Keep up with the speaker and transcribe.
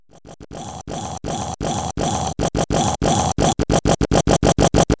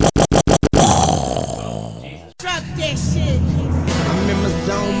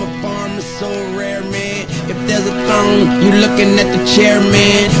looking at the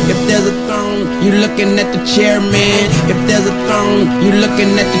chairman. If there's a throne, you looking at the chairman. If there's a throne, you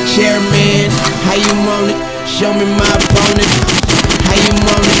looking at the chairman. How you want it? Show me my opponent. How you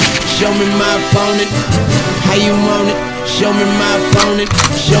want it? Show me my opponent. How you want it? Show me my opponent.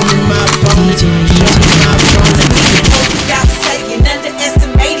 Show me my opponent. Show me my opponent. Without saying,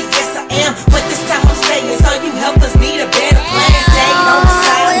 underestimated, yes I am. But this time I'm saying, so you help us need a better plan. Stay on the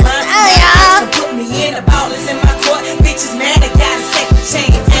sideline, put me in the ballers in my court. Bitches mad, I got a second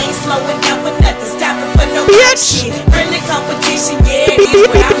chance. Ain't slowing down for nothing, stopping for no shit. Friendly competition, yeah, it is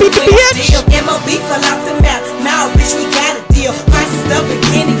where I'm with still. MOB fell off the map, now bitch we got a deal. Prices up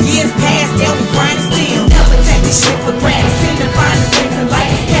again, years past, down we grinding still. Never take this shit for granted, send the final things in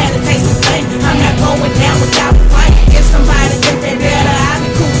life. Had a taste of fame, I'm not going down without a fight. If somebody think they better, I'll be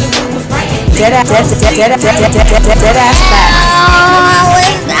cool if we was right. Dead ass back.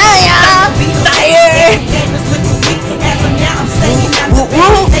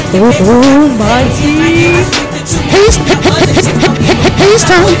 Peace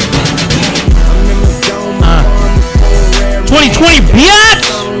time. 2020, bitch!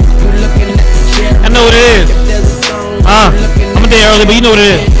 I know what it is. I'm a day early, but you know what it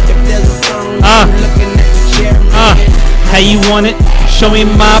is. How you want it? Show me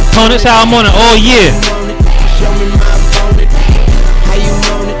my opponents. How I'm on it. Oh yeah.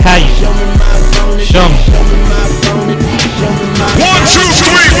 How you? Show me. 1, 2,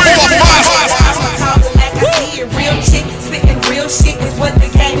 3, 4, 5. Real chick, spitting real shit is what the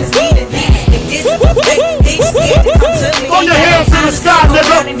game is needed. Throw your hands to the sky,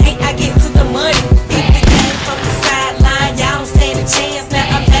 nigga. I get to the money. If the game from the sideline, y'all don't stand a chance. Now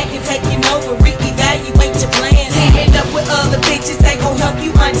I'm back and taking over. Reevaluate your plans. Teaming up with other bitches, they gon' help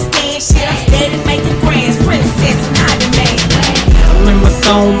you understand shit. I'm steady making friends, princess and I demand. I'm in my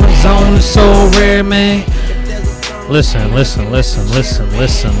zone, it's so rare, man. Listen.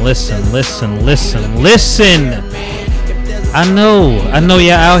 I know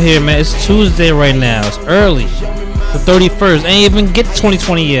y'all out here, man. It's Tuesday right now. It's early. The 31st. Ain't even get to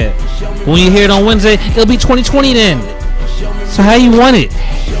 2020 yet. When you hear it on Wednesday, it'll be 2020 then. So how you want it?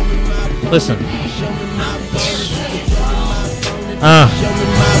 Listen.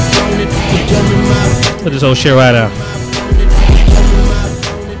 Put this whole shit right out.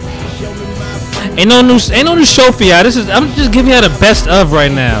 Ain't no new show for y'all. I'm just giving y'all the best of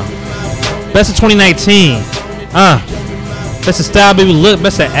right now. Best of 2019. Best of Style Baby Look,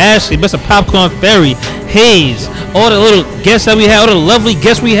 best of Ashley, best of Popcorn Fairy, Hayes, all the little guests that we had, all the lovely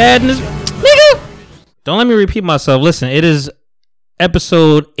guests we had in this nigga. Don't let me repeat myself. Listen, it is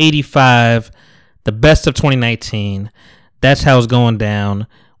episode 85, the best of 2019. That's how it's going down.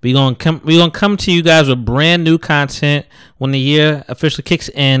 We're gonna come to you guys with brand new content when the year officially kicks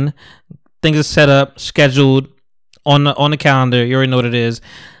in. Things are set up, scheduled on the calendar. You already know what it is.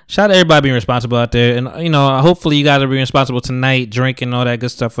 Shout out to everybody being responsible out there. And, hopefully you guys are being responsible tonight, drinking, all that good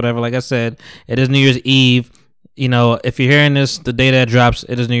stuff, whatever. Like I said, it is New Year's Eve. If you're hearing this, the day that drops,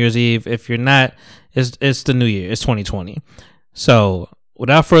 it is New Year's Eve. If you're not, it's the new year. It's 2020. So,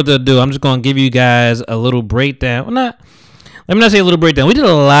 without further ado, I'm just going to give you guys a little breakdown. Let me not say a little breakdown. We did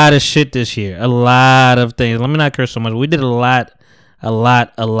a lot of shit this year. A lot of things. Let me not curse so much. We did a lot of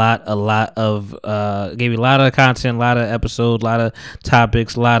gave you a lot of content, a lot of episodes, a lot of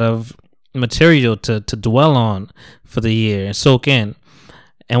topics, a lot of material to dwell on for the year and soak in.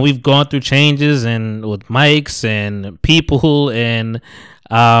 And we've gone through changes and with mics and people and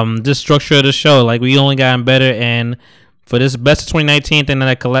just structure of the show. Like, we only gotten better. And for this best of 2019 thing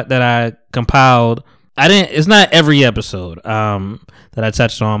that I compiled, it's not every episode that I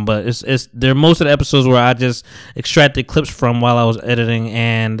touched on, but there are most of the episodes where I just extracted clips from while I was editing,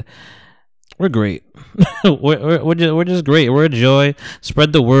 and we're great. we're just great. We're a joy.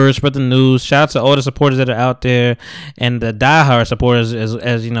 Spread the word, spread the news. Shout out to all the supporters that are out there and the diehard supporters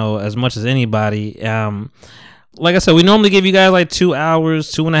as much as anybody. Like I said, we normally give you guys like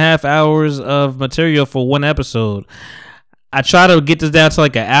 2.5 hours of material for one episode. I try to get this down to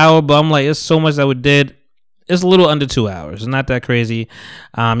like an hour, but I'm like, it's so much that we did. It's a little under 2 hours. It's not that crazy.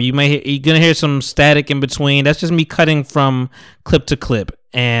 You're gonna hear some static in between. That's just me cutting from clip to clip,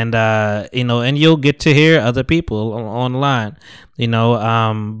 and and you'll get to hear other people on the line.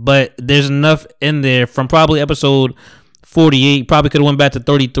 But there's enough in there from probably episode 48. Probably could have went back to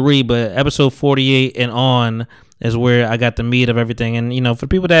 33, but episode 48 and on is where I got the meat of everything. And for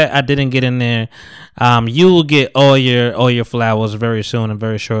people that I didn't get in there, you will get all your flowers very soon and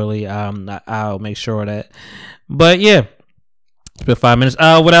very shortly. I'll make sure of that. But yeah, it's been 5 minutes.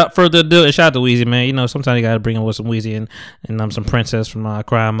 Without further ado, shout out to Weezy, man. Sometimes you gotta bring in with some Weezy and some Princess from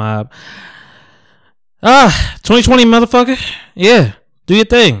Crime Mob. 2020, motherfucker. Yeah, do your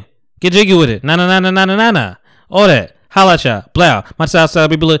thing. Get jiggy with it. Nah. All that. Holla at y'all. Blow. My Southside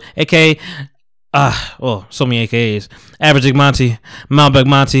people, aka, so many AKAs. Average Monty, Malbec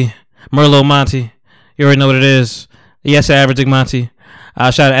Monty, Merlot Monty. You already know what it is. Yes, Average Monty.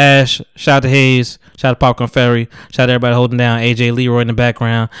 Shout out to Ash. Shout out to Hayes. Shout out to Popcorn Ferry. Shout out to everybody holding down. AJ Leroy in the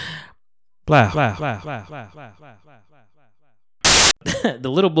background. Blah. The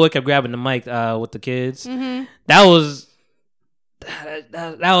little boy kept grabbing the mic with the kids. Mm-hmm. That was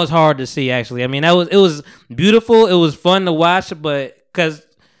hard to see. Actually, I mean, it was beautiful. It was fun to watch, but because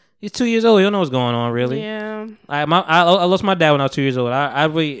he's 2 years old, he don't know what's going on really. Yeah. I lost my dad when I was 2 years old. I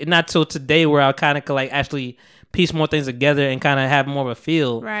really not till today where I kind of could like actually piece more things together and kind of have more of a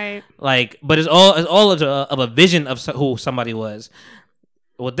feel. Right. Like, but it's all of a vision of who somebody was.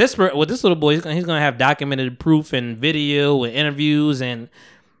 With this little boy, he's gonna have documented proof and video and interviews, and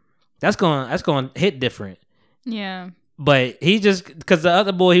that's going to hit different. Yeah. But he just, because the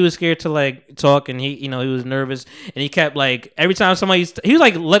other boy, he was scared to like talk, and he was nervous, and he kept like every time somebody, he was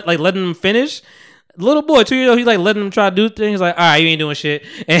like letting him finish. Little boy, 2 years old, he's like letting him try to do things. Like, all right, you ain't doing shit,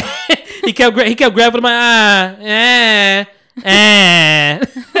 and he kept grabbing my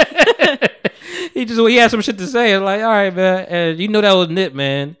he had some shit to say. And like, all right, man, and you know that was Nip,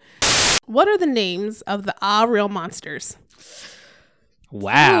 man. What are the names of the real monsters?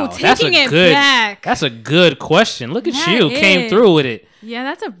 Wow, Ooh, taking it back. That's a good question. Look at That you, came through with it. Yeah,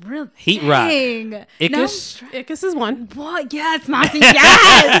 that's a real Heat rock. dang. Ickis? Ickis is one. What? Yes, Monty.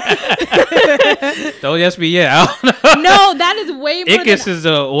 Yes. Don't just be I don't know. No, that is way more Ickis than is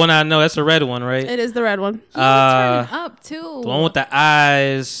the one I know. That's the red one, right? It is the red one. he was turning up too. The one with the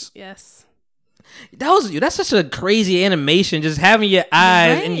eyes. Yes. That's such a crazy animation. Just having your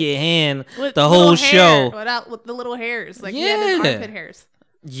eyes in your hand With the whole little show. hair, with the little hairs. Like, Yeah. his armpit hairs.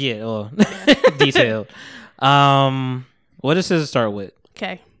 Yeah, well, detailed. What does it start with?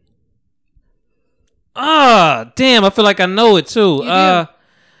 Okay. Damn, I feel like I know it too. You do. I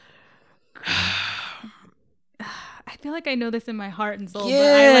feel like I know this in my heart and soul.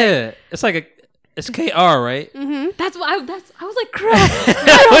 Yeah, it's KR, right? Mm-hmm. But I was like, crust.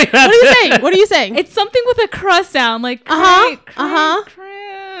 Wait, What are you saying? What are you saying? It's something with a crust sound, like Crumb?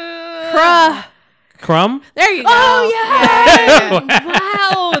 There you go. Oh yeah!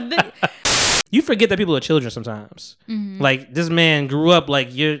 Wow. You forget that people are children sometimes. Mm-hmm. Like, this man grew up like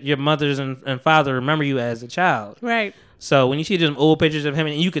your mothers and father remember you as a child. Right. So when you see them old pictures of him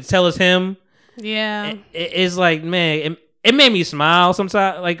and you could tell it's him, Yeah. it's like, man, it made me smile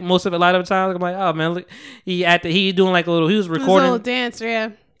sometimes. Like a lot of the times, I'm like, oh man, look, he doing like he was recording. Little dancer,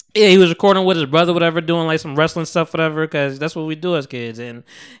 yeah. Yeah, he was recording with his brother, whatever, doing like some wrestling stuff, whatever, because that's what we do as kids. And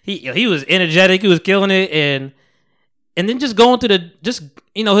he was energetic, he was killing it, and then just going through his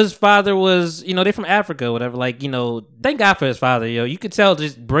father was, they from Africa, whatever. Like, thank God for his father, yo. You could tell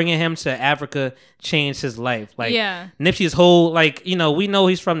just bringing him to Africa changed his life. Like, Yeah. Nipsey's whole, like, we know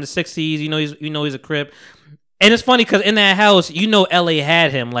he's from the 60s, he's a Crip. And it's funny because in that house, LA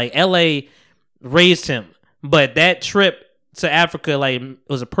had him. Like, LA raised him. But that trip to Africa, like,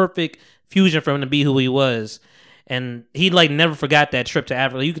 was a perfect fusion for him to be who he was. And he, like, never forgot that trip to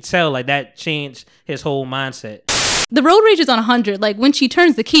Africa. You could tell, like, that changed his whole mindset. The road rage is on 100. Like, when she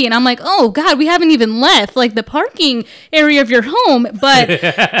turns the key, and I'm like, oh God, we haven't even left like the parking area of your home.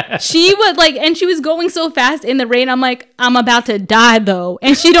 But she was like, and she was going so fast in the rain. I'm like, I'm about to die though,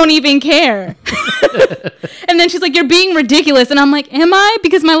 and she don't even care. And then she's like, you're being ridiculous, and I'm like, am I?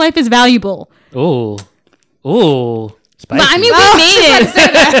 Because my life is valuable. Ooh. Spicy. But I mean, we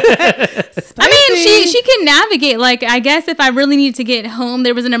made it. I mean, she can navigate. Like, I guess if I really need to get home,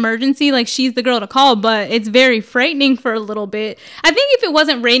 there was an emergency, like, she's the girl to call. But it's very frightening for a little bit. I think if it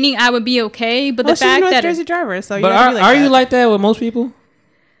wasn't raining, I would be okay. But the fact she's a that Jersey driver, so you But are you like that with most people?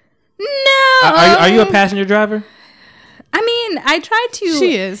 no, Are you a passenger driver? I mean, I try to.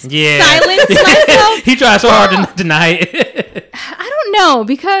 She is. Yeah. Silence myself. He tried so hard to deny it. I don't know,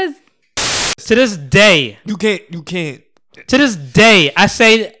 because To this day, You can't. To this day, I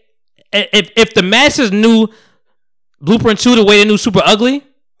say, if the masses knew Blueprint 2 the way they knew Super Ugly,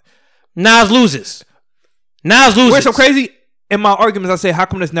 Nas loses. What's so crazy? In my arguments, I say, how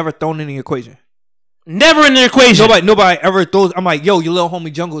come that's never thrown in the equation? Never in the equation. Nobody ever throws. I'm like, yo, your little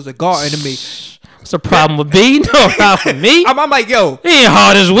homie Jungle is a god enemy. What's the problem with B? No problem with me. I'm like, yo, He ain't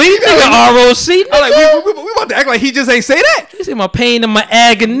hard as we. Nigga ROC. I'm like, we about to act like he just ain't say that. You see my pain and my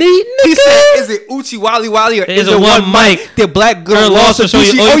agony, He nigga. said, is it Uchi Wally Wally or Is is it it one one mic? mic? The black girl Girl lost lost a her,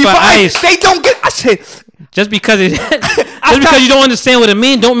 so you sushi. owe you for ice. They don't get. I said, Just because you don't understand what it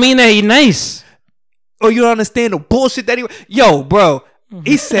means, don't mean that he nice. oh, you don't understand the bullshit that he. Yo, bro,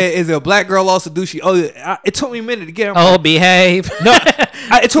 He said, "Is it a black girl also do she?" Oh, it took me a minute to get. Oh, behave. No,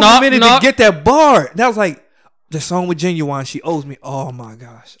 it took me a minute to get that bar. That was like the song with Genuine. She owes me. Oh my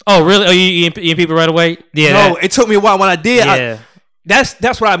gosh. Oh, really? Oh, you people right away? Yeah. No, it took me a while. When I did, Yeah.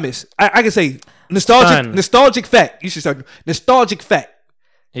 that's what I miss. I can say nostalgic fact. You should start nostalgic fact.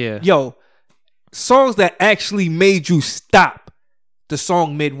 Yeah. Yo, songs that actually made you stop the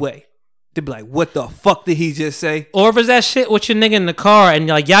song midway. They'd be like, "What the fuck did he just say?" Or if it's that shit with your nigga in the car and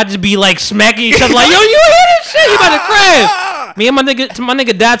like y'all just be like smacking each other like, yo, you hear this shit? You about to crash. Me and my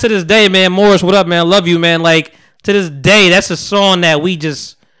nigga died to this day, man. Morris, what up, man? Love you, man. Like to this day, that's a song that we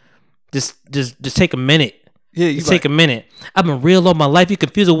just take a minute. Yeah, you take a minute. I've been real all my life. You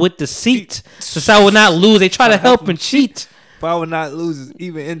confuse it with deceit. Since I would not lose, they try to help and cheat. But I would not lose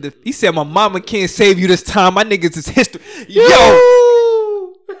even in the. He said, "My mama can't save you this time. My niggas is history." Yo.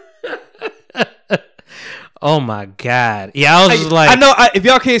 Oh my god! Yeah, I was just like, I know if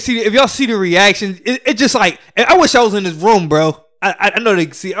y'all can't see, if y'all see the reaction, it just like I wish I was in this room, bro. I know they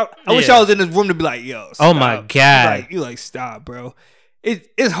can see. I wish I was in this room to be like, yo. Stop. Oh my god! You like stop, bro.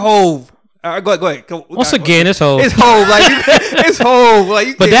 It's Hove. Go ahead. Once again, it's Hove. It's Hove. Like it's Hove.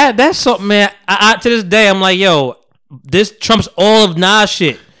 Like, but that's something, man. I to this day, I'm like, yo, this trumps all of Nas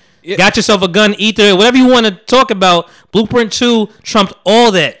shit. Yeah. Got yourself a gun, ether, whatever you want to talk about. Blueprint 2 trumps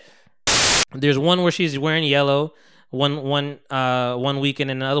all that. There's one where she's wearing yellow, one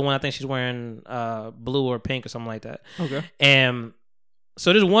weekend, and another one I think she's wearing blue or pink or something like that. Okay. And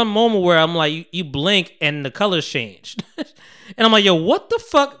so there's one moment where I'm like, you blink and the colors changed, and I'm like, yo, what the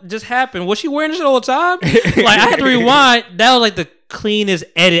fuck just happened? Was she wearing this shit all the time? Like I had to rewind. That was like the cleanest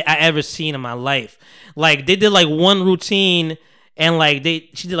edit I ever seen in my life. Like they did like one routine and like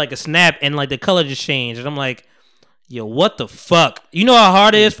she did like a snap and like the color just changed, and I'm like, yo, what the fuck? You know how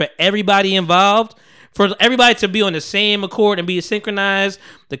hard it is for everybody involved? For everybody to be on the same accord and be synchronized,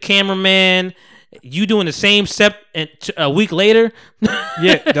 the cameraman, you doing the same step a week later?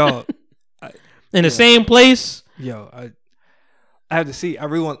 Yeah, dog. In the same place? Yo, I have to see. I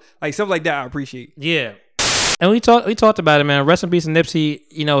really want, like, something like that I appreciate. Yeah. And we talked about it, man. Rest in peace to Nipsey.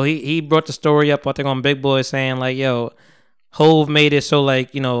 You know, he brought the story up, I think, on Big Boy saying, like, yo, Hove made it so,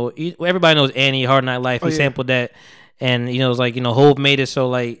 like, you know, everybody knows Annie, Hard Night Life. He sampled that. And, you know, it's like, you know, Hove made it so,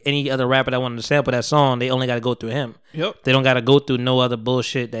 like, any other rapper that wanted to sample that song, they only got to go through him. Yep. They don't got to go through no other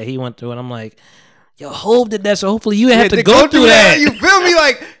bullshit that he went through. And I'm like, yo, Hove did that, so hopefully you have to go through that. You feel me?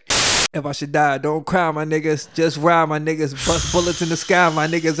 Like, if I should die, don't cry, my niggas. Just ride, my niggas. Bust bullets in the sky, my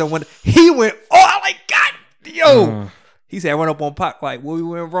niggas. And when he went, oh, like, God, yo. He said, run up on Pac, like, where we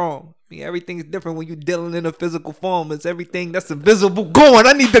went wrong. I mean, everything's different when you're dealing in a physical form. It's everything that's invisible going.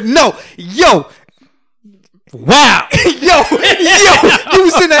 I need to know. Yo. Wow. yo, you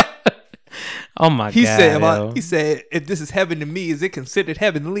was in that. Oh my god. He said, if this is heaven to me, is it considered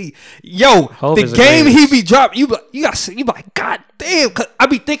heavenly? Yo, Hope the game he be dropping, you be like, God damn, cause I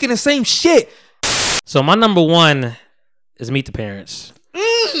be thinking the same shit. So my number one is Meet the Parents.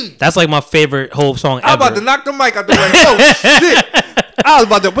 That's like my favorite Hove song ever. I'm about to knock the mic out the way. Oh shit. I was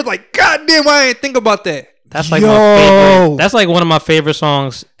about to put like, God damn, I ain't think about that. That's like my favorite. That's like one of my favorite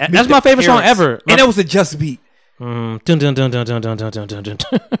songs. That's my favorite song ever. And it was a Just Beat. Dun, dun, dun, dun, dun, dun, dun, dun, dun, dun.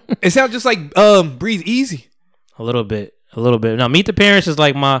 It sounds just like Breathe Easy. A little bit. Now, Meet the Parents is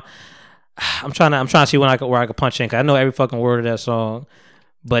like my. I'm trying to see where I can punch in. Cause I know every fucking word of that song,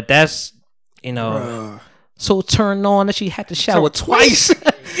 but that's, you know, so turned on that she had to shower twice.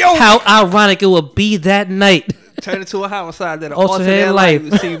 Yo, how ironic it would be that night. Turned into a homicide that alternate life.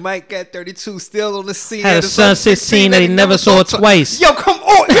 You see, Mike at 32 still on the scene. Had a son 16 that he never saw twice. Yo, come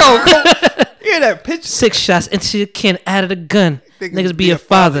on, hear that picture? 6 shots into your kin out of the gun. Niggas be a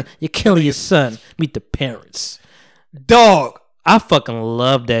father. You kill your son. Meet the parents. Dog. I fucking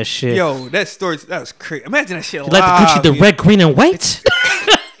love that shit. Yo, that story, that was crazy. Imagine that shit live. Like the Gucci, the red, green, and white?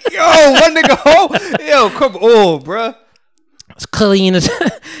 Yo, one nigga, yo, come on, bruh. It's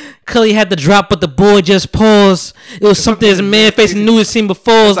Cully had the drop, but the boy just paused. It was something his man facing knew he'd seen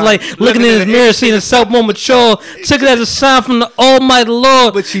before. It's like looking in his mirror, seeing himself more mature. Took it as a sign from the Almighty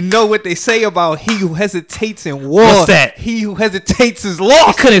Lord. But you know what they say about he who hesitates in war. What's that? He who hesitates is lost.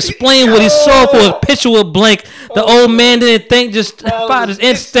 He couldn't explain what he saw for his picture would blank. The old man didn't think, just followed his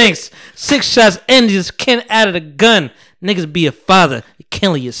instincts. 6 shots in, just can't out of the gun. Niggas be a father. You're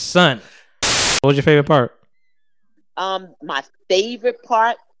killing your son. What was your favorite part? My favorite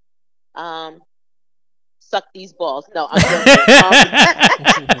part, suck these balls. No, I'm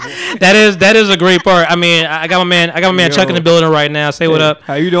that is a great part. I mean, I got my man Chuck in the building right now. Say what up.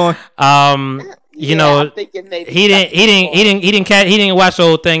 How you doing? You know, he didn't watch the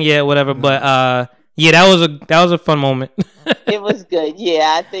whole thing yet, whatever. But Yeah, that was a fun moment. It was good.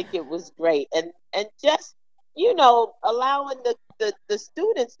 Yeah, I think it was great. And just, allowing the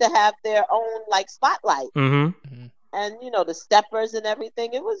students to have their own like spotlight. Mm-hmm. And the steppers and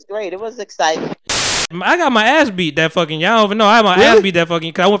everything. It was great. It was exciting. I got my ass beat that fucking. Y'all don't even know. I had my ass beat that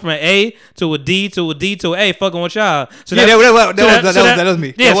fucking. Cause I went from an A to a D to a D to an A, fucking with y'all. So that was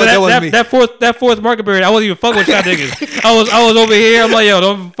me. Yeah, that was me. That fourth market period, I wasn't even fucking with y'all niggas. I was over here. I'm like, yo,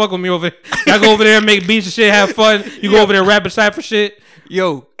 don't fuck with me over here. Y'all go over there and make beats and shit, have fun. You go over there rap and cypher shit.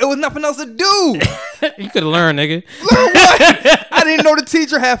 Yo, it was nothing else to do. You could have learned, nigga. Learn what? I didn't know the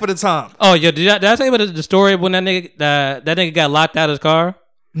teacher half of the time. Oh, yo, did I tell you about the story when that nigga got locked out of his car?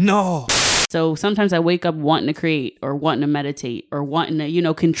 No. So sometimes I wake up wanting to create or wanting to meditate or wanting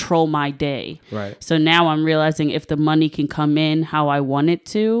to, control my day. Right. So now I'm realizing if the money can come in how I want it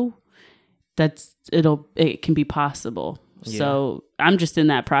to, it can be possible. Yeah. So I'm just in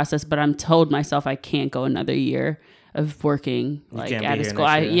that process, but I'm told myself I can't go another year of working at a school.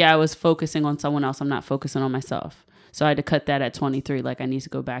 I was focusing on someone else. I'm not focusing on myself. So I had to cut that at 23. Like I need to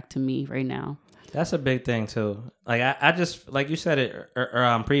go back to me right now. That's a big thing too. Like I just, like you said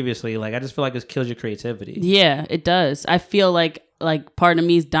it previously, like I just feel like this kills your creativity. Yeah, it does. I feel like part of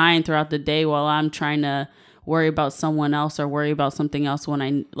me is dying throughout the day while I'm trying to worry about someone else or worry about something else when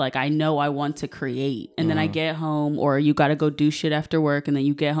I know I want to create. And then I get home, or you got to go do shit after work, and then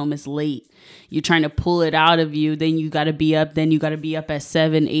you get home, it's late. You're trying to pull it out of you. Then you got to be up. Then you got to be up at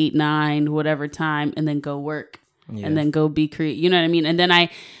 7, 8, 9, whatever time, and then go work. Yeah. And then go be creative. You know what I mean? And then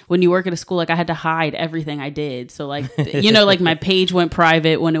when you work at a school, I had to hide everything I did. So my page went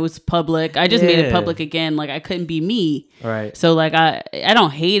private when it was public. I just made it public again. Like I couldn't be me. Right. So I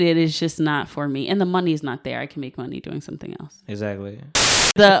don't hate it. It's just not for me. And the money is not there. I can make money doing something else. Exactly.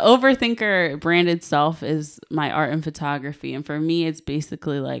 The Overthinker branded self is my art and photography. And for me, it's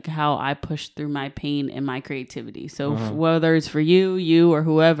basically like how I push through my pain and my creativity. So whether it's for you or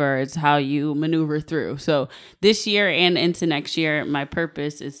whoever, it's how you maneuver through. So this year and into next year, my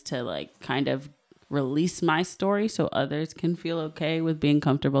purpose is to kind of release my story so others can feel okay with being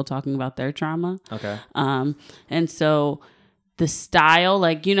comfortable talking about their trauma. Okay. And so the style,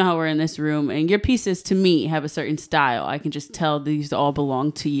 how we're in this room and your pieces to me have a certain style. I can just tell these all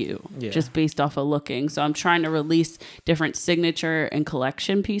belong to you just based off of looking. So I'm trying to release different signature and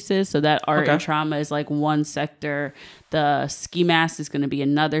collection pieces so that art and trauma is one sector. The ski mask is going to be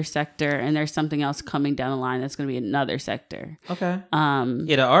another sector, and there's something else coming down the line that's going to be another sector. Okay.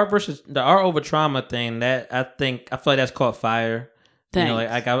 The art over trauma thing, that I feel like that's caught fire.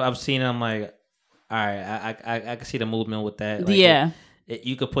 Thanks. I've seen it, I'm like, all right, I can see the movement with that.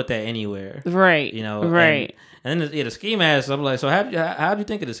 You could put that anywhere, right? Right. And then the ski mask. I'm like, so how do you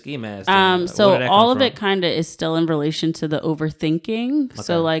think of the ski mask? So all of it kind of is still in relation to the overthinking. Okay.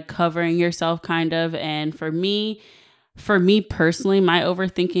 So covering yourself, kind of. And for me personally, my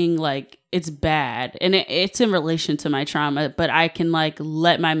overthinking, it's bad, and it's in relation to my trauma. But I can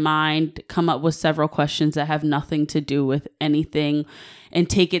let my mind come up with several questions that have nothing to do with anything, and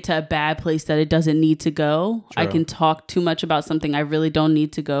take it to a bad place that it doesn't need to go. True. I can talk too much about something I really don't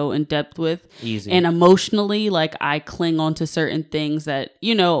need to go in depth with. Easy. And emotionally, I cling on to certain things that,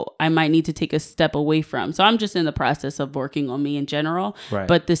 I might need to take a step away from. So I'm just in the process of working on me in general. Right.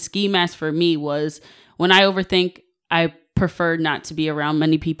 But the ski mask for me was, when I overthink, I prefer not to be around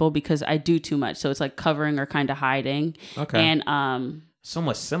many people because I do too much. So it's covering or kind of hiding. Okay. And so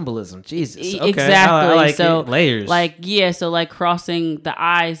much symbolism, Jesus. Okay. Exactly. I like so it. Layers. So crossing the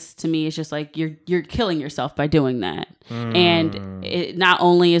eyes to me is just you're killing yourself by doing that. And it not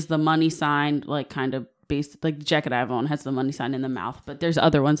only is the money sign kind of based, the jacket I have on has the money sign in the mouth, but there's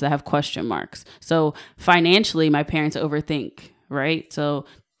other ones that have question marks. So financially, my parents overthink, right? So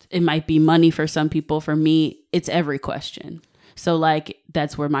it might be money for some people. For me, it's every question. So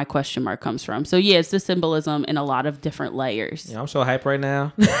that's where my question mark comes from. So yeah, it's the symbolism in a lot of different layers. Yeah, I'm so hyped right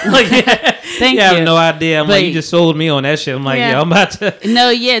now. Thank you. I have no idea. You just sold me on that shit. I'm I'm about to. No,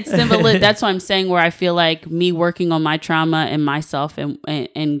 yeah, it's symbolism. That's what I'm saying, where I feel like me working on my trauma and myself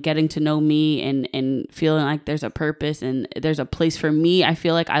and getting to know me and feeling like there's a purpose and there's a place for me. I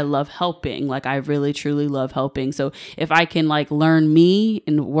feel like I love helping. I really, truly love helping. So if I can learn me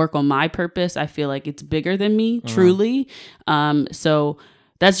and work on my purpose, I feel like it's bigger than me, truly. So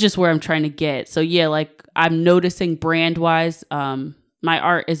that's just where I'm trying to get. So yeah, I'm noticing brand wise, my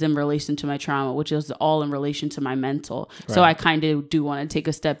art is in relation to my trauma, which is all in relation to my mental. Right. So I kind of do want to take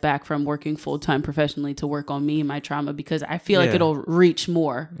a step back from working full-time professionally to work on me and my trauma, because I feel like it'll reach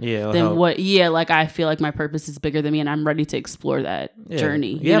more than help. Like I feel like my purpose is bigger than me, and I'm ready to explore that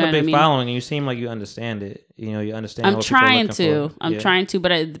journey. You have a big following, and you seem like you understand it. You know, you understand. I'm trying to. I'm trying to,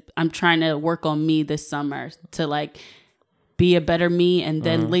 but I'm trying to work on me this summer to like be a better me, and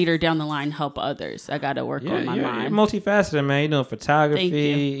then later down the line help others. I got to work on my mind. You're multifaceted, man. You know, photography. Thank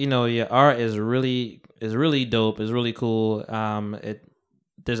you. You know, your art is really dope. It's really cool.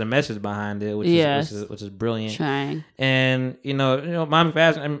 There's a message behind it, which is brilliant. Trying. And you know, Mommy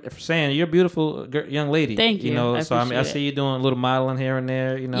Fashion. I'm saying you're a beautiful young lady. Thank you. You know, I see you doing a little modeling here and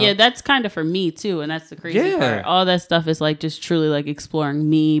there. You know. Yeah, that's kind of for me too, and that's the crazy part. All that stuff is like just truly like exploring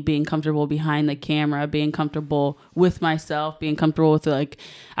me, being comfortable behind the camera, being comfortable with myself, being comfortable with like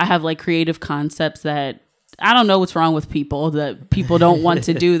I have like creative concepts that. I don't know what's wrong with people that people don't want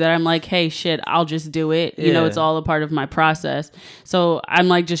to do that. I'm like, hey, shit, I'll just do it. You know, it's all a part of my process. So I'm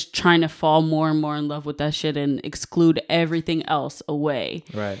like just trying to fall more and more in love with that shit and exclude everything else away.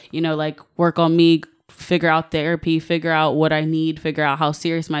 Right. You know, like work on me, figure out therapy, figure out what I need, figure out how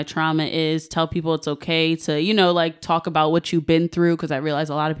serious my trauma is, tell people it's okay to, you know, like talk about what you've been through, because I realize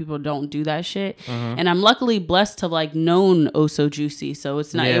a lot of people don't do that shit. And I'm luckily blessed to like known Oh So Juicy, so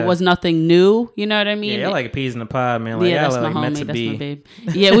it's not it was nothing new, you know what I mean? Yeah, like peas in the pod, man. Like, that's like my meant homie, to that's be. my babe.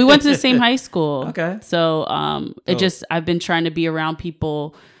 Yeah, we went to the same high school. Okay. So I've been trying to be around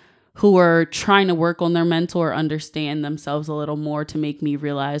people who are trying to work on their mental or understand themselves a little more to make me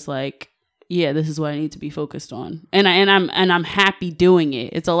realize like, yeah, this is what I need to be focused on. And I'm happy doing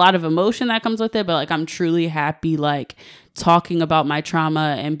it. It's a lot of emotion that comes with it, but like I'm truly happy like talking about my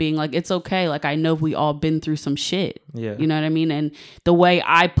trauma and being like, it's okay. Like I know we all been through some shit. Yeah. You know what I mean? And the way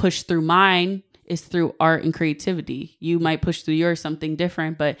I push through mine is through art and creativity. You might push through yours something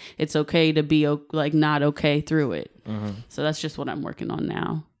different, but it's okay to be like not okay through it. So that's just what I'm working on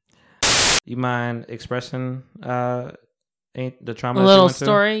now. You mind expressing the trauma? A little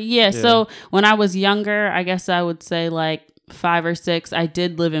story. Yeah. So when I was younger, I guess I would say like 5 or 6, I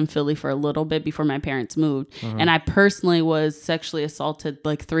did live in Philly for a little bit before my parents moved. And I personally was sexually assaulted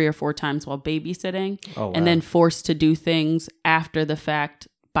like 3 or 4 times while babysitting. Oh, wow. And then forced to do things after the fact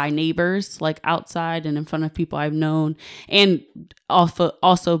by neighbors, like outside and in front of people I've known, and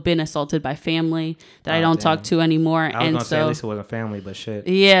also been assaulted by family that I don't talk to anymore. I was gonna say at least it wasn't family, but shit.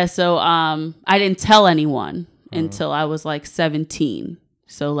 Yeah. So I didn't tell anyone until I was like 17.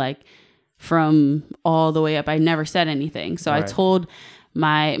 So like from all the way up, I never said anything. So I told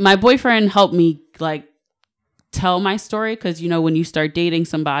my boyfriend helped me like tell my story, because you know when you start dating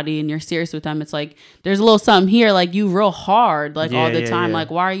somebody and you're serious with them, it's like there's a little something here, like you real hard like all the time.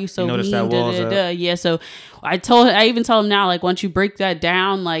 Like why are you so mean? Yeah. So I even tell him now, like once you break that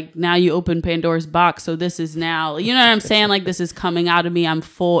down, like now you open Pandora's box. So this is now, you know what I'm saying? Like this is coming out of me. I'm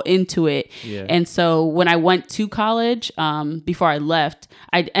full into it. Yeah. And so when I went to college, before I left,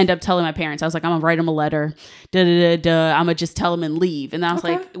 I end up telling my parents, I was like, I'm gonna write them a letter. I'm gonna just tell them and leave. And then I was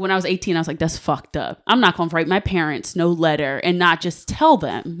like, when I was 18, I was like, that's fucked up. I'm not gonna write my parents no letter and not just tell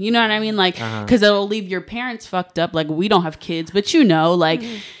them. You know what I mean? Like, because it'll leave your parents fucked up. Like we don't have kids, but you know, like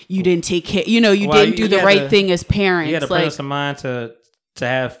you didn't take care. You know, you didn't do the right thing as parents. You had a like, presence of mind to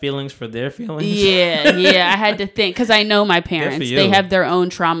have feelings for their feelings. Yeah. I had to think, because I know my parents. They have their own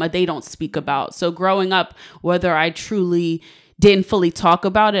trauma they don't speak about. So growing up, whether I truly didn't fully talk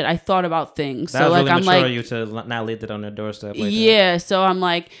about it, I thought about things. That so was like really I'm mature like, of you to not leave it on their doorstep. Like yeah. So I'm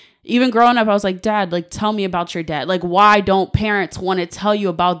like, even growing up, I was like, Dad, like, tell me about your dad. Like, why don't parents want to tell you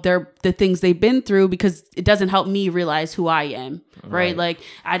about the things they've been through? Because it doesn't help me realize who I am, right? Like,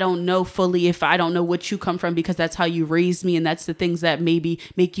 I don't know fully if I don't know what you come from, because that's how you raised me. And that's the things that maybe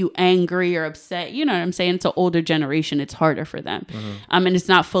make you angry or upset. You know what I'm saying? It's an older generation. It's harder for them. And it's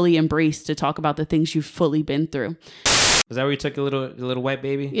not fully embraced to talk about the things you've fully been through. Is that where you took your little white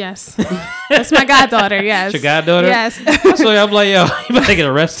baby? Yes. That's my goddaughter, yes. Your goddaughter? Yes. So I'm like, yo, you about to get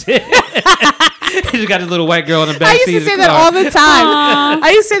arrested. You just got this little white girl in the back seat. I used to say that all the time.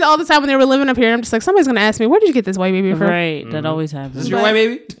 I used to say that all the time when they were living up here. I'm just like, somebody's going to ask me, where did you get this white baby from? Right. That always happens. Is this your white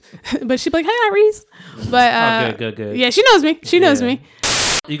baby? But she'd be like, hey, Iris. But, good. Yeah, she knows me. She knows me.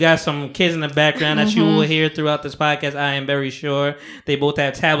 You got some kids in the background that you will hear throughout this podcast, I am very sure. They both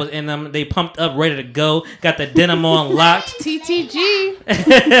have tablets in them. They pumped up, ready to go. Got the denim on locked. TTG.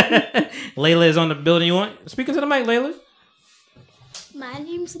 Layla is on the building. You want speaking to the mic, Layla? My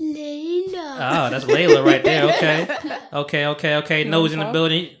name's Layla. Oh, that's Layla right there. Okay. Noe's in the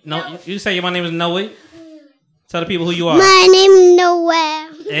building. No, you say my name is Noe. Tell the people who you are. My name is Noel.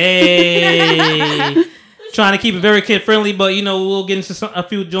 Hey. Trying to keep it very kid friendly, but you know we'll get into a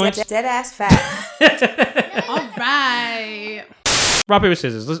few joints. Dead ass facts. All right. Rock paper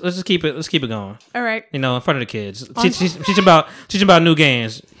scissors. Let's just keep it. Let's keep it going. All right. You know, in front of the kids. Teach about new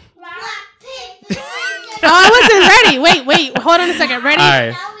games. Oh, I wasn't ready. Wait. Hold on a second. Ready? All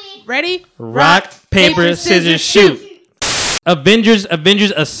right. Ready? Rock, paper, scissors, shoot. Avengers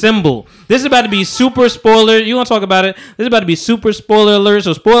Assemble. This is about to be super spoiler. You want to talk about it? This is about to be super spoiler alert.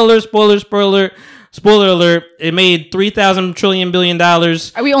 So spoiler alert. It made $3,000 trillion billion.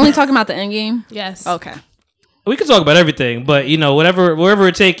 Are we only talking about the end game? Yes. Okay. We can talk about everything, but you know, wherever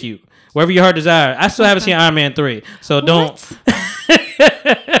it take you, wherever your heart desire. I still haven't seen Iron Man 3, so don't.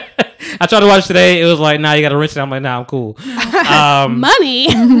 I tried to watch today. It was like, nah, you got to rinse it. I'm like, nah, I'm cool.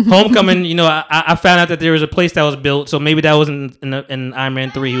 Money. Homecoming. You know, I found out that there was a place that was built, so maybe that was in Iron Man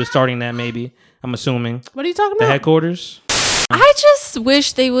 3. He was starting that. Maybe I'm assuming. What are you talking The about? headquarters. I just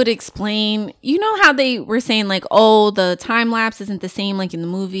wish they would explain, you know how they were saying like, oh, the time lapse isn't the same like in the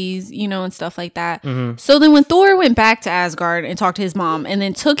movies, you know, and stuff like that. Mm-hmm. So then when Thor went back to Asgard and talked to his mom and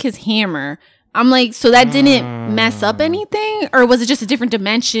then took his hammer, I'm like, so that didn't mess up anything? Or was it just a different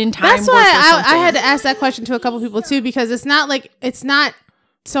dimension, time That's warp why or something? I had to ask that question to a couple people too, because it's not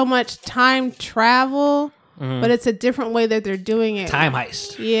so much time travel, but it's a different way that they're doing it. Time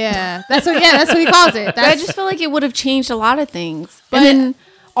heist. Yeah, that's what he calls it. But I just feel like it would have changed a lot of things. And then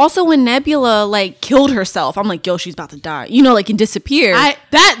also when Nebula like killed herself, I'm like, yo, she's about to die. You know, like and disappear. That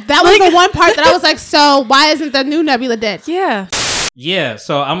was the one part that I was like, so why isn't the new Nebula dead? Yeah. Yeah,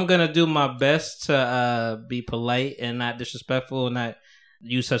 so I'm gonna do my best to be polite and not disrespectful and not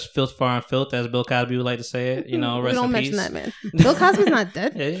use such filth, foreign filth, as Bill Cosby would like to say it. You know, rest don't in mention peace. that, man. Bill Cosby's not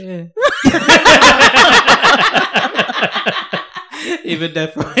dead. Yeah. Even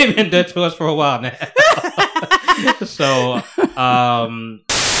dead to us for a while now. So,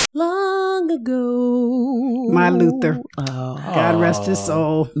 long ago, my Luther. God rest his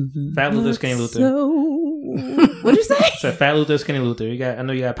soul. Fat Luther, Skinny Luther. What'd you say? So Fat Luther, Skinny Luther. I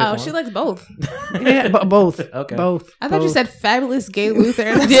know you got to pick one. She likes both. Yeah, both. Okay. Both. I thought you said fabulous gay Luther.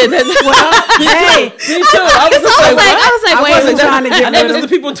 Hey, Me too. I wasn't trying to get I never rid listened of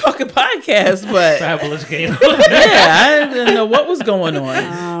to people talking podcasts, but Fabulous gay Luther. yeah, I didn't know what was going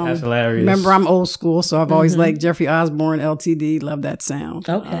on. That's hilarious. Remember, I'm old school, so I've always liked Jeffrey Osborne, LTD. Love that sound.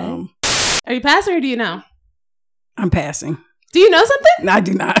 Okay. Are you passing or do you know? I'm passing. Do you know something? I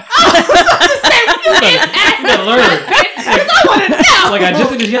do not. You gotta learn. I want to know. Like I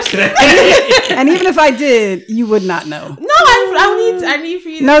just did this yesterday. And even if I did, you would not know. No, I need for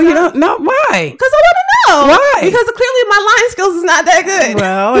you to No, know. you don't. No, why? Because I want to know. Why? Because clearly my line skills is not that good.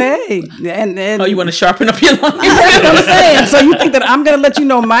 Well, hey, and Oh, you want to sharpen up your line? that's what I'm saying. So you think that I'm going to let you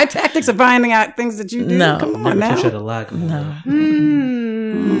know my tactics of finding out things that you do? No. Come on now.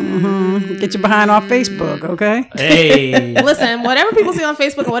 Get your behind off Facebook, okay? Hey. Listen, whatever people see on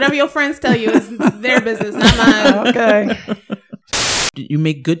Facebook and whatever your friends tell you is their business, not mine. Okay. You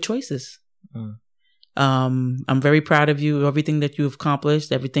make good choices. I'm very proud of you, everything that you've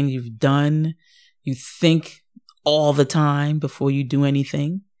accomplished, everything you've done. You think all the time before you do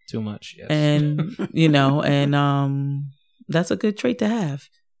anything. Too much, yes. And, that's a good trait to have.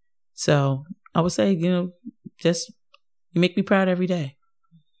 So I would say, just you make me proud every day.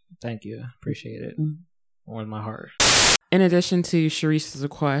 Thank you. Appreciate it. Warms my heart. In addition to Sharice's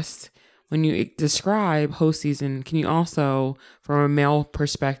request, when you describe host season, can you also, from a male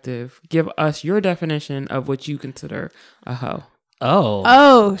perspective, give us your definition of what you consider a hoe?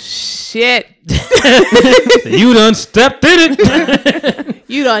 Oh shit. You done stepped in it.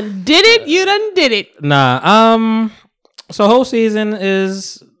 You done did it. Nah. So whole season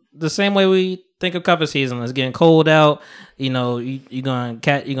is the same way we think of cover season. It's getting cold out. You're gonna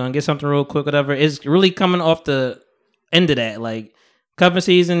get something real quick, whatever. It's really coming off the end of that. Like cover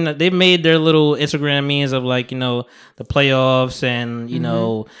season, they've made their little Instagram memes of like, the playoffs and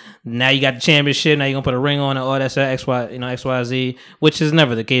now you got the championship. Now you're gonna put a ring on it. All that stuff, XYZ, which is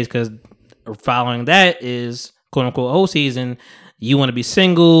never the case because following that is quote unquote whole season. You want to be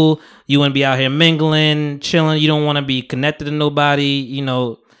single. You want to be out here mingling, chilling. You don't want to be connected to nobody.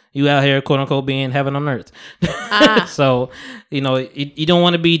 You out here, quote unquote, being heaven on earth. So, you don't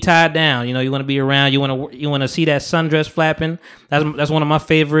want to be tied down. You want to be around. You want to see that sundress flapping. That's one of my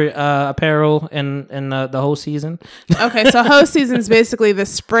favorite apparel in the whole season. Okay, so host season is basically the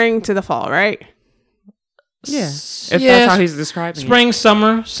spring to the fall, right? Yeah, that's how he's describing spring, it.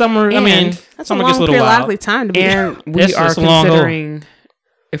 summer. I mean, that's summer a long gets a little wild. Time to be. And we are considering,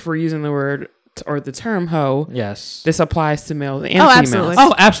 if we're using the word or the term hoe, yes, this applies to males and Oh, females. absolutely.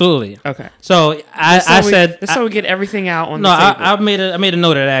 Oh, absolutely. Okay. So I said, just so we get everything out on no, the table. I made a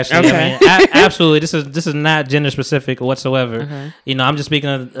note of that actually. Okay. I mean, absolutely. This is not gender specific whatsoever. Okay. You know, I'm just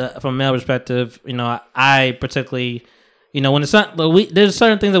speaking from a male perspective. You know, I particularly, you know, when there's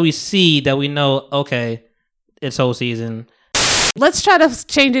certain things that we see that we know. Okay, it's whole season. Let's try to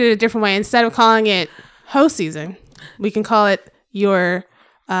change it in a different way. Instead of calling it hoe season, we can call it your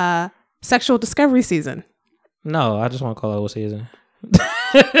sexual discovery season. No, I just want to call it whole season.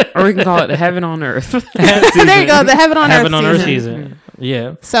 Or we can call it the heaven on earth. There you go, the heaven on earth season.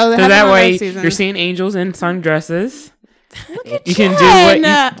 Yeah. So that way season. you're seeing angels in sundresses. You Jen.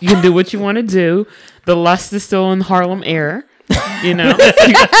 can do what you want to do. The lust is still in Harlem air. You know,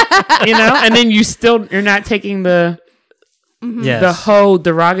 you know, and then you're not taking the whole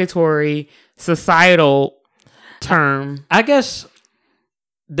derogatory societal term. I guess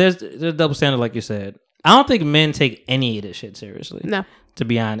there's a double standard, like you said. I don't think men take any of this shit seriously. No, to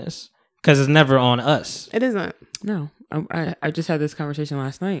be honest, because it's never on us. It isn't. No, I just had this conversation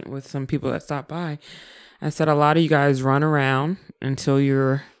last night with some people that stopped by. I said a lot of you guys run around until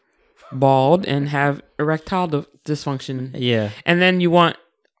you're bald and have erectile dysfunction. Yeah, and then you want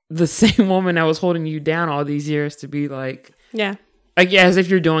the same woman that was holding you down all these years to be like, as if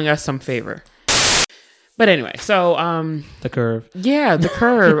you're doing us some favor. But anyway, so the curve. Yeah, the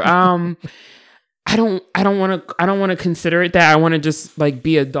curve. I don't want to consider it that. I want to just like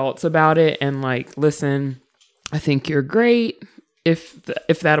be adults about it and like, listen, I think you're great if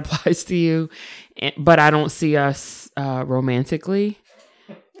that applies to you, but I don't see us romantically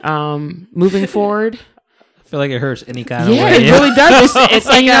moving forward. I feel like it hurts any kind of way. Yeah, it really does. It's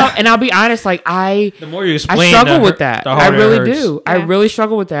like, you know, and I'll be honest, like the more you explain, I struggle with that. the I harder really it hurts. do. I really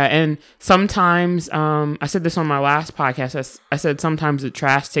struggle with that. And sometimes, I said this on my last podcast. I said sometimes the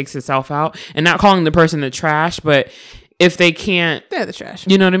trash takes itself out, and not calling the person the trash, but if they can't, they're the trash.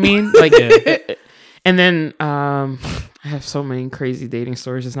 You know what I mean? Like, and then I have so many crazy dating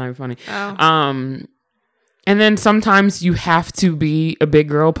stories. It's not even funny. Oh. And then sometimes you have to be a big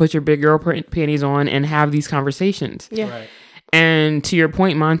girl, put your big girl panties on, and have these conversations. Yeah. Right. And to your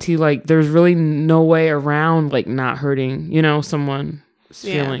point, Monty, like there's really no way around like not hurting, you know, someone's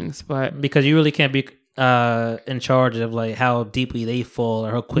feelings. But because you really can't be in charge of like how deeply they fall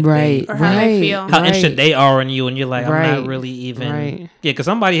or how quick Right, they or how they feel. how right. interested they are in you, and you're like, I'm Right, not really even. right. Yeah, because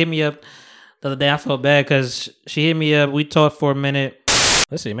somebody hit me up the other day. I felt bad because she hit me up. We talked for a minute.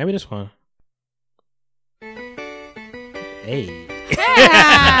 Let's see, maybe this one. Hey.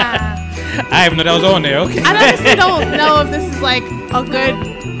 I even know that was on there. Okay. I honestly don't know if this is like a good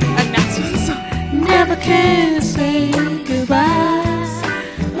announcement song. Never can say goodbye.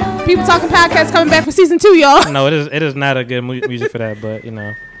 People Talking Podcast coming back for season 2, y'all. No, it is not a good music for that, but you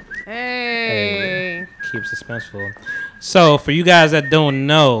know. Hey. Keep suspenseful. So for you guys that don't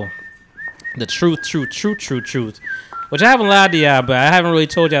know, the truth, which I haven't lied to y'all, but I haven't really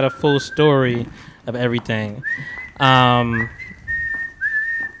told y'all the full story of everything.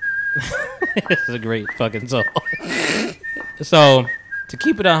 This is a great fucking song. So to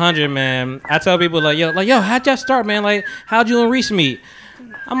keep it 100, man, I tell people like, yo, how'd y'all start, man? Like, how'd you and Reese meet?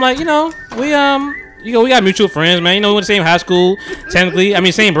 I'm like, we got mutual friends, man. You know, we went to the same high school, technically. I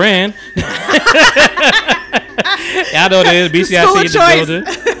mean, same brand. Y'all know what it is. BCIC in the building.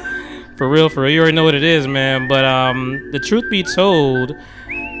 For real. You already know what it is, man. But the truth be told,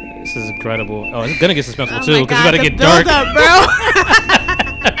 this is incredible. Oh, it's gonna get suspenseful too, because it's about to get dark. Up, bro.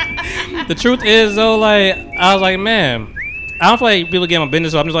 The truth is, though, like, I was like, man, I don't feel like people get my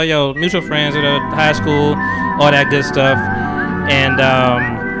business. So I'm just like, yo, mutual friends at high school, all that good stuff. And,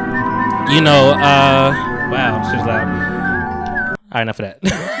 wow, shit's loud. All right, enough of that.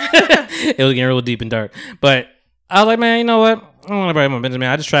 It was getting real deep and dark. But I was like, man, you know what? I don't want to bring my business,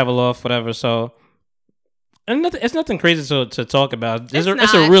 man. I just travel off, whatever. So, and it's nothing crazy to talk about. It's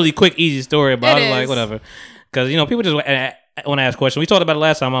a really quick, easy story, but I was like, whatever. Because, people just want to ask questions. We talked about it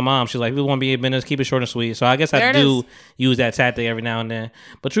last time. My mom, she's like, we want to be in business, keep it short and sweet. So I guess I do use that tactic every now and then.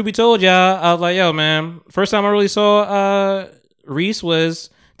 But truth be told, y'all, I was like, yo, man, first time I really saw Reese was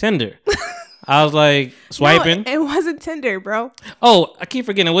Tinder. I was like swiping. No, it wasn't Tinder, bro. Oh, I keep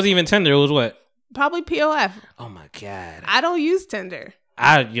forgetting. It wasn't even Tinder. It was what? Probably POF. Oh my God. I don't use Tinder.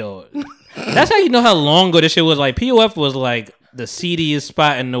 That's how you know how long ago this shit was. Like POF was like the seediest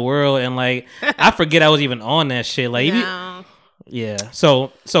spot in the world, and like I forget I was even on that shit. Like, yeah.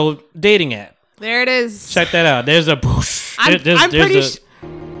 So dating app. There it is. Check that out. There's a. I'm pretty.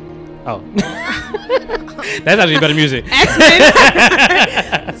 Oh. That's actually better music. X-Men.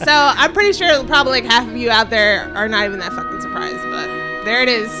 So I'm pretty sure probably like half of you out there are not even that fucking surprised, but there it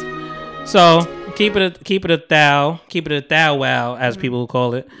is. So keep it a thou wow, as people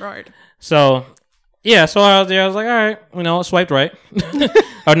call it. Right. So yeah, so I was there. I was like, all right, swiped right,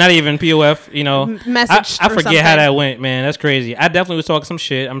 or not even POF. Message. I forget how that went, man. That's crazy. I definitely was talking some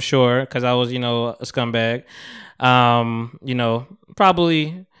shit. I'm sure because I was, a scumbag.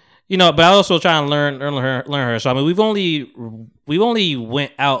 Probably, but I also trying to learn her. So I mean, we've only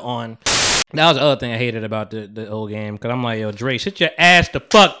went out on. That was the other thing I hated about the whole game because I'm like, yo, Drake, sit your ass the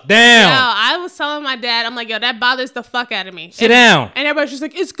fuck down. Yo, I was telling my dad, I'm like, yo, that bothers the fuck out of me. Sit down. And everybody's just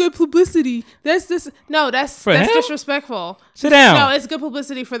like, it's good publicity. That's disrespectful. Sit down. No, it's good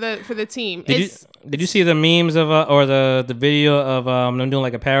publicity for the team. Did you see the memes of or the video of them doing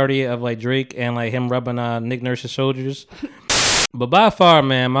like a parody of like Drake and like him rubbing Nick Nurse's shoulders? But by far,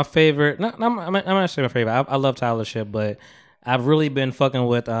 man, my favorite. I'm not say my favorite. I love Tyler shit, but I've really been fucking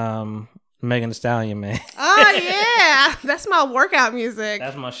with Megan Thee Stallion, man. Oh yeah, that's my workout music.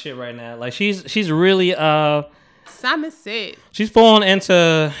 That's my shit right now. Like she's really Simon said she's falling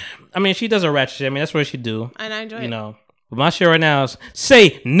into. I mean, she does a ratchet shit. I mean, that's what she do. And I enjoy it. But my shit right now is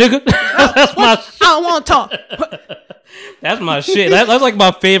say nigga. That's my. I don't want to talk. That's my shit. That's like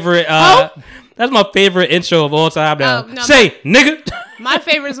my favorite. That's my favorite intro of all time now. No, say nigga. My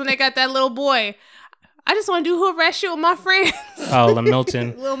favorite is when they got that little boy. I just want to do hood rat shit with my friends. Oh, Lil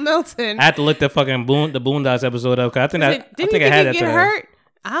Milton. Lil Milton. I had to look the fucking the Boondocks episode up because I think I think I had that. Get hurt?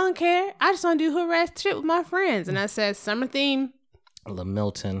 I don't care. I just want to do hood rat shit with my friends. And I said summer theme. Lil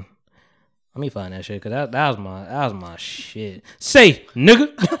Milton. Let me find that shit because that was my shit. Say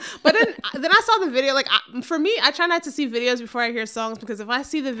nigga. But then I saw the video. Like for me, I try not to see videos before I hear songs because if I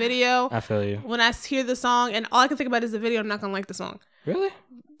see the video, I feel you. When I hear the song and all I can think about is the video, I'm not gonna like the song. Really?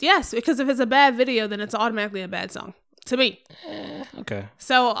 Yes, because if it's a bad video, then it's automatically a bad song to me. Okay.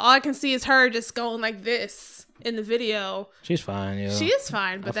 So all I can see is her just going like this in the video. She's fine, yo. She is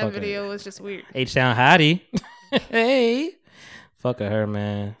fine, but that video was just weird. H-Town Hottie. Hey. Fuck her,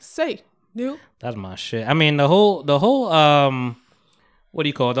 man. Say, no. That's my shit. I mean, the whole what do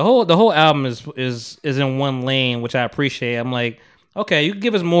you call it? The whole album is in one lane, which I appreciate. I'm like, okay, you can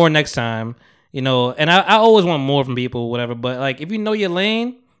give us more next time, and I always want more from people, whatever. But like, if you know your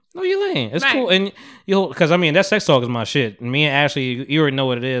lane. No, your lane. It's cool. And because I mean, that sex talk is my shit. Me and Ashley, you already know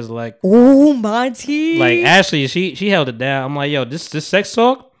what it is. Like, oh, my teeth. Like, Ashley, she held it down. I'm like, yo, this sex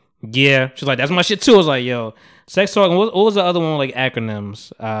talk? Yeah. She's like, that's my shit too. I was like, yo, sex talk. And what was the other one, like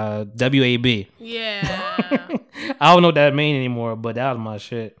acronyms? WAB. Yeah. I don't know what that mean anymore, but that was my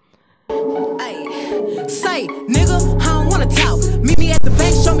shit. Ay, say, nigga, I don't wanna talk. Meet me at the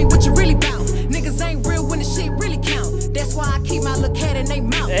bank, show me what you really bout. Niggas ain't real when the shit really count. That's why I keep my little cat in they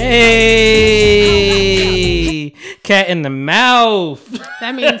mouth. Hey, cat in the mouth.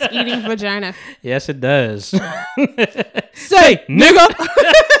 That means eating vagina. Yes, it does. Say, nigga.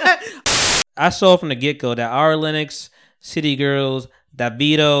 I saw from the get-go that R. Lennox, City Girls,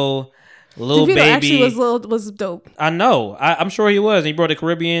 Davido, Lil Davido Baby actually was dope. I know. I'm sure he was. He brought the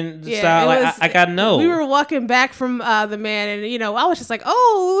Caribbean style. I gotta know. We were walking back from the man, and I was just like,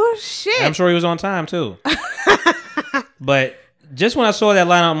 "Oh shit!" And I'm sure he was on time too. But just when I saw that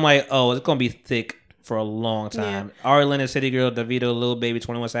lineup, I'm like, "Oh, it's gonna be thick for a long time." Yeah. Ari Lennox, City Girl, Davido, Lil Baby,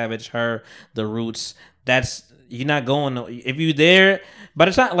 21 Savage, her, The Roots. You're not going. If you there, by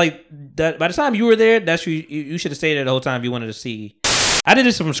the time you were there, that's you should have stayed there the whole time if you wanted to see. I did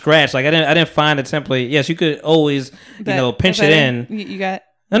this from scratch. Like I didn't find a template. Yes, you could always pinch it in. You got.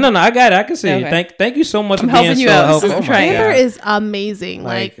 No, I got it. I can see. Okay. Thank you so much for being so helpful. Amber is amazing.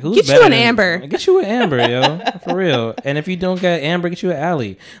 Like get you an Amber. Get you an Amber, yo, for real. And if you don't get Amber, get you an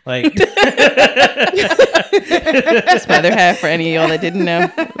Allie. Like that's my other half for any of y'all that didn't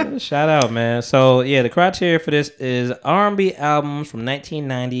know. Shout out, man. So yeah, the criteria for this is R&B albums from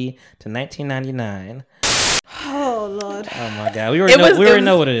 1990 to 1999. Oh Lord! Oh my God! We already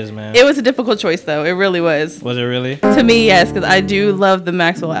know what it is, man. It was a difficult choice, though. It really was. Was it really? To me, yes, because I do love the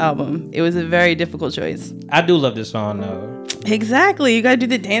Maxwell album. It was a very difficult choice. I do love this song, though. Exactly. You gotta do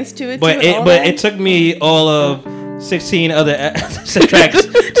the dance to it. But it took me all of 16 other tracks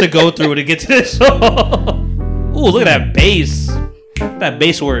to go through to get to this song. Ooh, look at that bass! That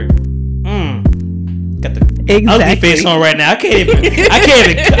bass work. Got the ugly face on right now. I can't even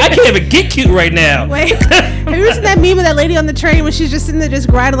get cute right now. Wait, have you seen that meme of that lady on the train when she's just sitting there just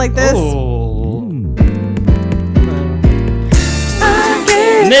grinding like this? Oh.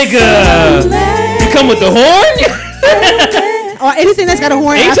 Nigga, you come with the horn? Or anything that's got a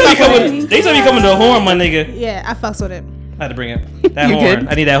horn. Anytime you come with the horn, my nigga. Yeah, I fucks with it. I had to bring it. That horn. Good?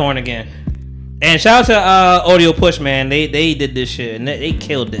 I need that horn again. And shout out to Audio Push, man. They did this shit and they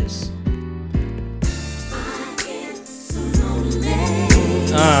killed this.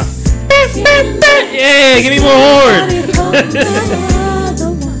 Yeah, give me more horn.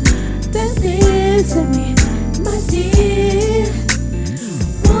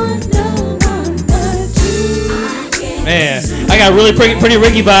 Man, I got really pretty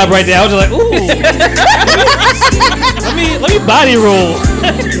Ricky vibe right there. I was just like, ooh. let me body roll.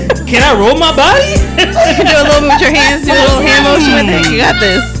 Can I roll my body? Do a little bit with your hands. Do a little hand motion with it. You got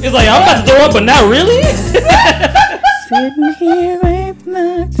this. It's like I'm about to throw up, but not really. Sitting here with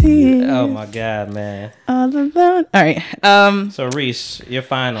my tears. Oh my god, man. All alone. All right. So Reese, your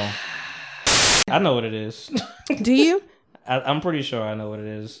final. I know what it is. Do you? I'm pretty sure I know what it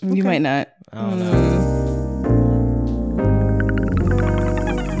is. You might not. I don't know.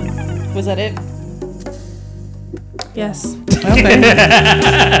 Was that it? Yes. Okay.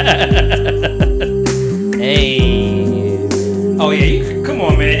 Hey. Oh yeah, come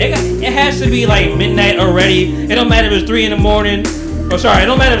on, man. It has to be like midnight already. It don't matter if it's 3 a.m. Oh, sorry. It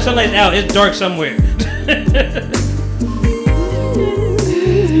don't matter if sunlight's out. It's dark somewhere.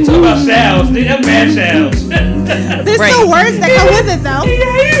 Talk about sounds. They're bad sounds. There's still words that come with it, though.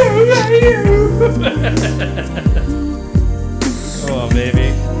 Oh, baby.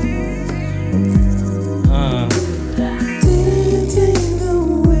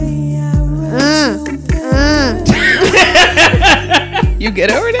 You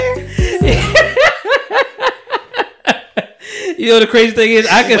get over there? You know the crazy thing is,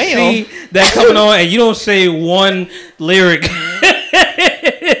 I can see that coming on, and you don't say one lyric.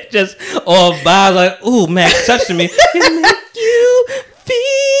 Just all vibes like, ooh, Mac touching me. It make you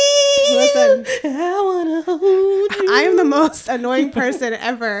feel. Listen, I wanna hold you. I am the most annoying person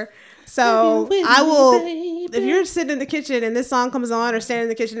ever. So I will, if you're sitting in the kitchen and this song comes on, or standing in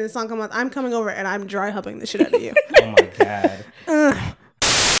the kitchen and this song comes on, I'm coming over and I'm dry humping the shit out of you. Oh my god.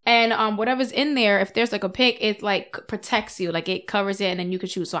 And whatever's in there, if there's like a pic, it like protects you, like it covers it, and then you can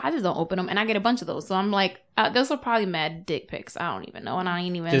choose. So I just don't open them, and I get a bunch of those. So I'm like, those are probably mad dick pics. I don't even know, and I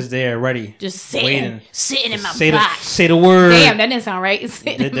ain't even Just there, ready, just waiting, sitting in my say box. Say the word. Damn, that didn't sound right. It's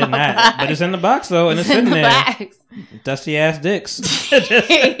sitting in my box. But it's in the box though, and it's in sitting the there. box. Dusty ass dicks,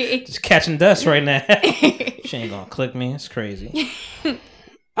 just catching dust right now. She ain't gonna click me. It's crazy. I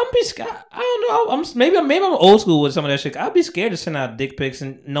don't know. Maybe I'm old school with some of that shit. I'd be scared to send out dick pics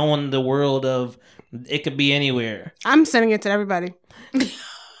and knowing the world of it could be anywhere. I'm sending it to everybody.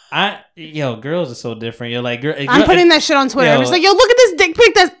 Girls are so different. You're like, I'm putting that shit on Twitter. I'm just like, yo, look at this dick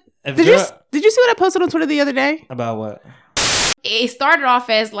pic. Did you see what I posted on Twitter the other day? About what? It started off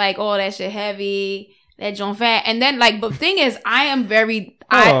as like, oh, that shit heavy, that joint fat, and then like, but the thing is, I am very,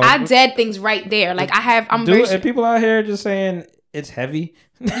 I dead things right there. Like I'm very. And people out here just saying it's heavy.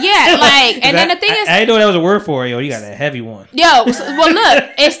 Yeah, like, and then the thing is, I didn't know that was a word for it. Yo, you got a heavy one. Yo, well, look,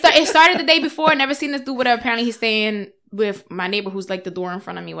 it started the day before. Never seen this dude, whatever. Apparently, he's staying with my neighbor, who's like the door in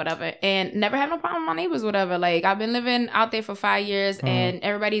front of me, whatever, and never had no problem with my neighbors, whatever. Like, I've been living out there for 5 years, and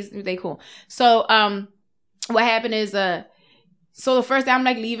they cool. So, what happened is, so the first day I'm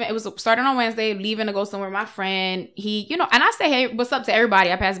like leaving, it was starting on Wednesday, leaving to go somewhere with my friend. He, and I say, hey, what's up to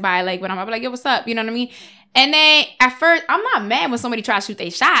everybody I pass by, like when I'm like, yo, what's up? You know what I mean? And then at first, I'm not mad when somebody tries to shoot their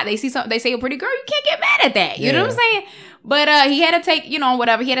shot. They see something, they say a pretty girl, you can't get mad at that. You know what I'm saying? But he had to take,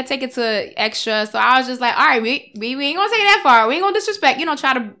 whatever. He had to take it to extra. So I was just like, all right, we ain't gonna take it that far. We ain't gonna disrespect,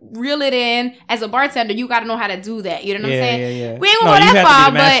 try to reel it in. As a bartender, you gotta know how to do that. You know what I'm saying? Yeah. We ain't gonna go that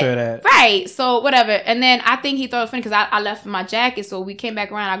far, but right. So whatever. And then I think he thought it was funny because I left my jacket. So we came back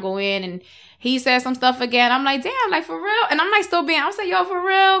around. I go in and he said some stuff again. I'm like, damn, like for real. And I'm like still being, I'm like, yo, for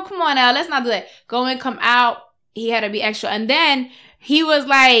real. Come on now, let's not do that. Go in, come out. He had to be extra. And then he was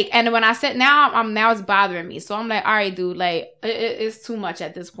like, and when I said now it's bothering me. So I'm like, all right, dude, like it's too much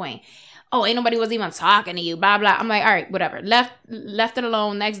at this point. Oh, ain't nobody was even talking to you, blah, blah. I'm like, all right, whatever. Left it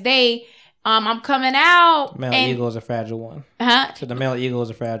alone. Next day, I'm coming out. Male ego is a fragile one. So the male ego is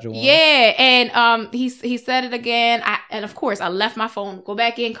a fragile one. Yeah. And he said it again. And of course I left my phone, go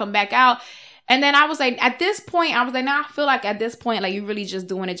back in, come back out. And then I was like, at this point, I feel like at this point, like, you really just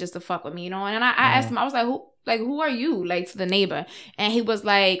doing it just to fuck with me, And I asked him, I was like, who are you? Like, to the neighbor. And he was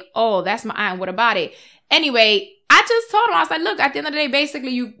like, oh, that's my aunt. What about it? Anyway, I just told him, I was like, look, at the end of the day, basically,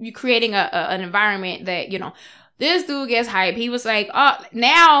 you creating an environment that, this dude gets hype. He was like, oh,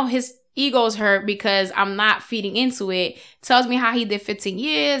 now his ego's hurt because I'm not feeding into it. Tells me how he did 15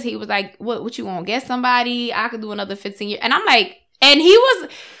 years. He was like, what you gonna get somebody? I could do another 15 years. And I'm like, and he was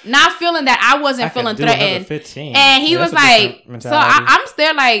not feeling that I wasn't feeling threatened. 15. And he was like, so I'm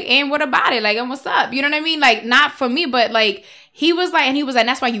still like, and what about it? Like, and what's up? You know what I mean? Like, not for me, but like, he was like,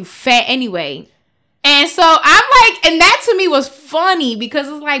 that's why you fat anyway. And so I'm like, and that to me was funny because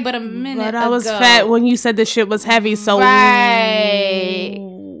it's like, but a minute But I was fat when you said the shit was heavy, so. Right.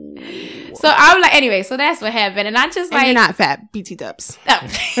 So I was like, anyway, so that's what happened. And I just And you're not fat, BT dubs.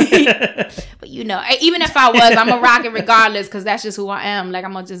 But you know, even if I was, I'm going to rock it regardless because that's just who I am. Like,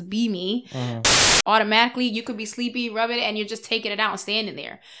 I'm going to just be me. Automatically, you could be sleepy, rub it, and you're just taking it out and standing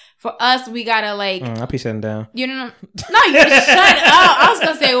there. For us, we got to like... I'll be sitting down. You know, no, you just shut up. I was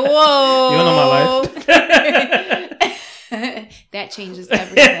going to say, whoa. You don't know my life. That changes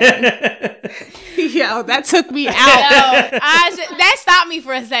everything. Yo, that took me out. That stopped me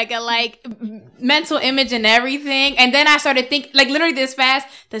for a second. Like, mental image and everything. And then I started thinking, like, literally this fast,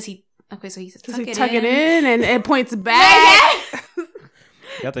 does he... Okay, so he says, tuck it in and it points back.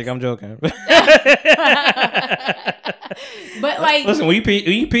 Y'all think I'm joking. But like, listen, when you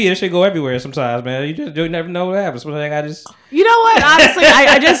pee, it should go everywhere sometimes, man. You never know what happens. Sometimes I just... You know what? Honestly,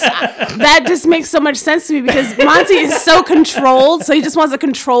 I just that just makes so much sense to me because Monty is so controlled. So he just wants a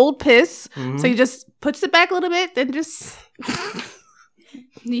controlled piss. So he just puts it back a little bit, then just...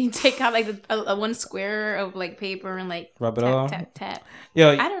 You take out like a one square of like paper and like rub it tap, off. Tap. Yo,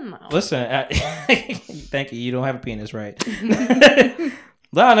 I don't know. Listen, thank you. You don't have a penis, right?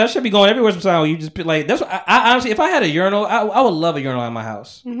 No, that should be going everywhere sometimes. You just like that's. I honestly, if I had a urinal, I would love a urinal in my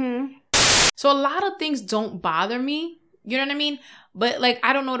house. So a lot of things don't bother me. You know what I mean? But like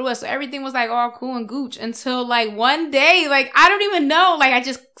I don't know what it was. So everything was like all cool and gooch until like one day, like I don't even know. Like I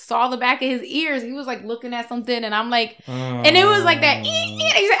just saw the back of his ears. He was like looking at something, and I'm like, and it was like that.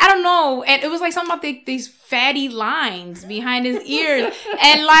 I don't know, and it was like something about these fatty lines behind his ears,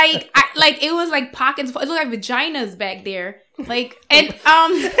 and like it was like pockets. It looked like vaginas back there. Like and yo, like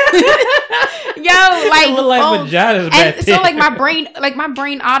it looked like vaginas back and there. so like my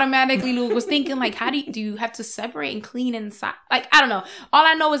brain automatically was thinking like, how do you have to separate and clean inside? Like I don't know. All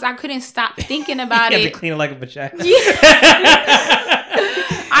I know is I couldn't stop thinking about you it. have to clean it like a vagina.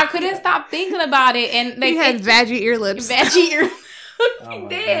 I couldn't stop thinking about it, and like you had vaggy earlips. Oh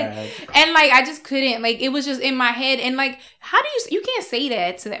did. And like I just couldn't. Like it was just in my head, and like how do you can't say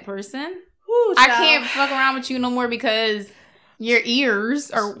that to that person? Ooh, I can't fuck around with you no more because your ears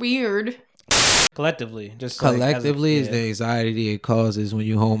are weird. Collectively is the anxiety it causes when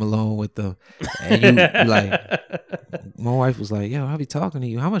you home alone with them, and you like. My wife was like, "Yo, I'll be talking to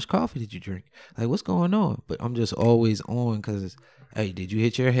you. How much coffee did you drink? Like, what's going on?" But I'm just always on because, hey, did you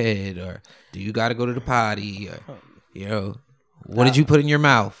hit your head, or do you got to go to the potty, or, what did you put in your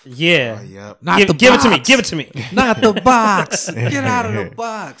mouth? Yeah, Not give the it to me. box. Give it to me. Not the box. Get out of the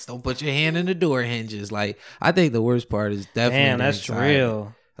box. Don't put your hand in the door hinges. Like, I think the worst part is definitely Damn, the that's anxiety.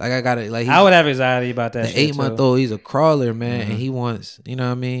 real. Like I gotta like I would have anxiety about that. The shit 8-month-old, he's a crawler, man, and he wants, you know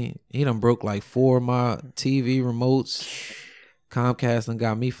what I mean? He done broke like 4 of my TV remotes. Comcast done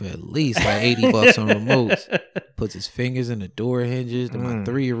got me for at least like $80 on remotes. Puts his fingers in the door hinges. Then my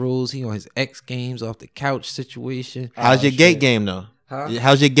 3-year-olds, he on his X Games off the couch situation. How's your gate game though? Huh?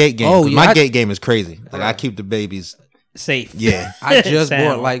 How's your gate game? Oh, yeah, my gate game is crazy. Like I keep the babies safe. Yeah, I just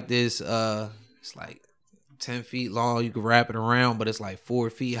bought like this. It's like 10 feet long. You can wrap it around, but it's like 4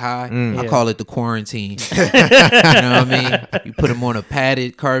 feet high. I call it the quarantine. You know what I mean? You put them on a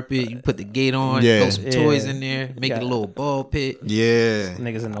padded carpet. You put the gate on. Throw some toys in there. Make it a little ball pit. Yeah,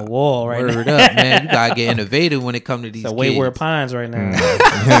 niggas in the wall right Word now. up, man. You gotta get innovative when it comes to these. It's kids. Wayward Pines right now.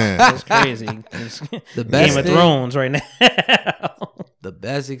 It's crazy. It's The best Game of thing- Thrones right now. The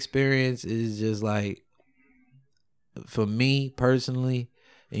best experience is just like, for me personally,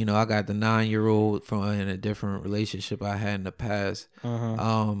 you know, I got the 9-year-old from in a different relationship I had in the past.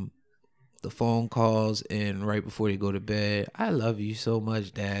 The phone calls and right before they go to bed, I love you so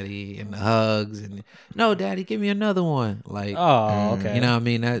much, Daddy, and the hugs and no, Daddy, give me another one. Like, Oh, okay. you know what I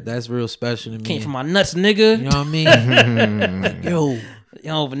mean? That's real special to me. Came from my nuts, nigga. You know what I mean? Like, yo, you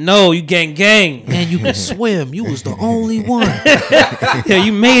don't even know you gang. Man, you can swim. You was the only one. Yeah,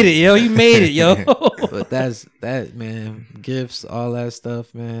 you made it, yo. You made it, yo. But that, man. Gifts, all that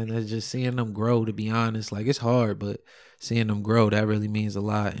stuff, man. That's just seeing them grow, to be honest. Like, it's hard, but seeing them grow, that really means a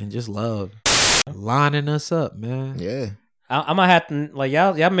lot. And just love. Lining us up, man. Yeah. I might have to, like,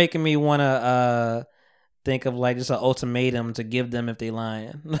 y'all making me want to think of, like, just an ultimatum to give them if they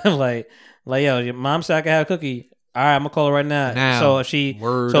lying. like, yo, your mom said I can have a cookie. All right, I'm gonna call her right now. So if she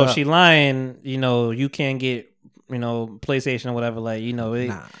lying, you know, you can't get, you know, PlayStation or whatever. Like, you know,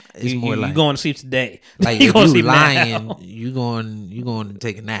 it's more like you going to sleep today. Like, you if going to you sleep lying, now. you going to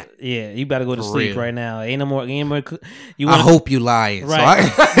take a nap. Yeah, you better go to For sleep real. right now. Ain't no more. You I hope you lying. Right.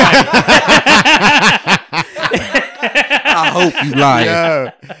 So I hope you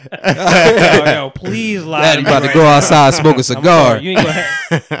lying. Yo, please lie. Daddy to me about to right go now. outside, smoke a I'm cigar. sorry, you ain't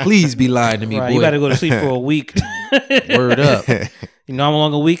gonna Please be lying to me, Right, boy. you better go to sleep for a week. Word up. You know how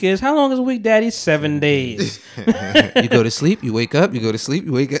long a week is? How long is a week, Daddy? 7 days. You go to sleep, you wake up. You go to sleep,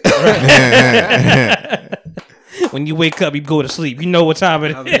 you wake up. When you wake up, you go to sleep. You know what time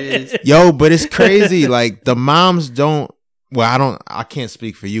it is. Yo, but it's crazy. Like the moms don't. Well, I can't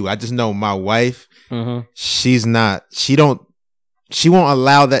speak for you. I just know my wife. She's not. She won't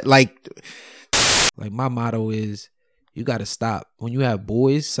allow that. Like my motto is, you got to stop. When you have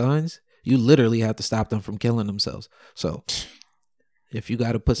boys, sons, you literally have to stop them from killing themselves. So if you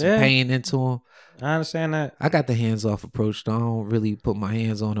got to put some pain into them, I understand that. I got the hands off approach. I don't really put my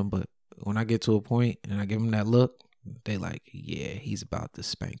hands on them, but when I get to a point and I give them that look, they like, yeah, he's about to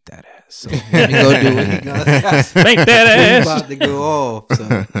spank that ass. So let me go do it. Spank that ass. He's about to go off.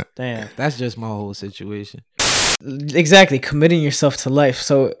 So damn, that's just my whole situation. Exactly, committing yourself to life.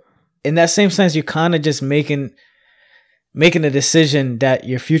 So in that same sense, you're kind of just making a decision that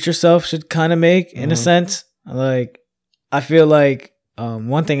your future self should kind of make, in a sense. Like, I feel like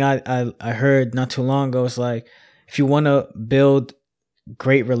one thing I heard not too long ago is like, if you want to build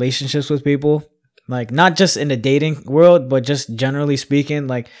great relationships with people, like not just in the dating world, but just generally speaking,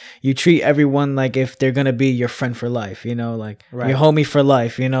 like you treat everyone like if they're gonna be your friend for life, you know, like your homie for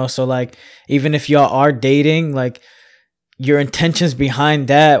life, you know. So like, even if y'all are dating, like your intentions behind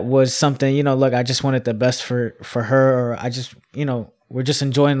that was something, you know, look, I just wanted the best for her, or I just, you know, we're just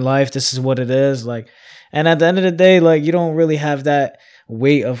enjoying life. This is what it is. Like, and at the end of the day, like you don't really have that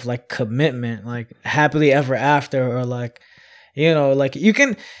weight of like commitment, like happily ever after, or like, you know, like you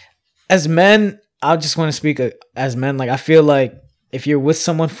can, as men, I just want to speak as men. Like, I feel like if you're with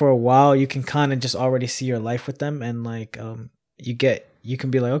someone for a while, you can kind of just already see your life with them. And like, you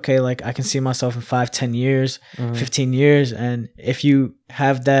can be like, okay, like I can see myself in 5-10 years, 15 years. And if you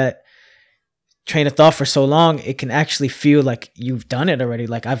have that train of thought for so long, it can actually feel like you've done it already.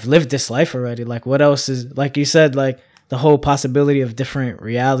 Like, I've lived this life already. Like, what else is, like you said, like the whole possibility of different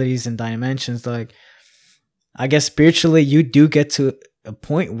realities and dimensions. Like, I guess spiritually, you do get to a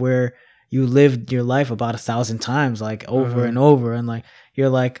point where you lived your life about 1,000 times, like over and over. And like, you're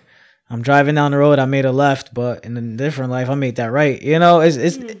like, I'm driving down the road, I made a left, but in a different life, I made that right. You know,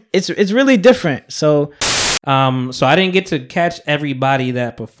 it's really different. So I didn't get to catch everybody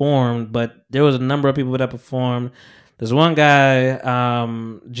that performed, but there was a number of people that performed. There's one guy,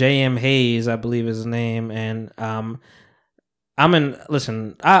 J.M. Hayes, I believe is his name. And, I was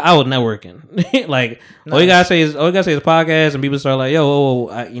networking. Like, nice. all you gotta say is podcast, and people start like,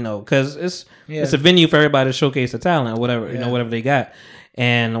 yo, you know, because it's a venue for everybody to showcase the talent, or whatever, you know, whatever they got.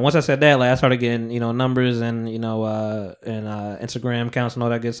 And once I said that, like, I started getting, you know, numbers and, you know, and Instagram accounts and all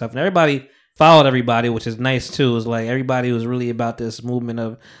that good stuff. And everybody followed everybody, which is nice too. It's like everybody was really about this movement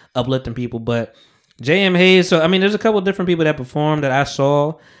of uplifting people. But J.M. Hayes, so I mean, there's a couple of different people that performed that I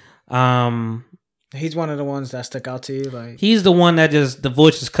saw. He's one of the ones that stuck out to you. Like, he's the one that just the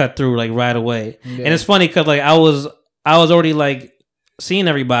voice just cut through like right away. Yeah. And it's funny because like I was already like seeing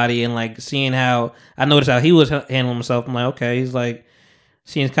everybody and like seeing how I noticed how he was handling himself. I'm like, okay, he's like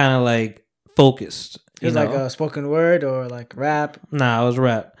seems kind of like focused. It was like a spoken word or like rap. Nah, it was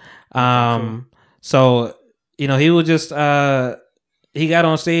rap. So you know, he was just he got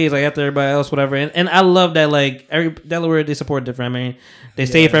on stage like after everybody else, whatever. And I love that like Delaware, they support different. I mean, they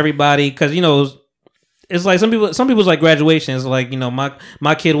stay for everybody because, you know, it's like some people's like graduation is like, you know,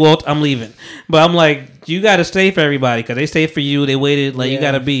 my kid Walt, I'm leaving, but I'm like, you got to stay for everybody because they stayed for you. They waited, like you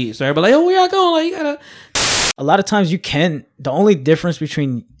got to be. So everybody like, oh, where y'all going? Like, you gotta. A lot of times you can. The only difference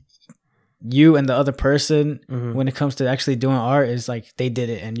between you and the other person when it comes to actually doing art is like they did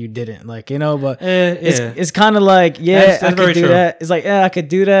it and you didn't, like, you know. But it's kind of like that's I could do that. It's like I could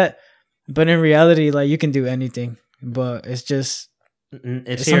do that, but in reality, like you can do anything. But it's just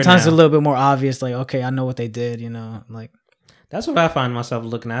it's sometimes a little bit more obvious. Like, okay, I know what they did, you know. Like, that's what I find myself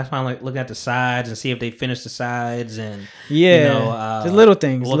looking at. I find like looking at the sides and see if they finished the sides and you know, the little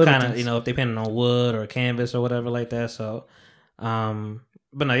things. What kind of, you know, if they painted on wood or canvas or whatever like that. So,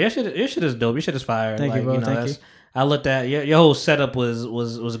 but no, your shit is dope. Your shit is fire. Thank you, bro. Thank you. I looked at your whole setup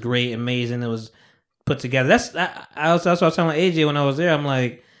was great, amazing. It was put together. That's what I was telling AJ when I was there. I'm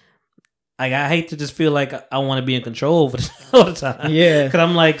like I hate to just feel like I want to be in control all the time. Yeah, because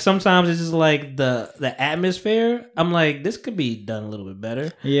I'm like sometimes it's just like the atmosphere. I'm like, this could be done a little bit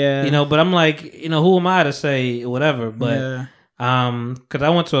better. Yeah, you know. But I'm like, you know, who am I to say whatever? But because I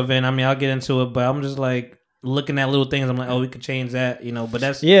went to an event. I mean, I'll get into it, but I'm just like looking at little things. I'm like, oh, we could change that, you know. But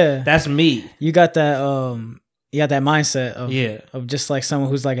that's me. You got that that mindset of just like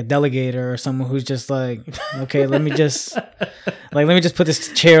someone who's like a delegator or someone who's just like, okay, let me just put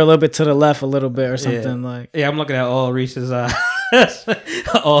this chair a little bit to the left a little bit or something. I'm looking at all Reese's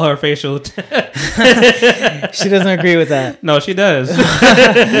All her facial. She doesn't agree with that. No, she does.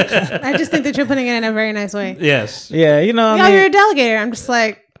 I just think that you're putting it in a very nice way. Yes. Yeah, you know, Yeah, you're a delegator. I'm just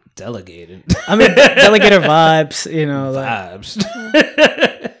like Delegated. I mean, delegator vibes. You know, like, vibes.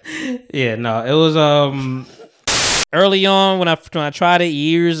 Yeah, no, it was early on when I tried it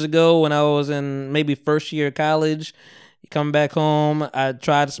years ago when I was in maybe first year of college. Coming back home, I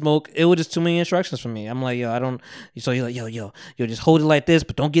tried to smoke. It was just too many instructions for me. I'm like, yo, I don't. So you're like, yo, just hold it like this,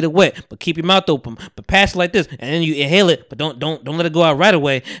 but don't get it wet. But keep your mouth open. But pass it like this, and then you inhale it, but don't let it go out right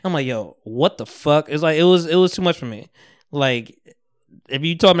away. I'm like, yo, what the fuck? It's like it was too much for me. Like, if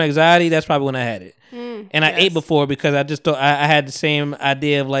you told me anxiety, that's probably when I had it. And I ate before because I just thought I had the same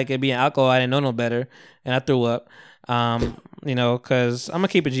idea of like it being alcohol. I didn't know no better, and I threw up. You know, because I'm gonna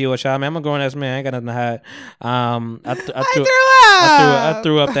keep it G.O. child, man. I'm a grown ass man. I ain't got nothing to hide. I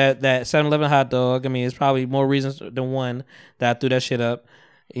threw up that 7-Eleven hot dog. I mean, it's probably more reasons than one that I threw that shit up.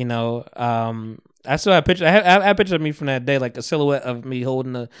 You know, I still have pictures. I have pictures of me from that day, like a silhouette of me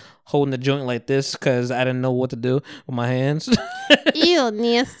holding the joint like this because I didn't know what to do with my hands. ew,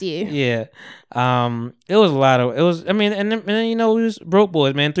 nasty. Yeah. It was a lot of I mean, and then you know, we was broke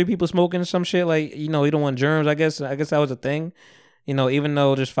boys, man. 3 people smoking some shit, like, you know, you don't want germs. I guess that was a thing. You know, even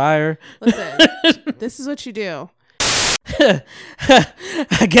though there's fire. Listen, this is what you do. I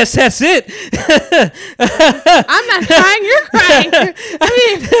guess that's it. I'm not crying, you're crying. I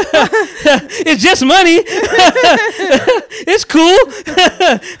mean, it's just money. It's cool.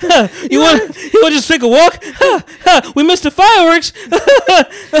 You want to just take a walk? We missed the fireworks.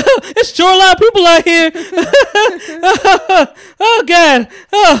 It's sure a lot of people out here. Oh God.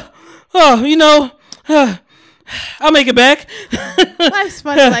 Oh, you know. I'll make it back. Life's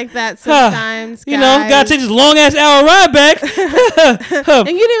funny like that sometimes, you know, guys. gotta take this long ass hour ride back. And you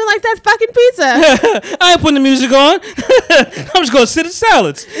didn't even like that fucking pizza. I ain't putting the music on. I'm just gonna sit in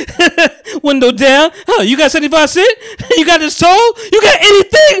silence. Window down. You got 75 cents? You got this toll? You got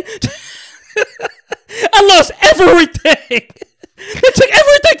anything? I lost everything. They took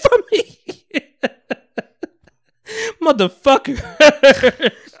everything from me. Motherfucker.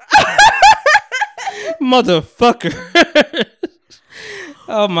 Motherfucker.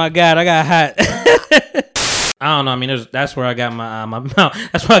 Oh my God, I got hot. I don't know. I mean, that's where I got my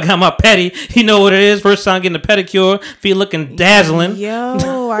that's where I got my petty. You know what it is? First time getting a pedicure, feet looking dazzling.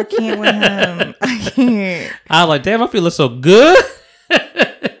 Yo, I can't with him. I can't. I was like, damn, I feel so good.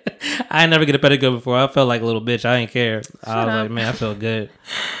 I ain't never get a pedicure before. I felt like a little bitch. I didn't care. I was like, man, I feel good.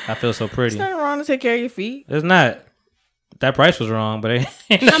 I feel so pretty. There's nothing wrong to take care of your feet. It's not. That price was wrong, but how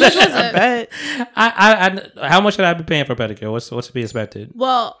much was it? I bet. How much should I be paying for a pedicure? What's to be expected?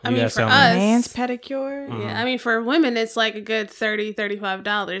 Well, I mean, for us, man's pedicure. Mm-hmm. Yeah, I mean, for women, it's like a good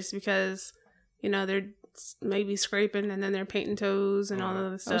 $30-$35 because, you know, they're maybe scraping and then they're painting toes and all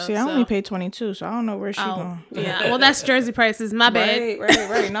of the stuff. Oh, see, I only paid $22, so I don't know where she going. Yeah, well, that's Jersey prices. My bad.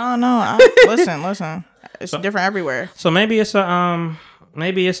 Right. No. Listen. It's different everywhere. So maybe it's a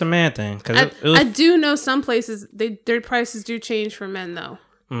man thing. Cause I do know some places their prices do change for men though,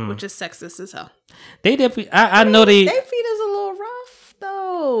 which is sexist as hell. They definitely. I know they. Their feet is a little rough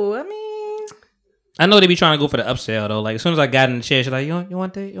though. I mean, I know they be trying to go for the upsell though. Like as soon as I got in the chair, she's like, "You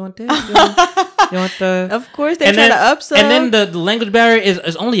want that? You want the?" Of course, they try to upsell. And then the language barrier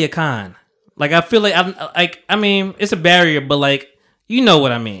is only a con. Like I feel like I mean it's a barrier, but like. You know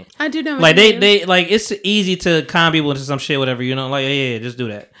what I mean? I do know. Like they like it's easy to con people into some shit, whatever. You know, like yeah, just do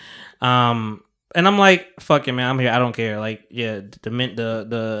that. And I'm like, fuck it, man. I'm here. I don't care. Like yeah, the mint,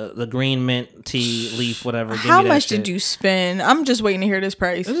 the green mint tea leaf, whatever. How much did you spend? I'm just waiting to hear this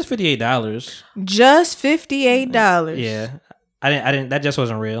price. It was just $58. Just $58. Yeah, I didn't. That just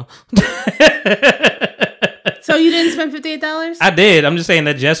wasn't real. So you didn't spend $58? I did. I'm just saying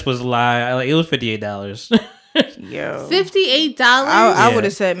that just was a lie. Like it was $58. Yo, $58. I would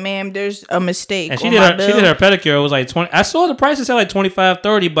have said, "Ma'am, there's a mistake." And she did her pedicure. It was like 20. I saw the prices said like 25,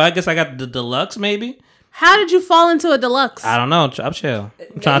 30, but I guess I got the deluxe maybe. How did you fall into a deluxe? I don't know. I'm chill.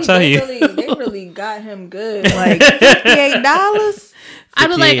 I'm trying to tell you. They really got him good. Like $58. I'd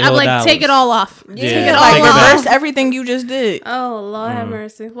be like, take it all off. Yeah. Take it all off. Reverse everything you just did. Oh Lord have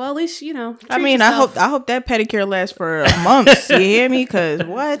mercy. Well, at least you know. I mean, yourself. I hope that pedicure lasts for months. You hear me? Cause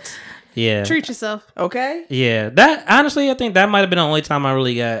what? Yeah. Treat yourself. Okay. Yeah. That honestly, I think that might have been the only time I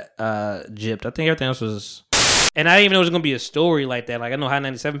really got gypped. I think everything else was. And I didn't even know it was gonna be a story like that. Like I know High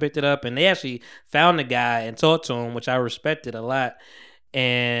 97 picked it up, and they actually found the guy and talked to him, which I respected a lot.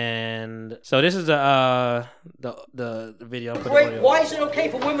 And so this is the video. Wait, why is it okay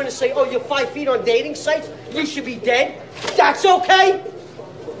for women to say, "Oh, you're 5 feet" on dating sites? You should be dead. That's okay.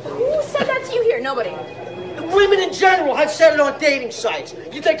 Who said that to you here? Nobody. women in general have said it on dating sites.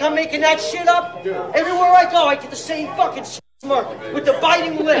 You think I'm making that shit up? Everywhere I go, I get the same fucking smirk with the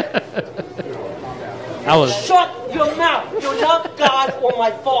biting lip. I was Shut your mouth. You're not God or my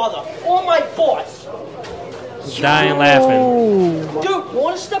father or my boss. dying laughing. Dude, you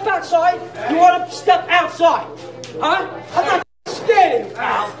want to step outside? You want to step outside? Huh? I'm not scared of you,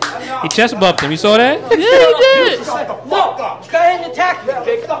 pal. He chest bumped him. You saw that? Yeah, he did. No, go ahead and attack me,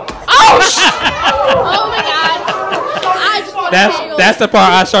 big. Oh my god. That's the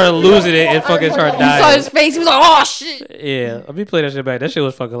part I started losing it and fucking started dying. You saw his face. He was like, "Oh shit." Yeah, let me play that shit back. That shit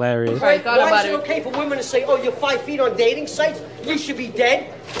was fucking hilarious. Why is it okay for women to say, "Oh, you're 5 feet on dating sites. You should be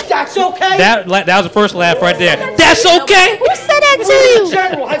dead"? That's okay. That was the first laugh right there. That's okay. Who said that to you? Women in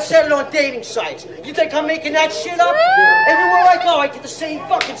general have said it on dating sites. You think I'm making that shit up? Everywhere I go, I get the same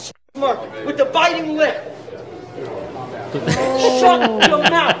fucking smirk with the biting lip. Shut your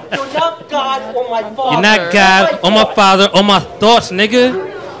mouth. You're not God or my father. You're not God or my father or my thoughts, nigga.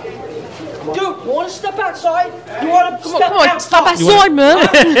 Dude, you want to step outside? You want to step on, outside? step outside, man.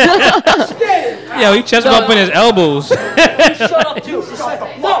 Yo, he chest bumping his elbows. Shut up, too.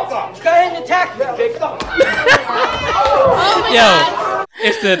 No, go ahead and attack me, big. Yo,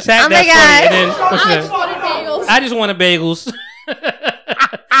 it's the attack that's funny. And then, I just wanted bagels.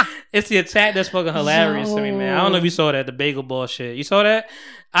 It's the attack that's fucking hilarious to me, man. I don't know if you saw that, the bagel ball shit. You saw that?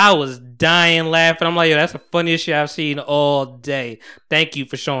 I was dying laughing. I'm like, yo, that's the funniest shit I've seen all day. Thank you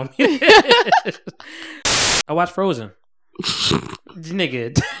for showing me. I watched Frozen.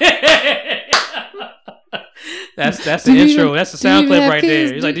 Nigga. That's the intro. That's the sound clip right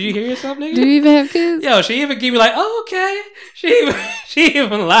there. He's like, did you hear yourself, nigga? Do you even have kids? Yo, she even gave me like, oh, okay. She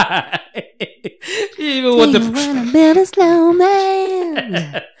even lied. She even what the build a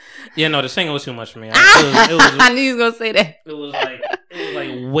snowman. Yeah, no, the singing was too much for me. I knew you was gonna say that. It was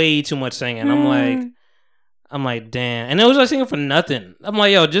like way too much singing. I'm like, damn. And it was like singing for nothing. I'm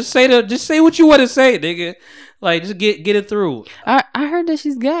like, yo, just say what you want to say, nigga. Like, just get it through. I heard that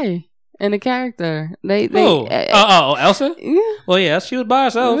she's gay in the character. Elsa? Yeah. Well, yeah, she was by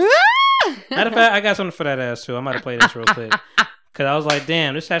herself. Matter of fact, I got something for that ass too. I might have played this real quick. Cause I was like,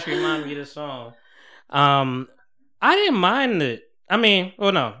 damn, this actually reminded me of this song. I didn't mind it. I mean,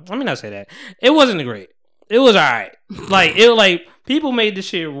 well, no, let me not say that. It wasn't great. It was all right. Like people made this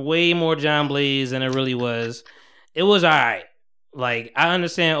shit way more John Blaze than it really was. It was all right. Like, I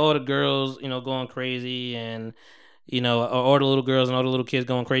understand all the girls, going crazy and, all the little girls and all the little kids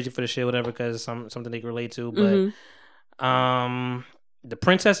going crazy for the shit, whatever, because something they can relate to. But, the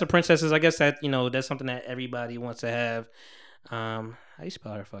princesses, I guess that, that's something that everybody wants to have. How you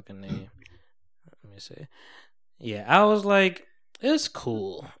spell her fucking name? Let me see. Yeah, I was like, it's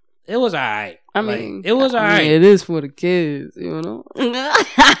cool. It was alright. I mean, it was alright. It is for the kids,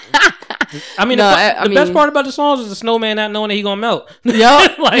 I mean, the best part about the songs is the snowman not knowing that he gonna melt.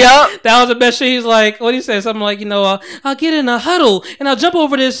 Yep. That was the best shit. He's like, what he said? Something like, I'll get in a huddle and I'll jump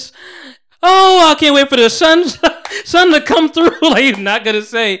over this. Oh, I can't wait for the sun to come through. Like, he's not gonna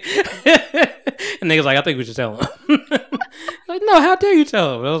say. And niggas like, I think we should tell him. Like, no, how dare you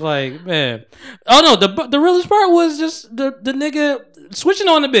tell him? I was like, man. Oh no, the realest part was just the nigga switching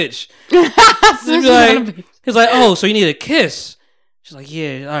on the bitch. He's like, oh, so you need a kiss? She's like,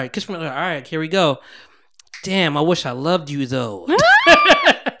 yeah, all right, kiss me. All right, here we go. Damn, I wish I loved you though.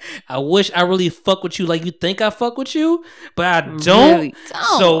 I wish I really fuck with you like you think I fuck with you, but I don't. Really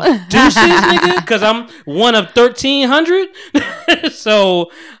don't. So deuces, nigga, because I'm one of 1,300.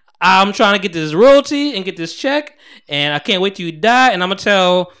 So I'm trying to get this royalty and get this check, and I can't wait till you die. And I'm gonna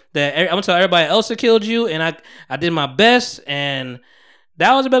tell everybody else that killed you, and I did my best, and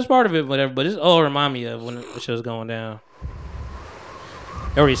that was the best part of it. Whatever, but this all remind me of when the shit was going down.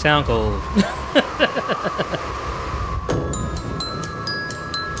 It already sound cold.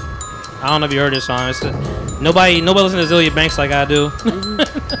 I don't know if you heard this song. Nobody listens to Azealia Banks like I do.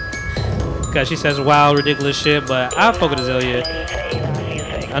 Because she says wild, ridiculous shit, but I fuck with Azealia.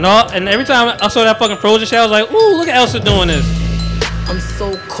 And every time I saw that fucking Frozen shit, I was like, ooh, look at Elsa doing this. I'm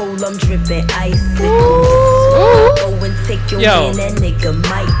so cold, I'm dripping icicles. Go and take your man, that nigga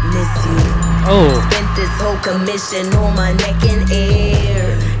might miss you. Oh. Spent this whole commission on my neck and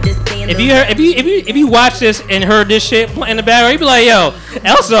air. If you watch this and heard this shit in the background, you'd be like, yo,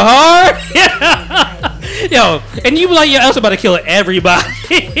 Elsa hard? Yo, and you be like, yo, Elsa about to kill everybody.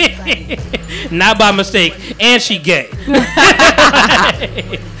 Not by mistake. And she gay.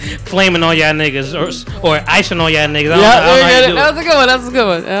 Flaming on y'all niggas or icing on y'all niggas. That was a good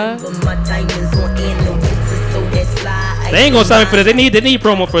one. They ain't gonna sign me for this. They need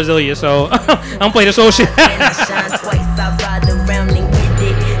promo for Azealia, so I'm playing this whole shit.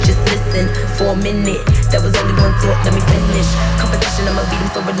 For more minute. There was only one thought, let me finish. Competition, I'ma beat him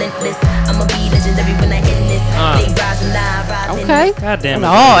so relentless. I'ma be legendary when I end this. They rise and I rise in Okay. this. God damn it.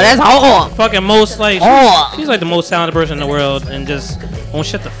 Oh, that's hard. Fucking most like she's like the most talented person in the world and just won't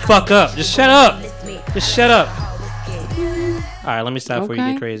shut the fuck up. Just shut up. Just shut up. All right, let me stop before you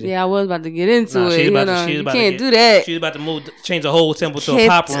get crazy. Yeah, I was about to get into it. She's You about know, to, she's you about can't to do that. She's about to change the whole tempo to a Can't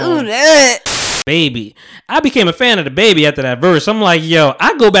pop do room. that. Baby. I became a fan of the Baby after that verse. I'm like, yo,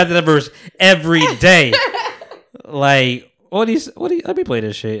 I go back to that verse every day. Like, what do you let me play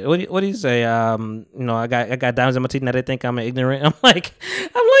this shit. What do you say? You know, I got diamonds in my teeth now they think I'm ignorant. I'm like,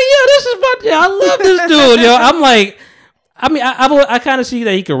 yo, this is I love this dude, yo. I'm like, I mean, I kind of see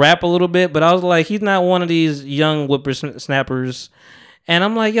that he could rap a little bit, but I was like, he's not one of these young whippersnappers. And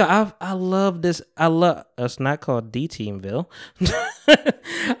I'm like, yo, I love this. It's not called D-Teamville.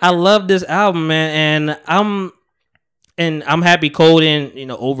 I love this album, man, and I'm happy Cole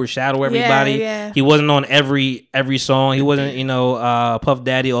didn't, overshadow everybody. Yeah. He wasn't on every song. He wasn't, Puff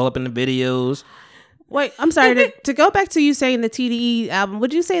Daddy all up in the videos. Wait, I'm sorry to go back to you saying the TDE album.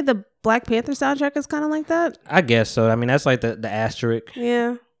 Would you say the Black Panther soundtrack is kind of like that? I guess so. I mean, that's like the asterisk.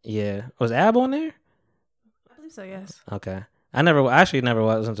 Yeah. Yeah. Was Ab on there? I believe so. Yes. Okay. I never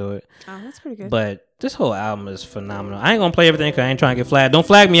listened to it. Oh, that's pretty good. But this whole album is phenomenal. I ain't gonna play everything because I ain't trying to get flagged. Don't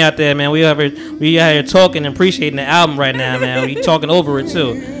flag me out there, man. We out here talking and appreciating the album right now, man. We talking over it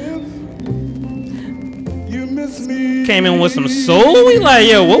too. Came in with some soul. We like,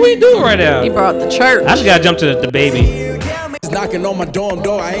 yo, what we doing right now? He brought the church. I just gotta jump to the Baby. Knocking on my dorm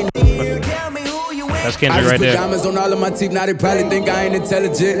door, I ain't. That's I Kendrick just right put there. diamonds on all of my teeth, now they probably think I ain't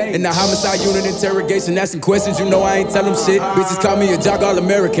intelligent. In the homicide unit interrogation, asking questions, you know I ain't tell them shit. Bitches call me a jock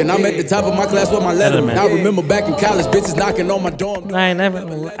all-American. I'm at the top of my class with my letterman. I remember back in college, bitches knocking on my dorm. I never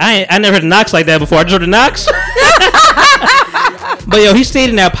heard knocks like that before. I just heard the knocks. But yo, he stayed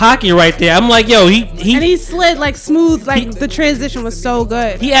in that pocket right there. I'm like, yo, he and he slid like smooth, like the transition was so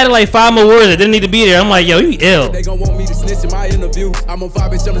good. He added like 5 more words that didn't need to be there. I'm like, yo, you ill. They gon' want me to snitch in my interview. I'm on fire,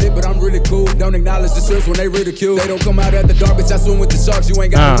 bitch, I'm lit, but I'm really cool. Don't acknowledge the strips when they ridicule. They don't come out at the dark, bitch, I swim with the sharks. You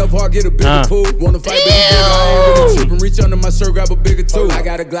ain't got enough heart, get a bigger pool. Wanna fight, bitch, I ain't really trippin'. Reach under my shirt, grab a bigger tool. I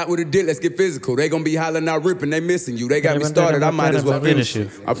got a Glock with a dick, let's get physical. They gon' be hollering out, ripping, they missing you. They got me started, I might as well finish you.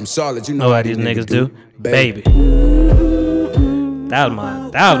 I'm from Charlotte, you know how these niggas do. Baby. That was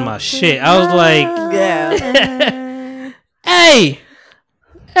my shit. I was like, yeah. hey.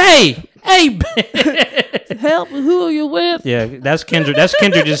 Help! Who are you with? Yeah, that's Kendrick. That's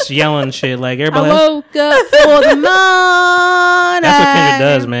Kendrick just yelling shit like everybody. I woke up for the morning. That's what Kendrick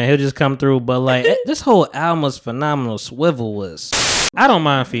does, man. He'll just come through. But like this whole album was phenomenal. Swivel was. I don't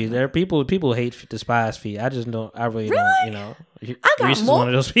mind feet. There are people hate despise feet. I just don't. I really don't. I got Reese is more. one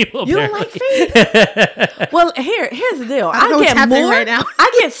of those people. You don't like feet? Well, here's the deal. I don't know what's get happening more right now.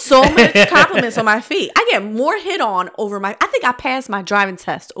 I get so much compliments on my feet. I get more hit on over my. I think I passed my driving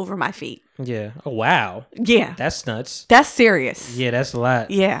test over my feet. Yeah. Oh wow. Yeah. That's nuts. That's serious. Yeah, that's a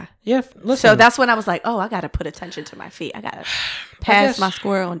lot. Yeah. Yeah. Listen. So that's when I was like, oh, I got to put attention to my feet. I got to pass my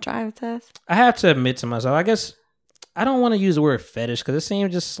score on driving test. I have to admit to myself, I guess I don't want to use the word fetish because it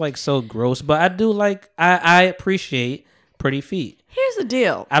seems just like so gross, but I do like, I appreciate pretty feet. Here's the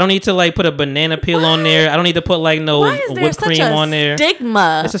deal. I don't need to like put a banana peel on there. I don't need to put like no Why is there whipped such cream a on there.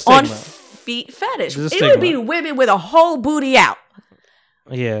 stigma It's a stigma. on feet fetish? There's a It would be stigma. women with a whole booty out.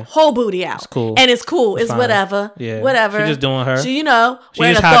 Yeah. Whole booty out. It's cool. And it's cool. It's fine. whatever. Yeah. Whatever. She just doing her. She, She wearing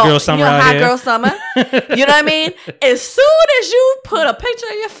just a hot thong. girl summer out hot here. girl summer. You know what I mean? As soon as you put a picture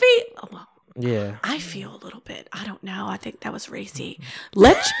of your feet, Yeah. I feel a little bit. I don't know. I think that was racy. You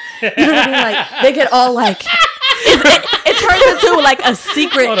know what I mean? Like they get all like it turns into like a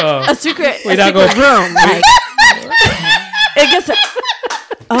secret Hold on. We not room. gonna- Like, it gets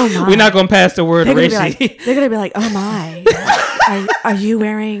oh my. We're not gonna pass the word They're gonna, racy. be like, they're gonna be like, oh my. Are you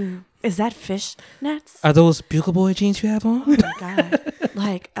wearing is that fish nets? Are those Bugle Boy jeans you have on? Oh my god.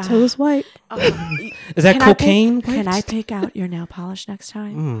 Like Toes white. Is that can cocaine? Can I pick out your nail polish next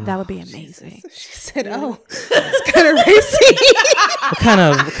time? Mm. That would be amazing. She said, "Oh, it's kind of racy." What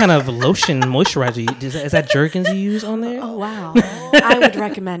kind of lotion moisturizer? Is that Jergens you use on there? Oh wow. I would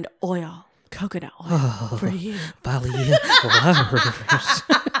recommend oil. Coconut oil for you. Bali lovers.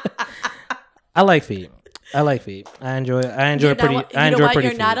 I like feet. I enjoy pretty. I enjoy pretty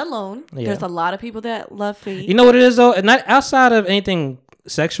You're feet. not alone. Yeah. There's a lot of people that love feet. You know what it is though? Not outside of anything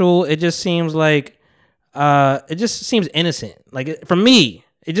sexual. It just seems like, it just seems innocent. Like for me,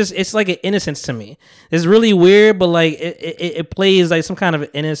 it's like an innocence to me. It's really weird, but like it plays like some kind of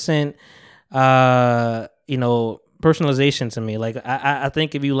innocent, personalization to me. Like I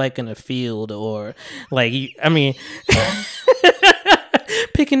think if you like in a field or like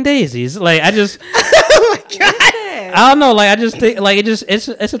picking daisies. Like I just, Oh my god. I don't know. Like I just think like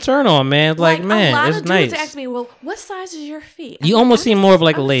it's a turn on, man. Like man, a lot it's of dudes nice. ask me, well, what size is your feet? You almost seem more of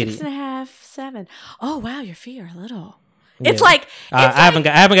like a lady. 6.5, 7. Oh wow, your feet are little. Yeah. It's like I haven't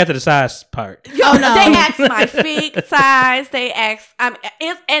got to the size part. yo, no. They ask my feet size. They ask I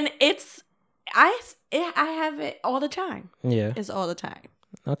have it all the time. Yeah, it's all the time.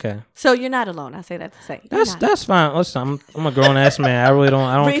 Okay. So you're not alone. I say that to say That's fine. Listen, I'm a grown ass man. I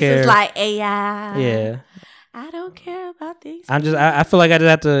don't Reese care. is like AI. Yeah. I don't care about these. I feel like I just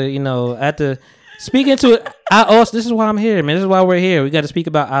have to, I have to speak into it. This is why I'm here, man. This is why we're here. We got to speak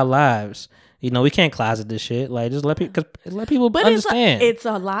about our lives. We can't closet this shit. Like, just let people But understand. it's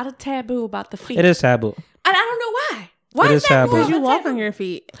a lot of taboo about the feet. It is taboo. And I don't know why. Why It is is that? taboo. Why Because you is walk that on your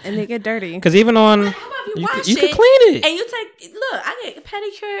feet and they get dirty. Because even on, you can clean it. And you take, look, I get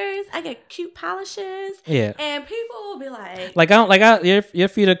pedicures, I get cute polishes. Yeah. And people will be like, Your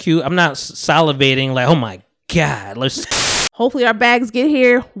feet are cute. I'm not salivating like, oh my God. Let's. Hopefully our bags get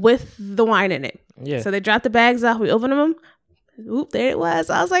here with the wine in it. Yeah. So they dropped the bags off. We opened them. Oop, there it was.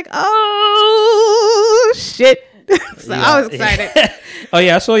 I was like, oh shit. So I was excited. Oh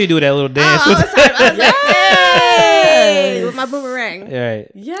yeah, I saw you do that little dance. I was excited. I was like, hey, with my boomerang. Right.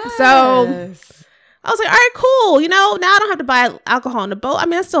 Yeah. So I was like, all right, cool. Now I don't have to buy alcohol on the boat. I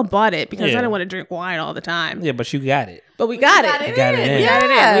mean, I still bought it because I didn't want to drink wine all the time. Yeah, but you got it. But we got it. You got it in. We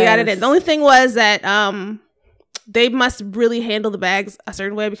got it in. The only thing was that they must really handle the bags a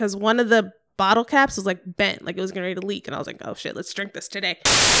certain way because one of the bottle caps was like bent, like it was getting ready to leak, and I was like, oh shit, let's drink this today.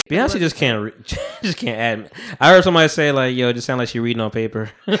 Beyonce just can't add. I heard somebody say like, "Yo, it just sounds like she reading on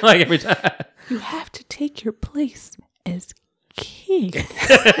paper." Like every time. You have to take your place as king.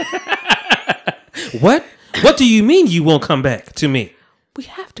 What? What do you mean you won't come back to me? We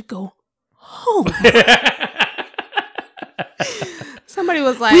have to go home. Somebody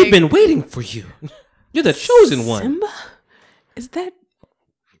was like, "We've been waiting for you. You're the chosen one." Simba, is that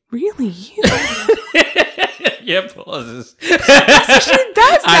really you? Yeah, pauses. That's what she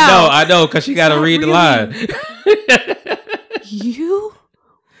does now. I know, because she got to read the line. You?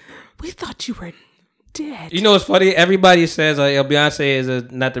 We thought you were dead. You know what's funny? Everybody says like, Beyonce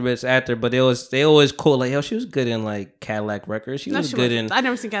is not the best actor, but they always quote like, "Yo, she was good in like Cadillac Records. She was good in." I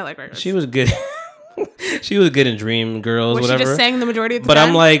never seen Cadillac Records. She was good. She was good in Dream Girls, Was whatever. she just sang the majority of the but time?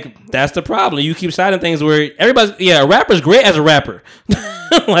 I'm like, that's the problem. You keep citing things where a rapper's great as a rapper.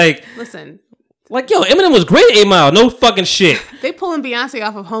 Like, listen. Like, yo, Eminem was great at 8 Mile. No fucking shit. They pulling Beyonce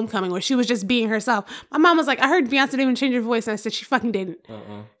off of Homecoming where she was just being herself. My mom was like, I heard Beyonce didn't even change her voice. And I said, she fucking didn't.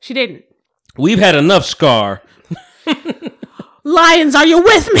 She didn't. We've had enough, Scar. Lions, are you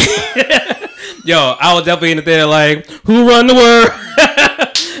with me? Yo, I was definitely in the theater like, who run the world?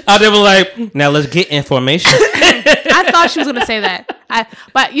 I was like, now let's get information. I thought she was going to say that.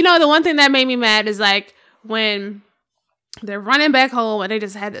 But you know, the one thing that made me mad is like when they're running back home and they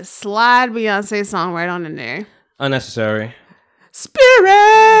just had to slide Beyonce's song right on in there. Unnecessary.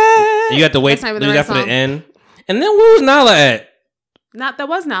 Spirit. You have to wait That's not even do the that right for the song. end. And then where was Nala at? That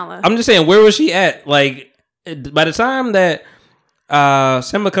was Nala. I'm just saying, where was she at? Like, by the time that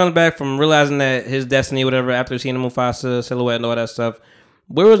Simba comes back from realizing that his destiny, whatever, after seeing the Mufasa silhouette and all that stuff,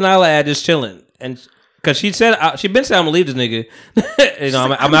 where was Nala at just chilling? And because she said, she been saying, I'm gonna leave this nigga.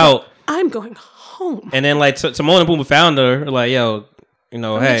 I'm out. I'm going home. And then like Timon and Pumbaa found her, like, yo,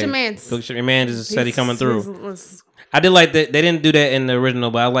 Go hey, get your mans. go get your man just said he coming through. He's- I did like that. They didn't do that in the original,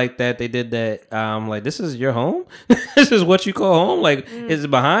 but I like that they did that. Like, this is your home. This is what you call home. Like, is it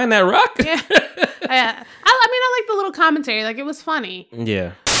behind that rock? Yeah. I mean, I like the little commentary. Like, it was funny.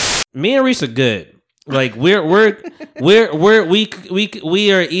 Yeah. Me and Reese are good. Like we are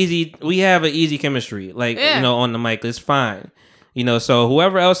easy. We have an easy chemistry. Like on the mic, it's fine. So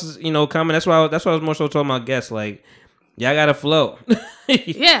whoever else is coming. That's why I was more so talking about guests. Like, y'all gotta flow.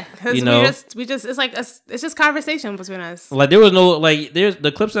 Yeah, because we just it's like it's just conversation between us. Like there was no there's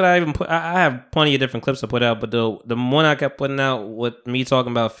the clips that I even put. I have plenty of different clips to put out, but the one I kept putting out with me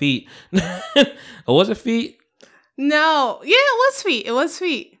talking about feet. Or was it feet? No, yeah, it was feet. It was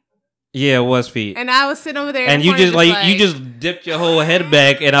feet. Yeah, it was feet. And I was sitting over there, and in the you corner just you just dipped your whole head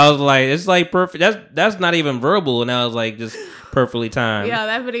back, and I was like, it's like perfect. That's not even verbal, and I was like, just perfectly timed. Yeah,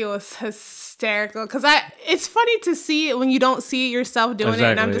 that video was hysterical because it's funny to see it when you don't see it yourself doing it,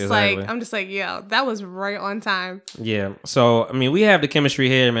 and I'm just like, yo, that was right on time. Yeah. So I mean, we have the chemistry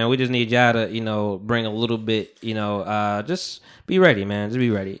here, man. We just need y'all to bring a little bit, just be ready, man. Just be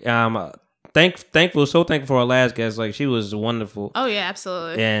ready. thankful for our last guest. Like, she was wonderful. Oh yeah,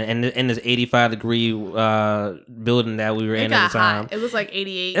 absolutely. And in this 85-degree building that we were in at the time, hot. It was like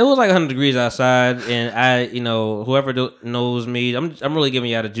 88. It was like 100 degrees outside, and I, whoever knows me, I'm really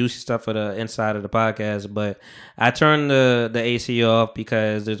giving y'all the juicy stuff for the inside of the podcast. But I turned the AC off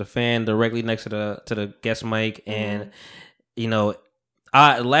because there's a fan directly next to the guest mic, and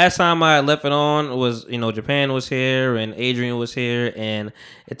last time I left it on was Japan was here and Adrian was here, and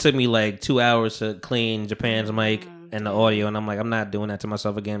it took me like 2 hours to clean Japan's mic and the audio, and I'm like, I'm not doing that to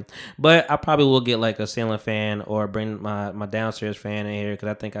myself again. But I probably will get like a ceiling fan or bring my downstairs fan in here because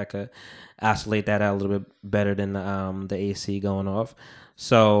I think I could isolate that out a little bit better than the AC going off.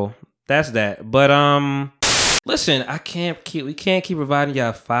 So that's that. But listen, we can't keep providing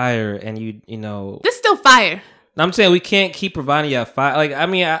y'all fire, and this still fire. I'm saying we can't keep providing y'all fire. Like, I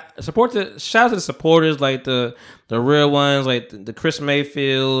mean, shout out to the supporters, like the real ones, like the Chris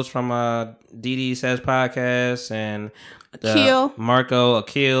Mayfields from DD Says Podcast, and Akil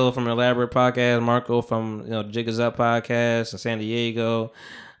from Elaborate Podcast, Marco from Jig Is Up Podcast in San Diego.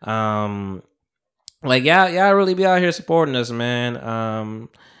 Like y'all really be out here supporting us, man.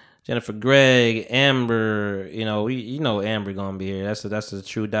 Jennifer, Greg, Amber, Amber gonna be here. That's the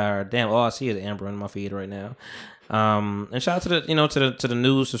true diehard. Damn, all I see is Amber on my feed right now. And shout out to the to the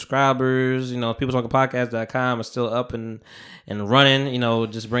new subscribers. PeopleTalkingPodcast.com is still up and running.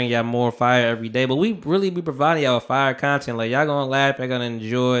 Just bring y'all more fire every day. But we really be providing y'all with fire content. Like, y'all gonna laugh, y'all gonna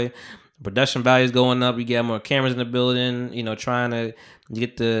enjoy. Production value is going up. We got more cameras in the building. Trying to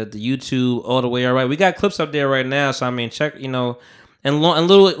get the YouTube all the way all right. We got clips up there right now. So I mean, check and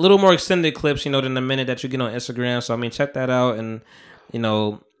little more extended clips, than the minute that you get on Instagram. So I mean, check that out, and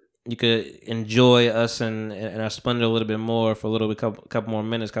you could enjoy us and our splendor a little bit more for a little bit, couple more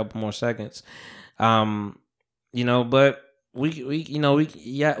minutes, couple more seconds. But we need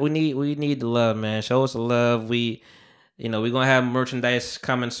the love, man. Show us the love. We're gonna have merchandise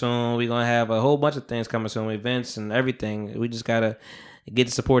coming soon. We're gonna have a whole bunch of things coming soon, events and everything. We just gotta get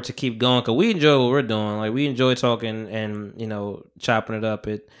the support to keep going, because we enjoy what we're doing. Like, we enjoy talking and chopping it up.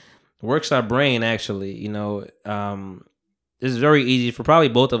 It works our brain, actually. It's very easy for probably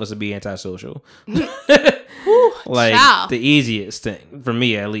both of us to be antisocial. Like, the easiest thing for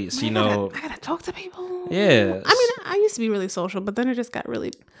me, at least. I gotta talk to people. Yeah. I mean, I used to be really social, but then it just got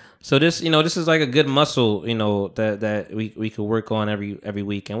really. So this is like a good muscle, that we could work on every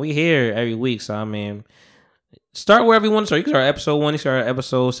week, and we here every week. So I mean, start wherever you want to start. You can start episode 1, you can start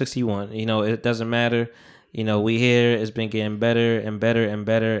episode 61. It doesn't matter. We here. It's been getting better and better and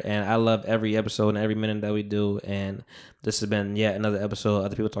better, and I love every episode and every minute that we do. And this has been yet another episode of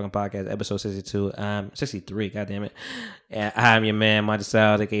the People Talking Podcast, episode 62. 63. God damn it! And I'm your man, Monty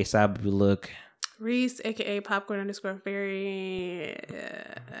Styles, aka Sabu Look. Reese, aka Popcorn_Fairy.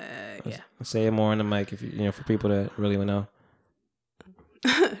 Yeah. Say it more in the mic if for people that really want to know.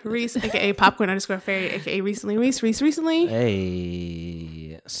 Reese, aka Popcorn_Fairy, aka Recently Reese. Reese recently.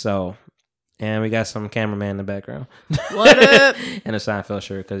 Hey, so, and we got some cameraman in the background. What up? And a Seinfeld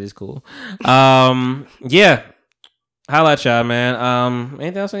shirt because he's cool. Yeah. Holla at y'all, man.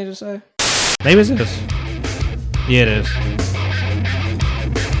 Anything else I need to say? Maybe it's this. Yeah, it is.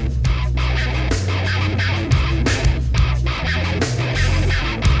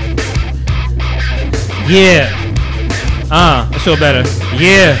 Yeah. I feel better.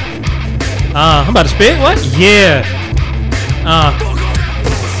 Yeah. I'm about to spit. What? Yeah.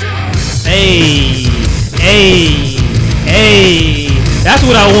 Hey. That's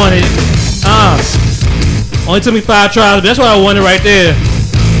what I wanted. Only took me 5 tries, but that's what I wanted right there.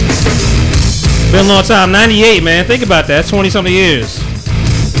 Been a long time. 98, man. Think about that. That's 20-something years.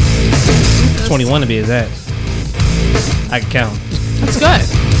 21 to be exact. I can count. That's good.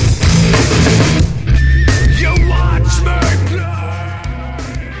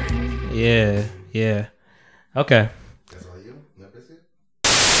 Yeah. Okay. That's all you?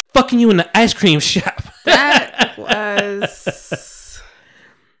 Fucking you in the ice cream shop. That was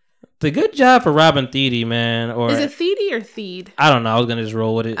the good job for Robin Thede, man. Or is it Thede or Theed? I don't know. I was gonna just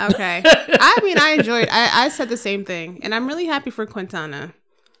roll with it. Okay. I mean, I enjoyed. I said the same thing, and I'm really happy for Quintana.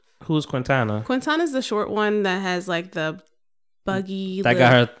 Who's Quintana? Quintana's the short one that has like the buggy. They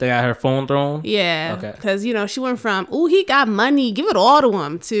got her phone thrown. Yeah. Okay. Because she went from he got money, give it all to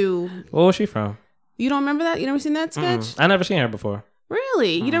him, to where was she from? You don't remember that? You never seen that sketch? I never seen her before.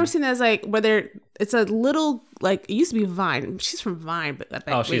 Really? You never seen that as like it's a little like it used to be Vine. She's from Vine,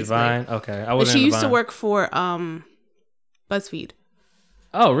 but she's Vine. Okay, I she used to work for BuzzFeed.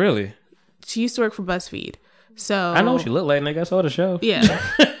 Oh, really? She used to work for BuzzFeed. So I know what she looked like, nigga. I saw the show. Yeah.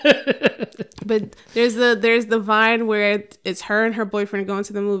 But there's the Vine where it's her and her boyfriend going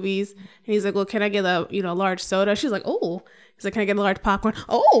to the movies, and he's like, "Well, can I get a large soda?" She's like, "Oh." He's like, "Can I get a large popcorn?"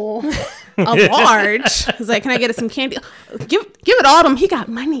 "Oh, a large." He's like, "Can I get some candy?" Give it all to him. He got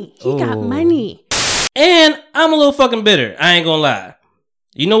money. He got money. And I'm a little fucking bitter. I ain't gonna lie.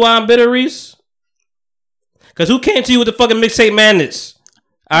 You know why I'm bitter, Reese? Because who came to you with the fucking mixtape madness?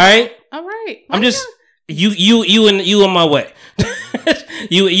 All right. All right. I'm just you in my way.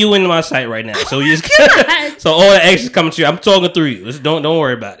 you in my sight right now. So you just so all the action's coming to you. I'm talking through you. Just don't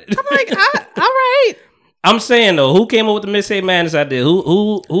worry about it. I'm like, all right. I'm saying though, who came up with the mixtape madness idea?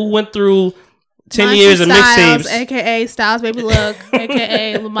 Who went through 10 Monty years of Styles, mixtapes? AKA Styles Baby Look,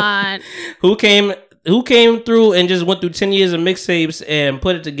 AKA Lamont. Who came through and just went through 10 years of mixtapes and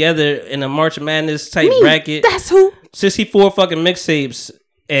put it together in a March Madness type bracket? That's who. 64 fucking mixtapes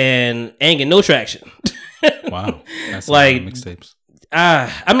and ain't get no traction. Wow. That's like mixtapes.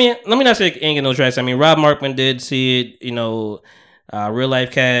 I mean, let me not say ain't get no traction. I mean, Rob Markman did see it, Real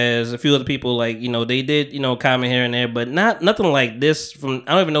Life Cast, a few other people, like, they did, comment here and there, but nothing like this from,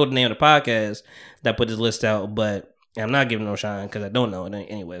 I don't even know the name of the podcast that put this list out, but I'm not giving no shine because I don't know it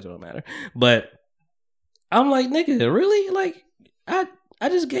anyways, it don't matter. But I'm like, nigga, really? Like, I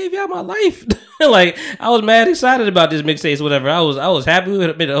just gave y'all my life. Like, I was mad excited about this mixtape, whatever. I was happy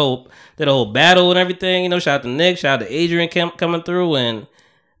with the whole battle and everything. Shout out to Nick, shout out to Adrian coming through, and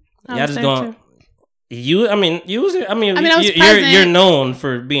y'all just going. You're known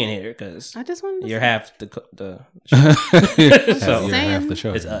for being here because I just wanted to you're say. half the So you're half the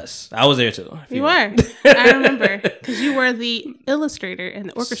show. It's us. I was there too. You were. I remember because you were the illustrator and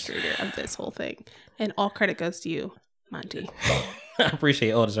the orchestrator of this whole thing, and all credit goes to you, Monty. I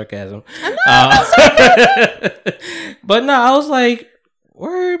appreciate all the sarcasm. I know, but no, I was like,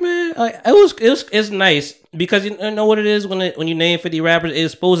 word, man. Like it's nice because you know what it is when you name 50 rappers, it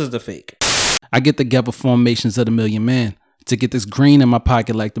exposes the fake. I get together formations of the million man to get this green in my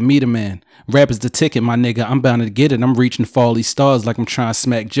pocket like the meter man. Rap is the ticket, my nigga. I'm bound to get it. I'm reaching for all these stars like I'm trying to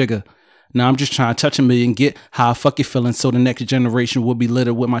smack Jigga. Now I'm just trying to touch a million, get how I fuck you feeling so the next generation will be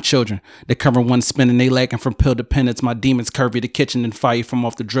littered with my children. The current ones spinning, they lacking from pill dependence. My demons curvy the kitchen and fire from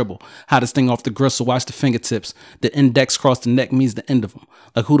off the dribble. Hottest thing off the gristle, watch the fingertips. The index cross the neck means the end of them.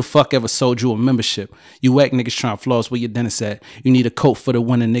 Like who the fuck ever sold you a membership? You whack niggas trying to floss where your dentist at. You need a coat for the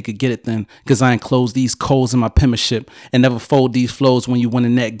winning, nigga, get it then. Cause I ain't close these codes in my penmanship and never fold these flows when you win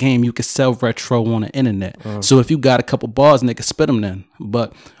in that game. You can sell retro on the internet. So if you got a couple bars, nigga, spit them then.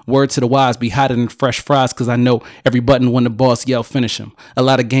 But word to the wise, be hotter than fresh fries, cause I know every button when the boss yell finish him. A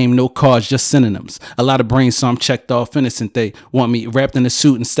lot of game, no cards, just synonyms. A lot of brains, so I'm checked off innocent. They want me wrapped in a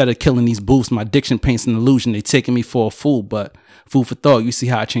suit instead of killing these booths. My diction paints an illusion. They taking me for a fool, but food for thought. You see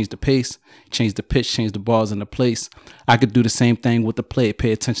how I changed the pace, changed the pitch, changed the bars in the place. I could do the same thing with the play.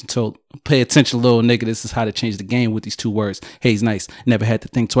 Pay attention, little nigga. This is how to change the game with these two words. Hey's nice. Never had to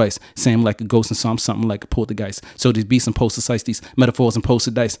think twice. Say I'm like a ghost and so I'm something like a poltergeist. So these beats and poster sites, these metaphors and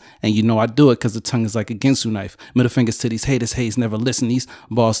poster dice. And you know I do it because the tongue is like a Ginsu knife. Middle fingers to these haters. Hayes never listen. These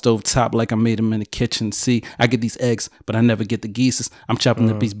bars stove top like I made them in the kitchen. See, I get these eggs, but I never get the geeses. I'm chopping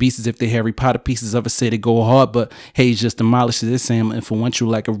up these pieces if they Harry Potter pieces of it say they go hard, but Hayes just demolishes it. Say I'm influential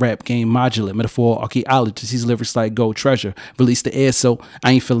like a rap game modular. Metaphor archaeologist. These lyrics like gold treasure. Release the air so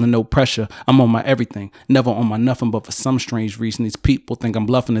I ain't feeling no pressure. I'm on my everything, never on my nothing, but for some strange reason these people think I'm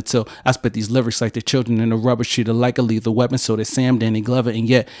bluffing until I spit these lyrics like they're children in a rubber treated like a lethal weapon. So they say I'm Danny Glover, and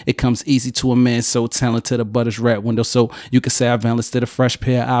yet it comes easy to a man so talented. A butter's rat window, so you could say I've enlisted a fresh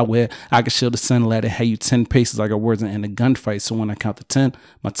pair of eyewear. I can shield the sun ladder, hey you 10 paces like I wasn't in a gunfight. So when I count to 10,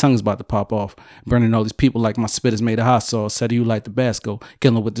 my tongue's about to pop off, burning all these people like my spit is made of hot sauce. Said you like Tabasco,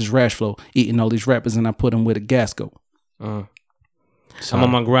 killing with this rash flow, eating all these rappers and I put them with a gas go. I'm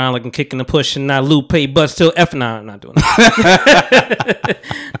on my grind like I'm kicking and pushing, not Lupe, but still F. Nah, I'm not doing that.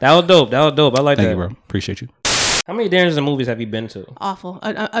 That was dope. I like that. Thank you, bro. Appreciate you. How many dinners and movies have you been to? Awful.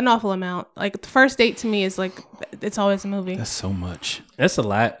 An awful amount. Like the first date to me is like it's always a movie. That's so much. That's a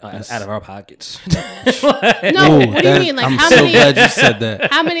lot out of our pockets. No, what do you mean? Like I'm how so many? glad you said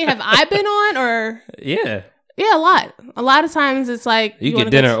that. How many have I been on? Or Yeah. yeah, a lot. A lot of times it's like You wanna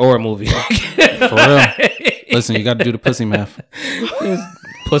get go dinner or a movie. For real. Listen, you got to do the pussy math.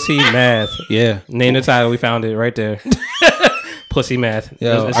 Pussy math. Yeah. Name the title. We found it right there. Pussy math.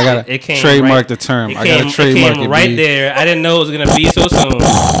 Yo, It's- I gotta it came trademark the term. I gotta trademark it it, right B. there. I didn't know it was gonna be so soon.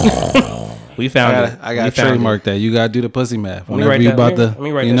 We found it. I got We to found trademark that. You got to do the pussy math. Let me Whenever write you that- about let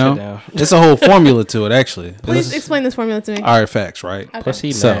me write you that know, shit down. it's a whole formula to it. Actually, Please explain this formula to me. All right, facts, right? Okay.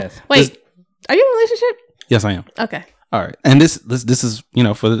 Pussy So, math. Wait, are you in a relationship? Yes, I am. Okay. All right, and this is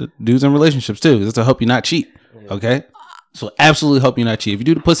for the dudes in relationships too. This to help you not cheat. Okay. So absolutely hope you're not cheating. If you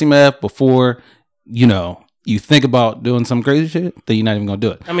do the pussy math before, you think about doing some crazy shit, then you're not even gonna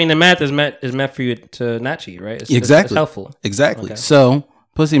do it. I mean, the math is meant for you to not cheat, right? Exactly. It's helpful. Exactly. Okay. So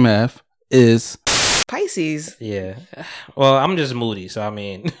pussy math is Pisces. Yeah. Well, I'm just moody, so I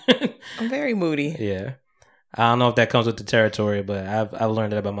mean, I'm very moody. yeah. I don't know if that comes with the territory, but I've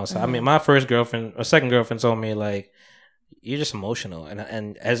learned it about myself. I mean, my first girlfriend or second girlfriend told me like, you're just emotional,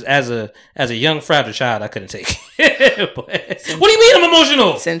 and as a young fragile child, I couldn't take it. But, what do you mean I'm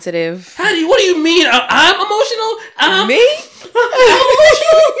emotional? Sensitive. What do you mean I'm emotional? Me? I'm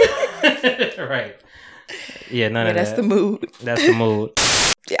emotional. Right. Yeah, none of that. That's the mood. That's the mood.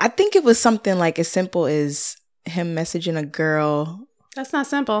 I think it was something like as simple as him messaging a girl. That's not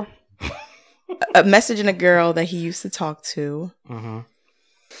simple. Messaging a girl that he used to talk to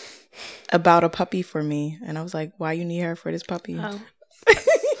about a puppy for me. And I was like, why you need her for this puppy? Oh.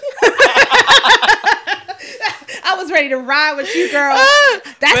 I was ready to ride with you, girl.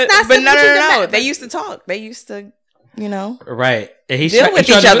 That's not But simple. no. They used to talk. They used to, Right. And he deal with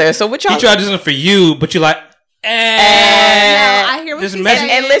each other. So what y'all? He tried to do something for you, but you're like, I hear what this you're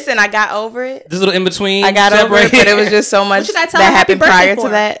message- and listen, I got over it. this little in between. I got over it, but it was just so much you gotta tell that her happy happened prior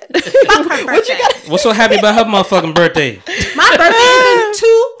birthday to for? that. What you got? What's so happy about her motherfucking birthday? My birthday is in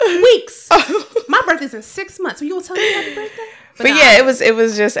 2 weeks. My birthday's in 6 months. So you gonna tell me happy birthday? But yeah, it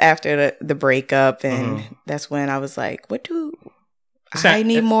was just after the breakup, and that's when I was like, what do I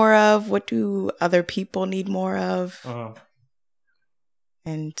need more of? What do other people need more of?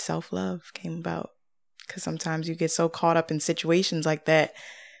 And self-love came about. Because sometimes you get so caught up in situations like that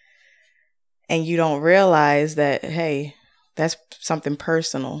and you don't realize that, hey, that's something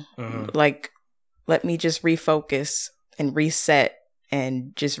personal. Like, let me just refocus and reset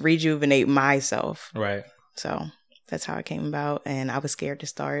and just rejuvenate myself. Right. So that's how it came about. And I was scared to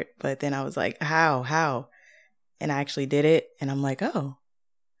start. But then I was like, how? And I actually did it. And I'm like, oh,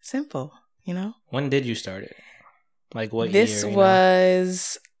 simple, When did you start it? Like what This year?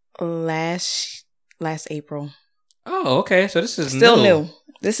 was last April. Oh, okay. So this is Still new.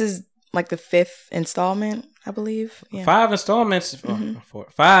 This is like the 5th installment, I believe. Yeah. 5 installments.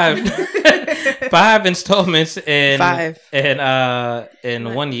 Five installments in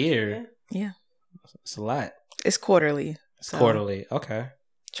in 1 year. Yeah. It's a lot. It's quarterly. It's quarterly. Okay.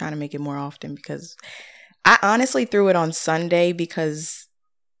 Trying to make it more often because I honestly threw it on Sunday because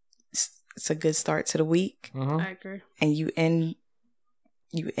it's a good start to the week. I agree. And you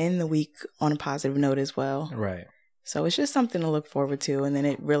end the week on a positive note as well. Right. So it's just something to look forward to, and then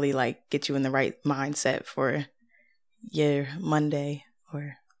it really like gets you in the right mindset for your Monday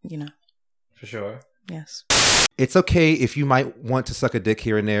or For sure. Yes. It's okay if you might want to suck a dick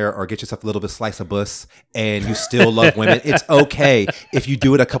here and there or get yourself a little bit slice of bus and you still love women. It's okay if you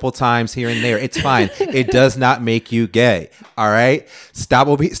do it a couple times here and there. It's fine. It does not make you gay. All right. Stop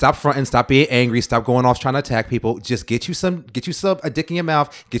fronting. Stop being angry. Stop going off trying to attack people. Just get you a dick in your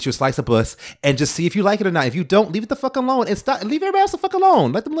mouth. Get you a slice of bus and just see if you like it or not. If you don't, leave it the fuck alone and leave everybody else the fuck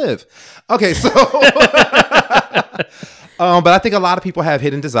alone. Let them live. Okay. So. But I think a lot of people have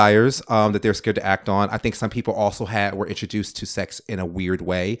hidden desires that they're scared to act on. I think some people also were introduced to sex in a weird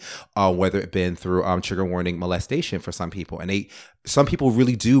way, whether it been through trigger warning molestation for some people. And some people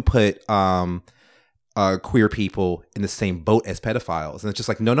really do put queer people in the same boat as pedophiles. And it's just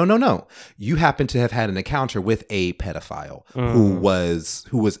like, no. You happen to have had an encounter with a pedophile who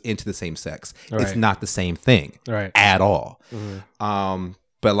was into the same sex. Right. It's not the same thing at all.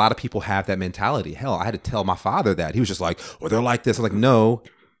 But a lot of people have that mentality. Hell, I had to tell my father that. He was just like, well, they're like this. I'm like, no,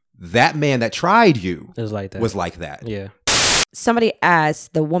 that man that tried you was like that. Yeah. Somebody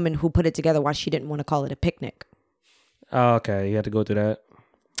asked the woman who put it together why she didn't want to call it a picnic. Oh, okay. You had to go through that.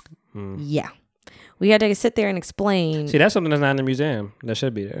 Yeah. We had to sit there and explain. See, that's something that's not in the museum. That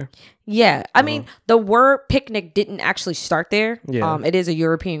should be there. Yeah. I mean, the word picnic didn't actually start there. Yeah. It is a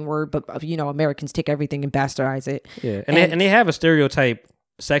European word, but Americans take everything and bastardize it. Yeah. And they have a stereotype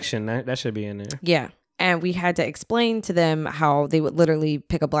section that should be in there. Yeah. And we had to explain to them how they would literally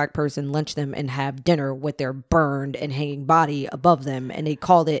pick a black person, lynch them, and have dinner with their burned and hanging body above them. And they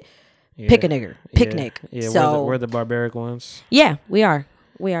called it picnic. Yeah, so we're the barbaric ones. Yeah, we are.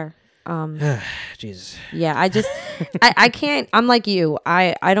 Jesus. Yeah, I can't. I'm like you.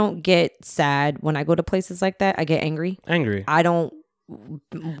 I don't get sad when I go to places like that. I get angry. I don't.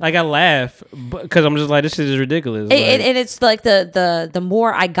 Like I laugh because I'm just like, this shit is ridiculous. And it's like the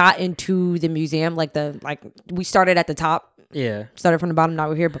more I got into the museum, like we started at the top. Yeah. Started from the bottom, now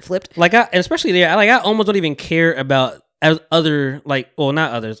we're here, but flipped. Like especially there, I almost don't even care about other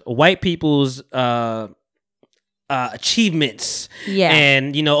not others, white people's achievements. Yeah.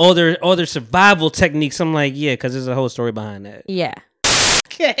 And all their survival techniques. I'm like, yeah, because there's a whole story behind that. Yeah.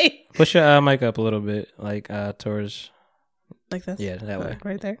 Okay. Push your mic up a little bit, like towards. Like this? Yeah, that way.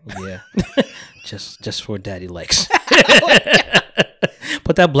 Right there. Yeah. just for daddy likes.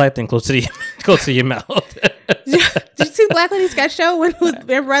 Put that black thing close to your mouth. Did you see Black Lady sketch show when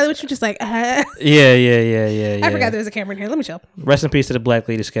Riley was just like, Yeah. I forgot there was a camera in here. Let me chill. Rest in peace to the Black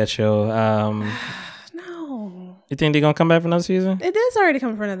Lady sketch show. No. You think they're gonna come back for another season? It is already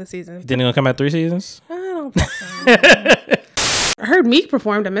coming for another season. You think they're gonna come back 3 seasons? I don't think so. I heard Meek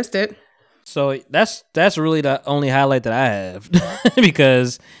performed. I missed it. So that's really the only highlight that I have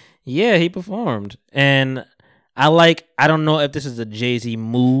because he performed, and I don't know if this is a Jay-Z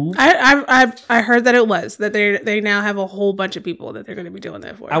move. I heard that it was that they now have a whole bunch of people that they're going to be doing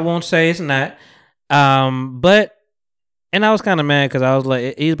that for. I won't say it's not, but and I was kind of mad because I was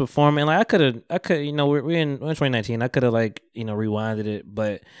like, he's performing. Like I could we're in 2019. I could have rewinded it,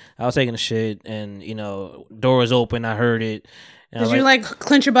 but I was taking a shit, and door was open. I heard it. Did you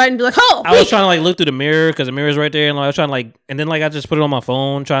clench your butt and be like, oh? I was trying to look through the mirror because the mirror's right there, and I was trying to and then I just put it on my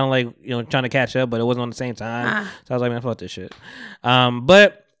phone, trying to catch up, but it wasn't on the same time. So I was like, man, fuck this shit.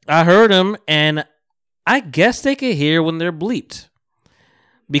 But I heard him, and I guess they could hear when they're bleeped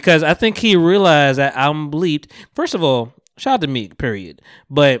because I think he realized that I'm bleeped. First of all, shout out to Meek, period.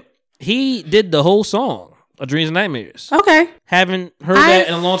 But he did the whole song of Dreams and Nightmares. Okay, haven't heard that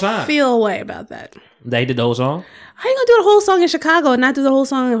in a long time. Feel a way about that. They did the whole song. How you gonna do the whole song in Chicago and not do the whole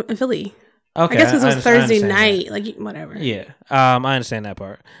song in Philly? Okay, I guess because it was Thursday night, that. Whatever. Yeah, I understand that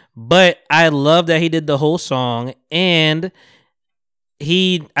part, but I love that he did the whole song, and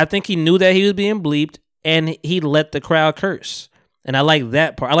I think he knew that he was being bleeped, and he let the crowd curse, and I like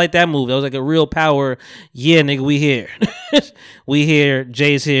that part. I like that move. That was like a real power. Yeah, nigga, we here, we here.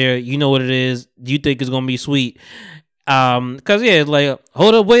 Jay's here. You know what it is. You think it's gonna be sweet. Cause it's like,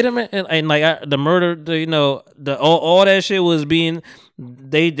 hold up, wait a minute, and the murder, all that shit was being,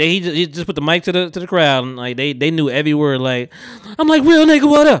 he just put the mic to the crowd, and they knew every word. I'm like, real nigga,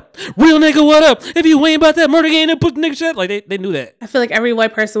 what up? Real nigga, what up? If you ain't about that murder game, then put the nigga shit. They knew that. I feel like every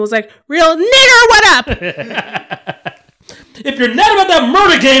white person was like, real nigger, what up? If you're not about that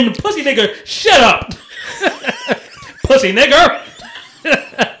murder game, then pussy nigga, shut up. Pussy nigger.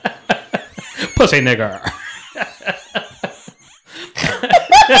 Pussy nigger.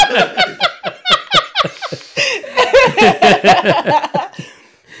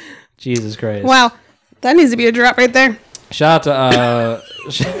 Jesus Christ! Wow, that needs to be a drop right there. Shout out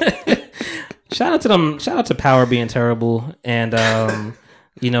to them. Shout out to Power being terrible, and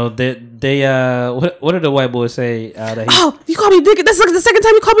what did the white boys say? You call me nigga. That's like the second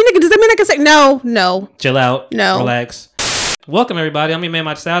time you call me nigga. Does that mean I can say no? Chill out. No. Relax. Welcome everybody. I'm your man,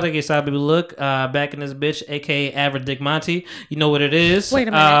 Mike Style, aka Side Baby Look. Back in this bitch, aka Average Dick Monty. You know what it is. Wait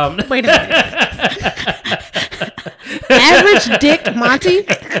a minute. Wait a minute. Average Dick Monty.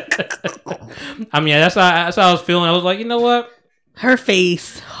 I mean, that's how I was feeling. I was like, you know what? Her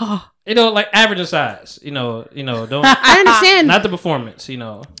face. Average in size. Don't. I understand. Not the performance.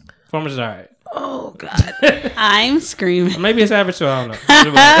 Performance is all right. Oh God. I'm screaming. Or maybe it's average too. I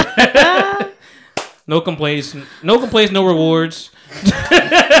don't know. No complaints, no rewards.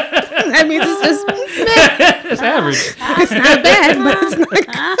 That means it's just it's average. It's not bad, but it's not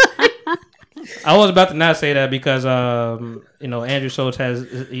good. I was about to not say that because Andrew Schultz has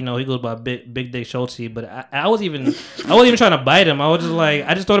he goes by Big Dick Schultz, but I wasn't even trying to bite him. I was just like,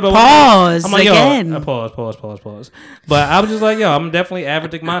 I just thought about pause. I'm like, again. yo, pause. But I was just like, yo, I'm definitely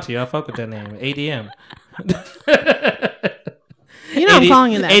Average Dick Monty. I fuck with that name, ADM. I'm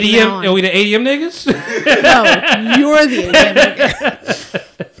calling you that. ADM, are we the ADM niggas? No, you're the ADM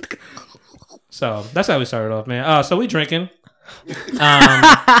nigga. So that's how we started off, man. So we drinking.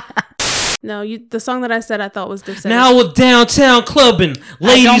 No, the song that I said I thought was Dipset. Now we're downtown clubbing,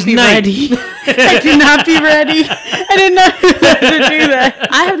 ladies' night. Ready. I do not be ready. I didn't know you had to do that.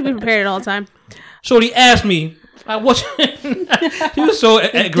 I have to be prepared at all time. Shorty asked me, "What's?" He was so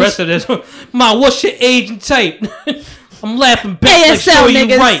aggressive. What's your age and type? I'm laughing back like, sure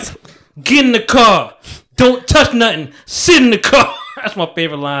you right. Get in the car. Don't touch nothing. Sit in the car. That's my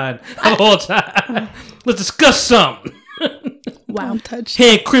favorite line of all time. Let's discuss something. Wow.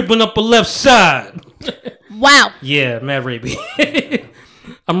 Hand creeping up the left side. Wow. Yeah, Matt Raby.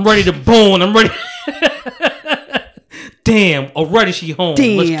 I'm ready to bone. I'm ready. Damn, already she home.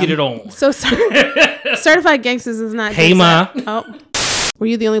 Damn. Let's get it on. So Certified Gangsters is not. Hey, Ma. Oh. Were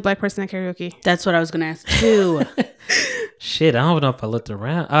you the only black person at karaoke? That's what I was going to ask too. Shit, I don't know if I looked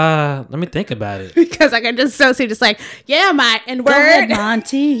around. Let me think about it. Because I can just associate just like, yeah, my N Go ahead, word.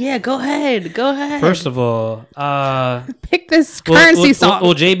 Monty. Yeah, go ahead. Go ahead. First of all, Pick this currency song.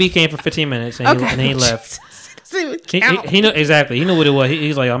 Well, JB came for 15 minutes and, Okay. he left. Doesn't He count. know exactly. He knew what it was.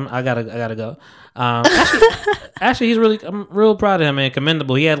 He's like, I gotta go. Actually, he's really. I'm real proud of him, man.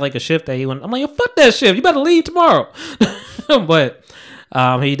 Commendable. He had like a shift that he went. I'm like, yo, fuck that shift. You better leave tomorrow. But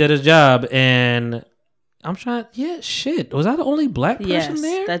he did his job, and I'm trying. Yeah, shit. Was I the only black person Yes,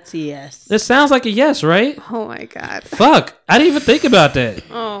 there? that's a yes. This sounds like a yes, right? Oh my god. Fuck. I didn't even think about that.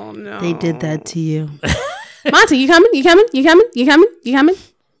 Oh no. They did that to you. Monty, you coming? You coming? You coming? You coming? You coming?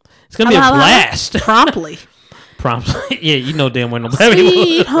 It's gonna be a blast. Promptly. Promptly. Yeah, you know damn well no black people.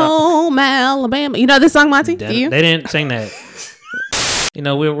 Sweet home Alabama. You know this song, Monty? Do you? They didn't sing that. You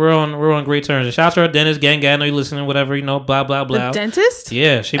know, we're on great terms. And shout out to our dentist, gang. I know you listening, whatever, you know, blah blah blah. The dentist?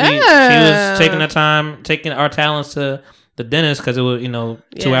 Yeah, she was taking the time, taking our talents to the dentist because it was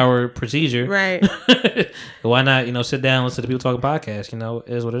 2-hour procedure. Right. Why not sit down, listen to people talking podcasts?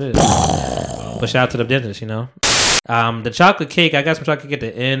 It is what it is. But shout out to the dentist. The chocolate cake. I got some chocolate cake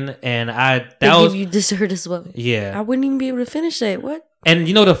at the end, and They give you dessert as well. Yeah. I wouldn't even be able to finish that. What? And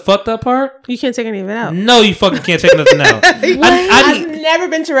you know the fucked up part? You can't take any of it out. No, you fucking can't take nothing out. I've never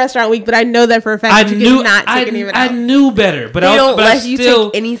been to Restaurant Week, but I know that for a fact. I that you knew cannot take any of it out. I knew better, but They I don't but let I you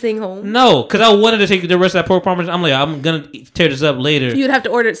still, take anything home. No, because I wanted to take the rest of that pork parmesan. I'm like, I'm gonna tear this up later. You'd have to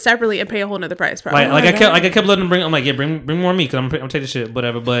order it separately and pay a whole nother price. Probably. I kept letting them bring. I'm like, yeah, bring more meat because I'm taking this shit,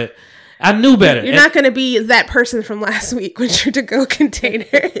 whatever. But I knew better. You're not going to be that person from last week with your to-go container.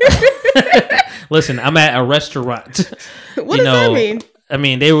 Listen, I'm at a restaurant. What does that mean? I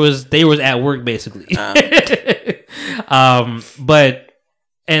mean, they was at work basically. But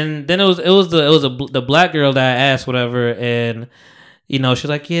and then it was the black girl that I asked whatever, and she's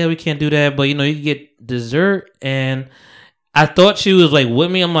like, yeah, we can't do that, but you can get dessert. And I thought she was like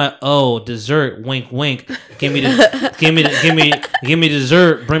with me. I'm like, oh, dessert, wink, wink. Give me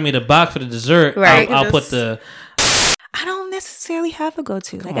dessert. Bring me the box for the dessert. Right. I'll put the. I don't necessarily have a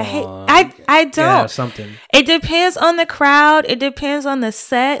go-to. Like on. I don't. Yeah, something. It depends on the crowd. It depends on the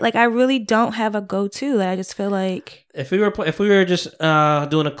set. Like I really don't have a go-to. Like I just feel like If we were just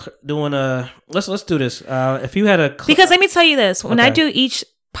doing a let's do this. If you had a because let me tell you this: when I Okay. do each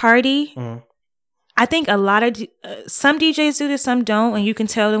party, Mhm. I think a lot of some DJs do this, some don't, and you can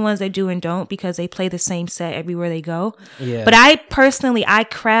tell the ones that do and don't because they play the same set everywhere they go. Yeah. But I personally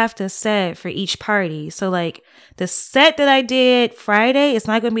craft a set for each party. So like the set that I did Friday, it's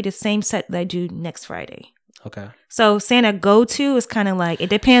not going to be the same set that I do next Friday. Okay. So saying a go-to is kind of like it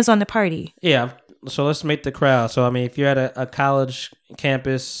depends on the party. Yeah. So let's make the crowd. So I mean, if you're at a college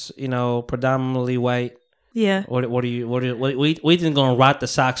campus, predominantly white. Yeah. What are you think gonna rot the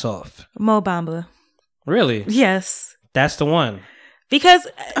socks off? Mo Bamba. Really? Yes. That's the one. Because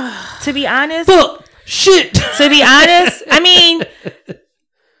to be honest, shit. To be honest, I mean,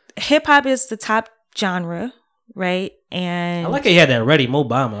 hip hop is the top genre, right? And I like how you had that ready, Mo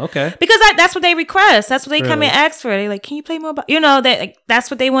Bamba. Okay. because that's what they request. That's what they come Really? and ask for. They like, can you play Mo Bamba? That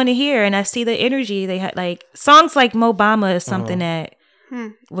that's what they want to hear. And I see the energy they had. Like songs like Mo Bamba is something that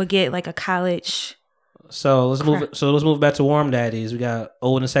would get like a college. So let's move back to Warm Daddies. We got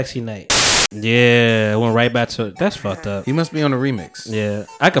Old and Sexy Night. Yeah, went right back to that's fucked up. He must be on the remix. Yeah,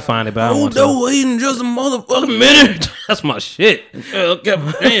 I could find it, but I don't want no to. waiting just a motherfucking minute. That's my shit.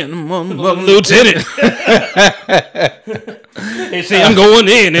 Motherfucking lieutenant. They say I'm going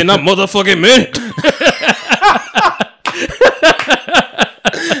in a motherfucking minute.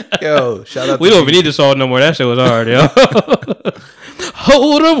 Yo, shout out. We to don't even need this song no more. That shit was hard, yo.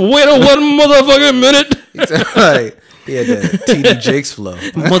 Hold up, wait a 1 motherfucking minute. He sound like he had that TD Jakes flow.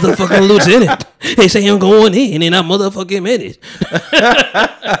 Motherfucking lieutenant. They say I'm going in a motherfucking minute.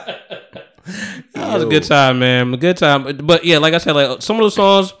 That was a good time, man. A good time. But yeah, like I said, like some of those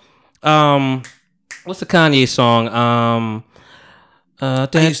songs, what's the Kanye song? I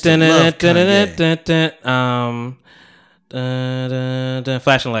used to love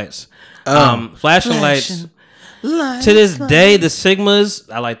Flashing Lights. Flashing Lights. To this day, the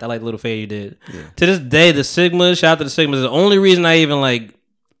Sigmas, I like the little fade you did. Yeah. To this day, the Sigmas, shout out to the Sigmas. The only reason I even like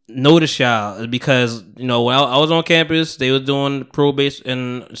noticed y'all is because when I was on campus, they was doing pro bass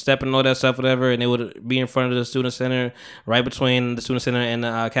and stepping and all that stuff, whatever, and they would be in front of the student center, right between the student center and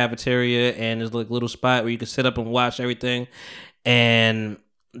the cafeteria, and there's like a little spot where you could sit up and watch everything, and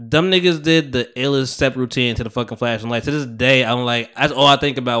them niggas did the illest step routine to the fucking Flashing Lights. To this day, I'm like, that's all I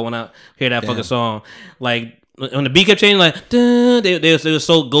think about when I hear that fucking song. Like when the beat kept changing, like they would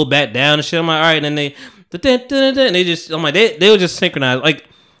so go back down and shit. I'm like, all right, and then and they just, I'm like, they were just synchronized. Like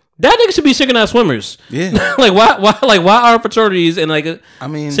That nigga should be synchronized swimmers. Yeah. why are fraternities in like a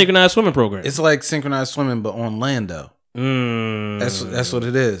synchronized swimming program? It's like synchronized swimming, but on land though. That's what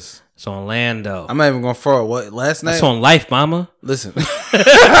it is. It's on land though. I'm not even going forward. What last night? That's on life, mama. Listen,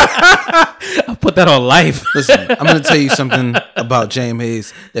 I put that on life. Listen, I'm going to tell you something about James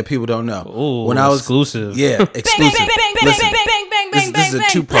Hayes that people don't know. Ooh, when I was exclusive. Yeah, exclusive. Listen, this is a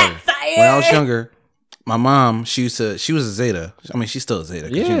two-parter. When I was younger, my mom, she was a Zeta. I mean, she's still a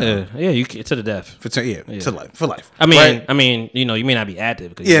Zeta. You to the death. For life. I mean, right? you may not be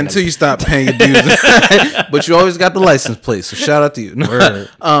active. Until you stop paying your dues. But you always got the license plate, so shout out to you.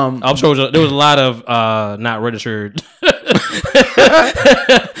 I'm sure there was a lot of not registered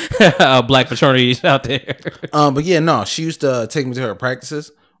black fraternities out there. But yeah, no, she used to take me to her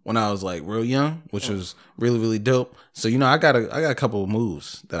practices when I was like real young, which was really, really dope. So I got a couple of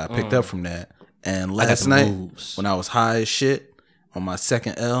moves that I picked up from that. And last night, when I was high as shit on my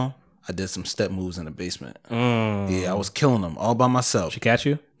second L, I did some step moves in the basement. Yeah, I was killing them all by myself. She catch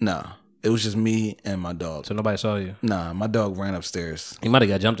you? Nah, it was just me and my dog. So nobody saw you? Nah, my dog ran upstairs. You might have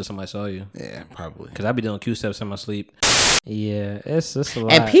got jumped if somebody saw you. Yeah, probably. Because I be doing Q steps in my sleep. Yeah, it's a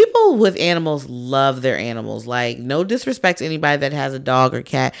lot. And people with animals love their animals. Like, no disrespect to anybody that has a dog or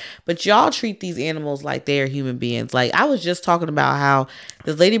cat, but y'all treat these animals like they are human beings. Like, I was just talking about how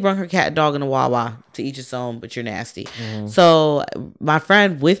this lady brought her cat and dog in a Wawa, to each his own, but you're nasty. So my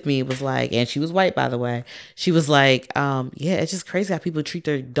friend with me was like, and she was white, by the way. She was like, yeah, it's just crazy how people treat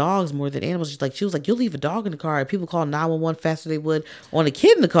their dogs more than animals. She was like, you'll leave a dog in the car and people call 911 faster than they would on a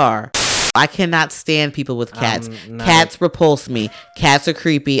kid in the car. I cannot stand people with cats. Cats repulse me. Cats are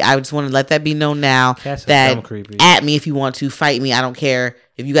creepy. I just want to let that be known now. Cats are that dumb creepy. At me if you want to. Fight me. I don't care.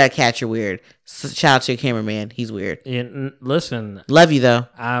 If you got a cat, you're weird. So shout out to your cameraman. He's weird. Yeah, listen. Love you though.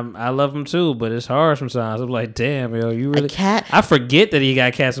 I love him too, but it's hard sometimes. I'm like, damn, yo, you really a cat. I forget that he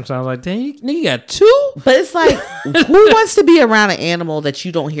got cats sometimes. I'm like, damn, you got two. But it's like, who wants to be around an animal that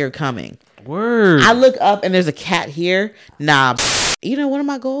you don't hear coming? Word. I look up and there's a cat here. Nah. One of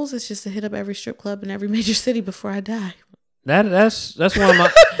my goals is just to hit up every strip club in every major city before I die. That's one of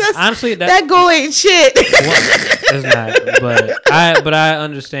my honestly that goal ain't shit. It's not, but I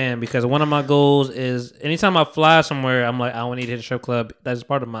understand because one of my goals is anytime I fly somewhere, I'm like I want to hit a strip club. That's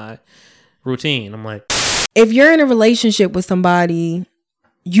part of my routine. I'm like, if you're in a relationship with somebody,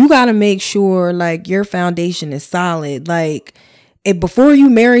 you got to make sure like your foundation is solid. Like if before you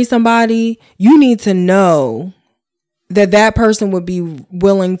marry somebody, you need to know that person would be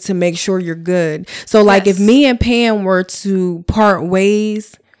willing to make sure you're good. So like if me and Pam were to part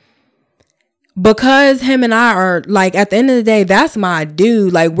ways, because him and I are like at the end of the day, that's my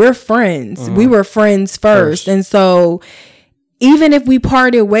dude. Like we're friends. We were friends first. And so even if we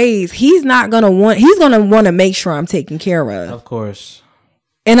parted ways, he's gonna want to make sure I'm taken care of. Of course.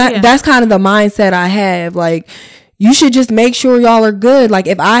 And that's kind of the mindset I have. Like you should just make sure y'all are good. Like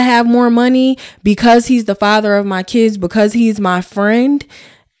if I have more money because he's the father of my kids, because he's my friend,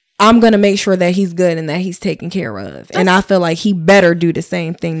 I'm going to make sure that he's good and that he's taken care of. And I feel like he better do the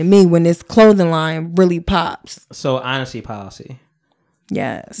same thing to me when this clothing line really pops. So honesty policy.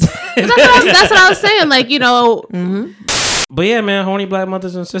 Yes. That's what I was saying. Like, But yeah, man, horny black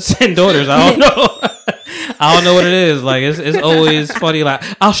mothers and sisters and daughters. I don't know. I don't know what it is. Like it's always funny. Like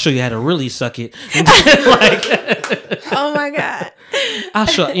I'll show you how to really suck it. Oh my god! I'll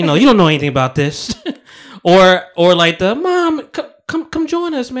show you don't know anything about this. or like the mom, come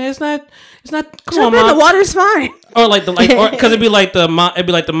join us, man. It's not. Come on, mom. The water's fine. Or because it'd be like the mom. It'd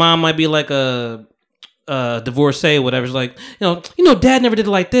be like the mom might be like a divorcee, or whatever. It's like dad never did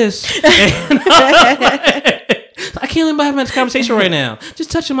it like this. I can't even have this conversation right now.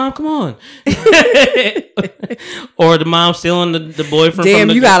 Just touch your mom. Come on. Or the mom stealing the boyfriend. Damn,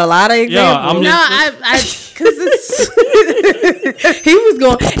 from you got a lot of examples. Because it's he was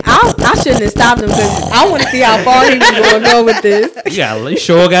going. I shouldn't have stopped him because I want to see how far he was going to go with this. You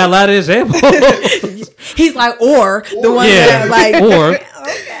sure got a lot of examples. He's like, or the one that like, or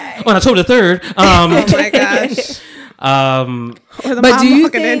on October 3rd. Oh my gosh. But do you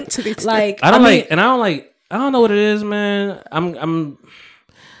think like I don't know what it is, man.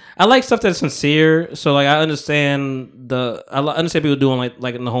 I like stuff that's sincere. So like I understand people doing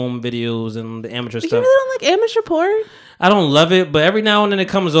like in the home videos and the amateur stuff. You really don't like amateur porn? I don't love it, but every now and then it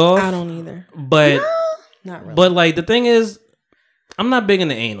comes off. I don't either. But not really. But like the thing is, I'm not big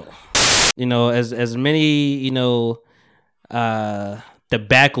into anal. As many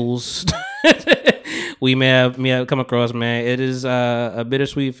debackles we may have come across, man. It is a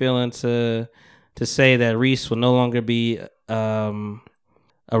bittersweet feeling to say that Reese will no longer be a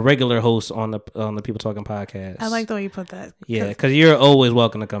a regular host on the People Talking podcast. I like the way you put that. Yeah, because you're always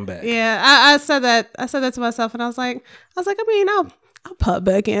welcome to come back. Yeah, I said that. I said that to myself, and I was like, I mean, I'll pop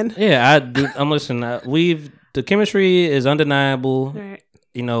back in. Yeah, I'm listening. The chemistry is undeniable. Right.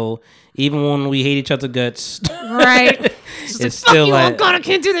 You know, even when we hate each other guts, Right. it's still you, like, I'm gonna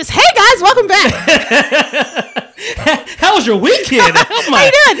can't do this. Hey guys, welcome back. how was your weekend? Oh How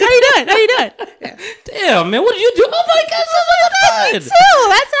you doing? How you doing? Yeah. Damn, man, what did you do? Oh my God, so Me good. too.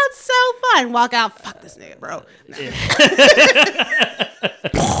 That sounds so fun. Walk out. Fuck this nigga, bro.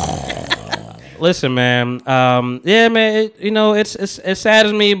 Listen, man. Yeah, man. It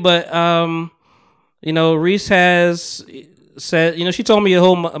saddens me, but Reese has said, she told me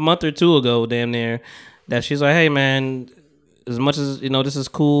a month or two ago, damn near, that she's like, hey, man, as much as this is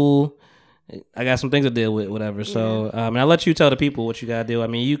cool, I got some things to deal with, whatever. So, and I'll let you tell the people what you gotta do. I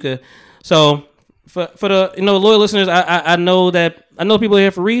mean, you could. So, for the loyal listeners, I know people are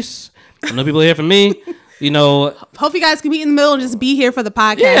here for Reese. I know people are here for me. Hope you guys can meet in the middle and just be here for the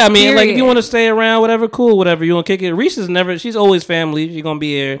podcast. Yeah, I mean, period. like if you want to stay around, whatever, cool, whatever. You want to kick it. Reese she's always family. She's gonna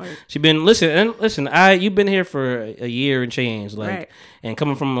be here. Right. You've been here for a year and change, right. And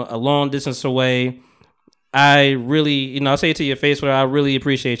coming from a long distance away, I really, I'll say it to your face, whatever. I really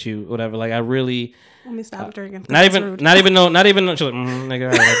appreciate you, whatever. Like I really. Let me stop drinking. Not even. She's like,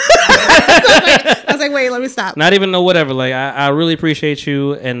 nigga. I was like, wait, let me stop. Not even know whatever. Like I really appreciate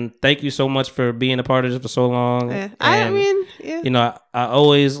you and thank you so much for being a part of this for so long. Yeah. And, I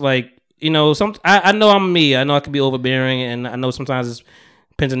always like, I know I'm me. I know I can be overbearing, and I know sometimes it's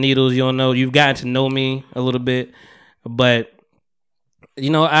pins and needles. You don't know. You've gotten to know me a little bit, but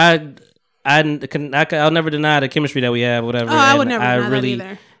I'll never deny the chemistry that we have. Whatever. Oh, I would never deny that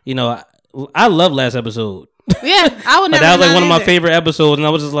either. I love last episode. Yeah, I would never. That was like one of my either. favorite episodes, and I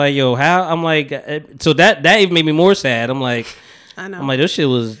was just like, "Yo, how?" I'm like, so that even made me more sad. I'm like, I know. I'm like, this shit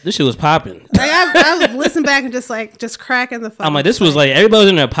was popping. Like I listen back and just cracking the fuck. I'm like, this was like everybody was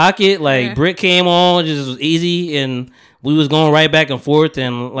in their pocket. Like Britt came on, just was easy, and we was going right back and forth.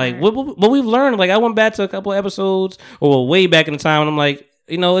 And like what we've learned, like I went back to a couple of episodes or way back in the time, and I'm like,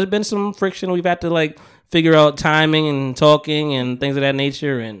 there's been some friction. We've had to like figure out timing and talking and things of that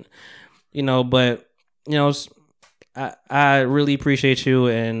nature, and but I really appreciate you,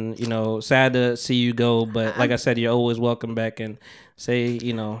 and sad to see you go, but like I said, you're always welcome back, and say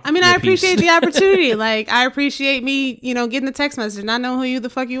I mean, I appreciate the opportunity. Like I appreciate me, getting the text message, not knowing who you the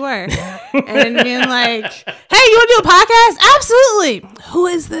fuck you were, and being like, "Hey, you want to do a podcast? Absolutely. Who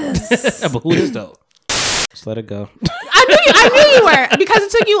is this? But who is though? Just let it go." I knew you were, because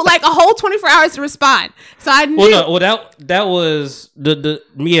it took you like a whole 24 hours to respond. So I knew. That was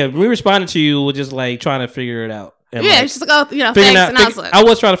me responding to you was just like trying to figure it out. And it's just like, thanks, and I was like, I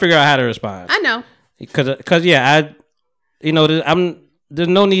was trying to figure out how to respond. I know. Because there's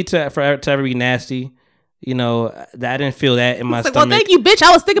no need to ever be nasty. I didn't feel that in my stomach. Well, thank you, bitch.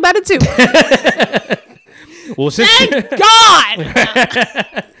 I was thinking about it too. Well, since thank God.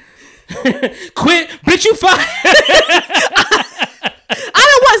 Quit, bitch, you fired.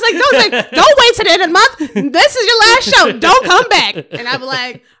 Don't wait till the end of the month. This is your last show. Don't come back. And I'd be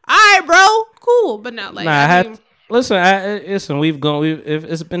like, all right, bro, cool. But no, like, listen. It's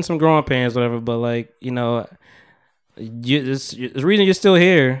been some growing pains, whatever. But like, the reason you're still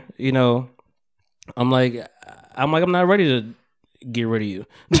here. I'm not ready to get rid of you.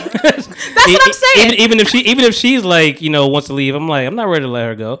 That's what I'm saying. Even if she's like, wants to leave, I'm like, I'm not ready to let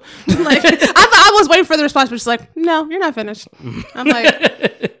her go. Like, I was waiting for the response, but she's like, no, you're not finished. I'm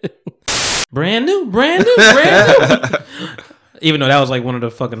like, brand new. Even though that was like one of the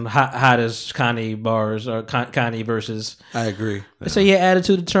fucking hottest Kanye bars or Kanye verses. I agree. They say your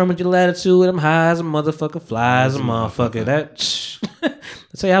attitude determines your latitude. I'm high as a motherfucker, fly as a motherfucker. They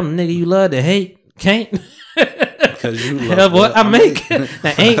say I'm a nigga you love to hate, can't. Because you love what I make.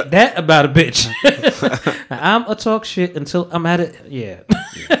 Now ain't that about a bitch? I'm a talk shit until I'm at it. Yeah.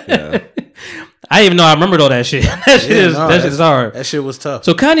 I didn't even know I remembered all that shit. That shit is hard. That shit was tough.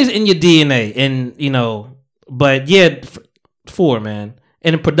 So Kanye's in your DNA, and but yeah, man.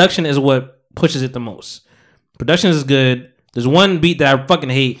 And production is what pushes it the most. Production is good. There's one beat that I fucking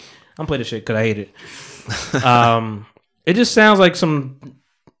hate. I'm playing this shit because I hate it. It just sounds like some.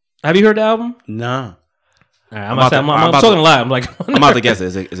 Have you heard the album? No. All right, I'm talking a lot. I'm like, I'm about to guess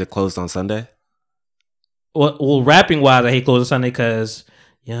it. Is it closed on Sunday? Well, rapping wise, I hate closed on Sunday because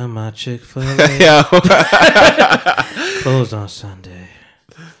you're my Chick-fil-A. Closed on Sunday.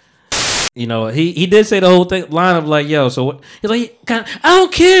 He did say the whole line of like, yo, so what? He's like, I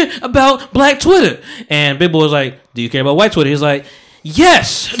don't care about Black Twitter. And Big Boy was like, do you care about white Twitter? He's like,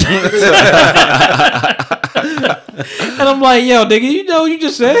 Yes. And I'm like, yo, nigga, you know what you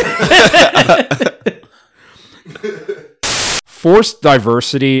just said. Forced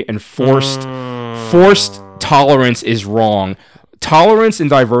diversity and forced tolerance is wrong. Tolerance and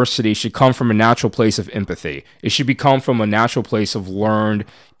diversity should come from a natural place of empathy. It should come from a natural place of learned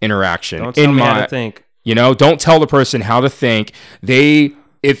interaction. Don't tell me how to think. You know, don't tell the person how to think.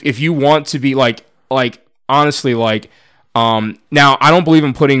 If you want to be like honestly, like, now I don't believe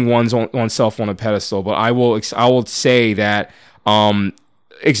in putting oneself on a pedestal, but I will say that,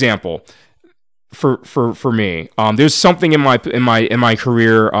 example, for me, there's something in my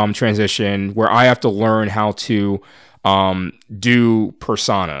career transition where I have to learn how to do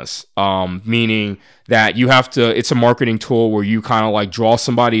personas, meaning that you have to, it's a marketing tool where you kind of like draw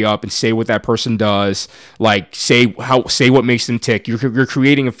somebody up and say what that person does, like say what makes them tick. You're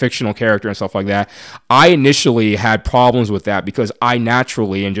creating a fictional character and stuff like that. I initially had problems with that because I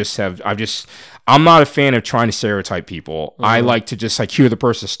naturally I'm not a fan of trying to stereotype people. Mm-hmm. I like to just like hear the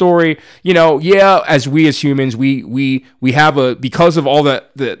person's story. You know, as humans, we have because of all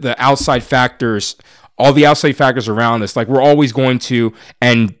the outside factors, all the outside factors around us, like we're always going to,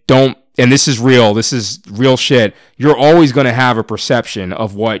 and this is real shit. You're always going to have a perception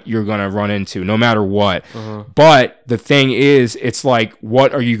of what you're going to run into, no matter what. Uh-huh. But the thing is, it's like,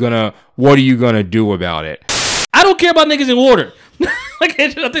 what are you going to do about it? I don't care about niggas in water. Like,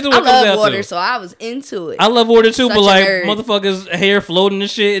 I think that's what I it comes down love water, to. so I was into it. I love water too, Such but like nerd. motherfuckers' hair floating and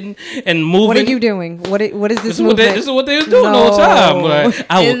shit and moving. What are you doing? What is this This movement? is what they was doing the whole time. Like,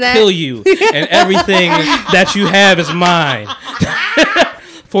 I will kill you, and everything that you have is mine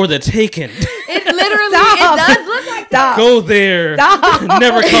for the taking. It literally it does look like that. Go there,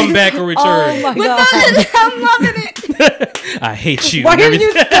 never come back or return. Oh my God. I'm loving it. I hate you. Why and are you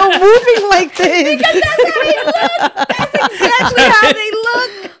everything. still moving like this? Because that's how they look. That's exactly how they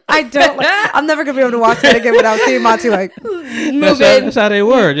look. I don't. I'm never gonna be able to watch that again without seeing Monty like moving. That's how they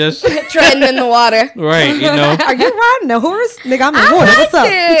were, just treading in the water. Right, you know. Are you riding a horse, nigga? I'm in water. What's up?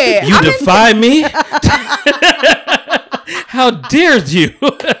 it. You defy me? How dare you?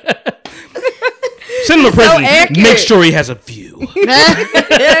 Send him to prison. Make sure he has a view.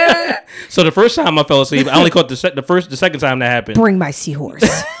 So the first time I fell asleep, I only caught the second time that happened. Bring my seahorse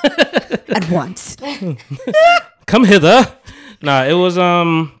at once. Come hither. Nah, it was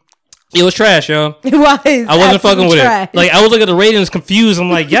trash, yo. It was. I wasn't fucking with trash. it. Like I was looking at the ratings, confused. I'm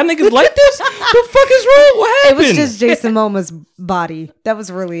like, y'all niggas like this? The fuck is wrong? What happened? It was just Jason Momoa's body. That was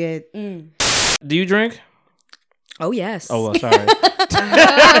really it. Do you drink? Oh yes. Oh well, sorry. You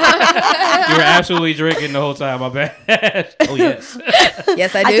were absolutely drinking the whole time. My bad. Oh yes.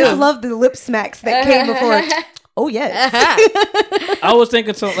 Yes, I do. I just love the lip smacks that came before. Oh yes. I was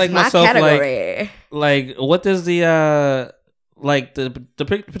thinking something like My myself, category. like what does the like the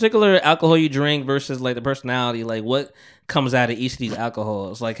particular alcohol you drink versus like the personality, like what comes out of each of these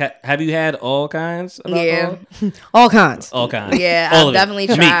alcohols? Like have you had all kinds of alcohol? All kinds. All kinds. Yeah, all I've definitely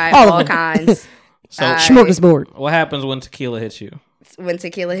Me. tried All of all them. kinds. So smorgasbord. What happens when tequila hits you? When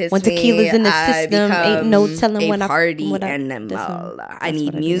tequila hits When me, tequila's in the I system, ain't no become telling a when party what I animal. I that's need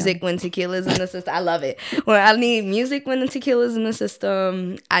what I do music when tequila's in the system. I love it. I need music when the tequila's in the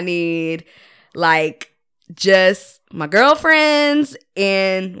system. I need like just my girlfriends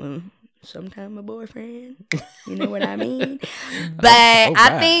and sometimes my boyfriend. You know what I mean? But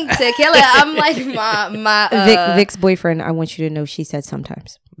I think tequila. I'm like my Vic's boyfriend. I want you to know she said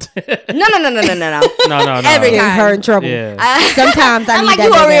sometimes. No. No. Every Getting time. her in trouble. Yeah. Sometimes I I'm need like, that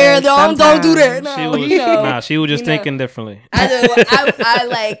you over nigga. here, don't do that. No, She was just thinking differently. I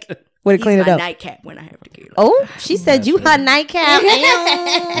like Way to clean use it my up. nightcap when I have tequila. Oh, she said you her nightcap.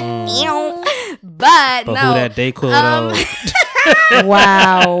 But But no. who that Dayquil though?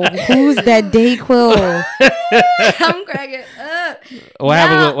 Wow, who's that Dayquil? I'm cracking up. What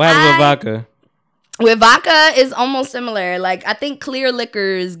happened with vodka? With vodka is almost similar. Like I think clear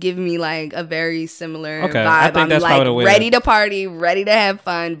liquors give me like a very similar Okay, vibe. I think I'm that's like probably the way ready to party, ready to have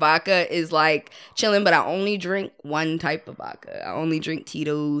fun. Vodka is like chilling, but I only drink one type of vodka. I only drink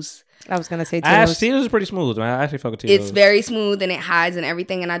Tito's. I was gonna say Tito's is pretty smooth, man. I actually fuck with Tito's. It's very smooth and it hides and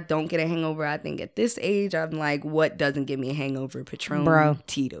everything, and I don't get a hangover. I think at this age, I'm like, what doesn't give me a hangover? Patron, Bro.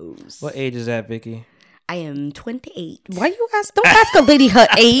 Tito's. What age is that, Vicky? I am 28. Why you ask? Don't ask a lady her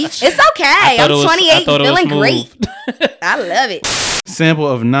age. It's okay. I'm 28, feeling great. Smooth. I love it. Sample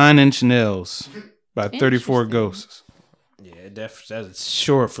of 9 Inch Nails by 34 Ghosts. Yeah, that's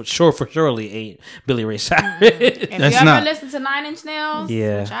surely ain't Billy Ray Cyrus. If That's you ever not. listen to 9 Inch Nails,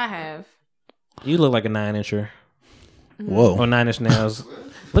 Yeah. which I have. You look like a 9-incher. Whoa. Or 9 Inch Nails.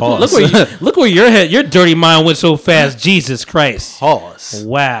 Look where your dirty mind went so fast. Jesus Christ. Pause.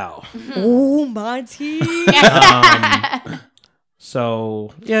 Wow. Oh, Monty.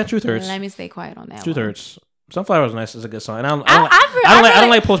 So yeah, Truth Hurts. Let me stay quiet on that. Truth one. Hurts. Sunflower's nice. It's a good song. And I don't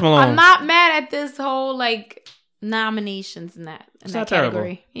like Post Malone. I'm not mad at this whole like nominations in that not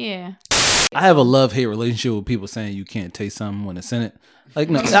category. Yeah. I have a love-hate relationship with people saying you can't taste something when it's in it. Like,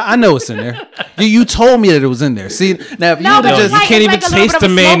 no, I know it's in there. You told me that it was in there. See, now if you No, but would've it's like- you can't it's even like a little taste bit the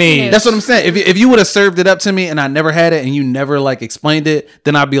of a mayonnaise. smokiness. That's what I'm saying. If you would have served it up to me and I never had it and you never like explained it,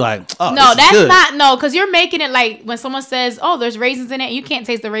 then I'd be like, oh, No, this is that's good. not because you're making it like when someone says, "Oh, there's raisins in it," and you can't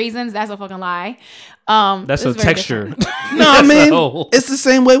taste the raisins. That's a fucking lie. That's a it's very texture. different. No, I mean So- it's the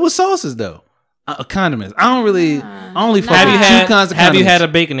same way with sauces though. Condiments. I only fuck Have you with had two kinds of Have you condiments. had a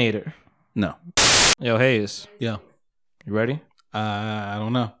Baconator? No. Yo, Hayes. Yeah. You ready? I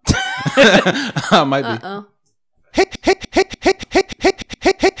don't know. I might be. Uh-oh.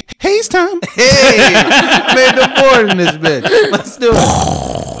 Hayes time. Hey, made the board in this bitch. Let's do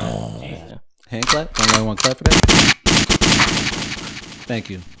it. Hand clap. Somebody want to clap for that? Thank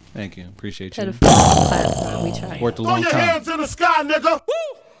you. Appreciate you. We try. Worked a long time. in the sky, nigga.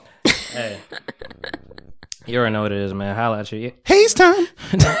 Hey. You already know what it is, man. Holla at you. Hayes time.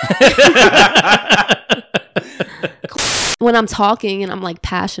 When I'm talking and I'm like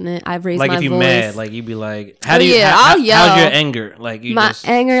passionate, I've raised Like my if you voice. mad, like you be like, I'll yell. how's your anger? Like you My just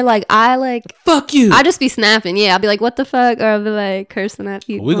anger, like I like fuck you. I just be snapping. Yeah, I'll be like, what the fuck, or I'll be like cursing at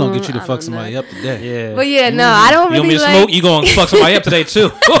people. We're gonna get you to I fuck don't somebody know. up today. Yeah. But yeah, no, I don't You really want me to like. smoke? You gonna fuck somebody up today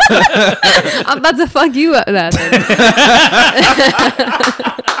too? I'm about to fuck you up.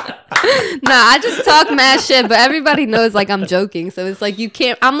 Nah, I just talk mad shit, but everybody knows like I'm joking. So it's like you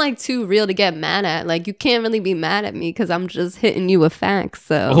can't. I'm like too real to get mad at. Like you can't really be mad at me because I'm just hitting you with facts.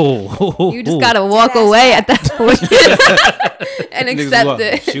 So you just gotta walk away at that point and accept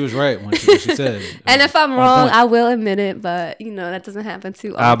it. She was right when she said. And if I'm wrong, I will admit it. But you know that doesn't happen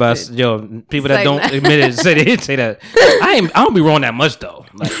too often. People It's that like don't that. admit it say that. I don't be wrong that much though.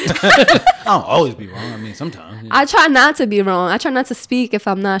 Like, I don't always be wrong. I mean, sometimes. I try not to be wrong. I try not to speak if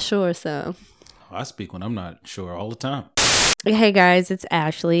I'm not sure. So I speak when I'm not sure all the time. Hey guys, it's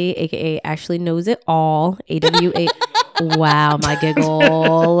Ashley, aka Ashley Knows It All. AWA. Wow, my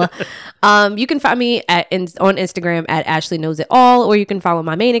giggle. You can find me on Instagram at Ashley Knows It All, or you can follow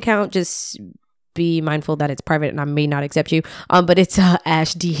my main account. Just be mindful that it's private and I may not accept you. But it's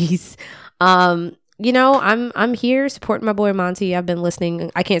Ash D's. You know, I'm here supporting my boy Monty. I've been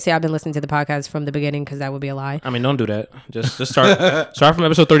listening. I can't say I've been listening to the podcast from the beginning because that would be a lie. I mean, don't do that. Just start from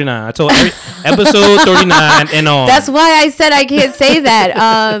episode 39. I told episode 39 and on. That's why I said I can't say that.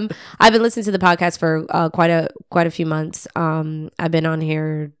 I've been listening to the podcast for quite a few months. I've been on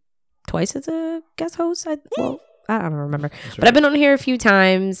here twice as a guest host. I don't remember, but I've been on here a few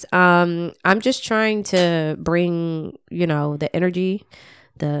times. I'm just trying to bring, you know, the energy,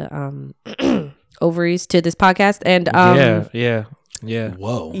 the ovaries to this podcast, and yeah.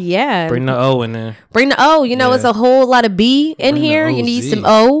 Whoa. Yeah. Bring the O in there. Bring the O. You know, it's a whole lot of B in Bring the here. You need OZ. some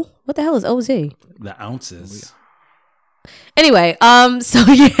O. What the hell is OZ? The ounces. Anyway, so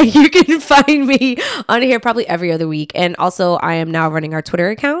yeah, you can find me on here probably every other week, and also I am now running our Twitter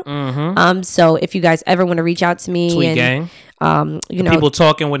account. Mm-hmm. So if you guys ever want to reach out to me, Tweet and, gang. You know, People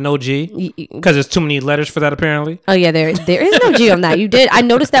talking with no G because there's too many letters for that apparently. Oh yeah, there is no G on that. You did. I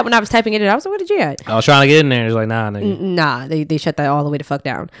noticed that when I was typing it in. I was like, "What a G at?" I was trying to get in there. It's like, nah, nigga. Nah, they shut that all the way the fuck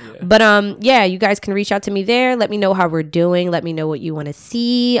down. But yeah, you guys can reach out to me there. Let me know how we're doing. Let me know what you want to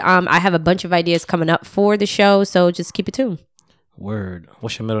see. I have a bunch of ideas coming up for the show, so just keep it tuned. Word.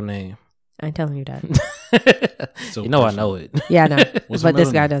 What's your middle name? I ain't telling you that. You know I know it. Yeah, I know. What's But your this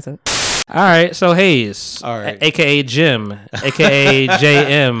middle guy name? doesn't. All right, so Hayes, All right. aka Jim, aka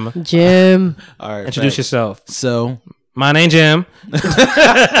JM. Jim. All right. Introduce facts. yourself. So, my name Jim.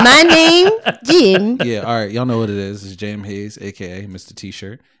 My name Jim. Yeah, all right. Y'all know what it is. It's James Hayes, aka Mr.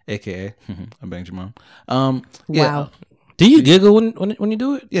 T-shirt, aka I banged your mom. Yeah. Wow. Do you giggle when you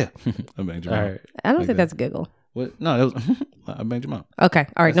do it? Yeah, I banged your mom. All right. I don't think that's a giggle. What? No, that was I banged your mom. Okay.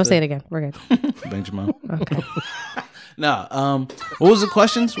 All right. That's Don't say it again. We're good. Banged your mom. Okay. Nah. What was the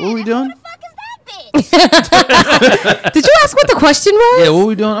questions? What were we doing? Did you ask what the question was? Yeah, what were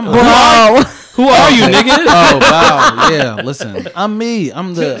we doing? I'm Bro. Who are you, nigga? Oh wow, yeah. Listen, I'm me.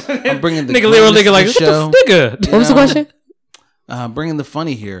 I'm bringing the Nigga, little greatness nigga, like to the what show. the nigga? What was the question? Bringing the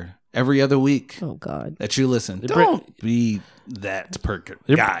funny here every other week. Oh God. That you listen. They bring- Don't be that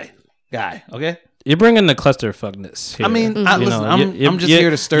guy. Okay. You're bringing the clusterfuckness here. I mean, You listen, know, I'm just here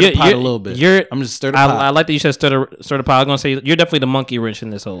to stir the pot a little bit. I'm just stir the pot. I like that you said stir the pot. I was gonna say you're definitely the monkey wrench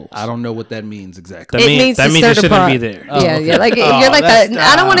in this hole. I don't know what that means exactly. That means you shouldn't be there. Yeah, like you're like the.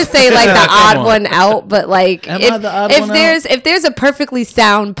 I don't want to say like the odd one out, but like if there's a perfectly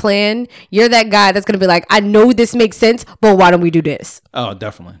sound plan, you're that guy that's gonna be like, I know this makes sense, but why don't we do this? Oh,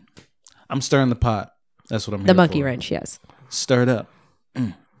 definitely. I'm stirring the pot. That's what I'm. The here monkey for. wrench, yes. Stir it up.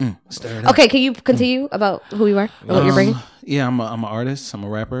 Stir it up. Okay, can you continue about who you are and what you're bringing? Yeah, I'm an artist. I'm a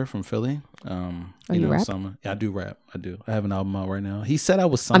rapper from Philly. you rap? So I do rap. I do. I have an album out right now. He said I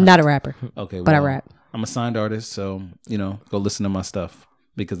was signed. I'm not a rapper. Okay, but I rap. I'm a signed artist, so go listen to my stuff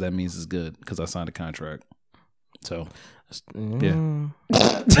because that means it's good because I signed a contract. So, yeah.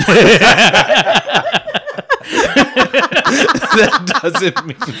 That doesn't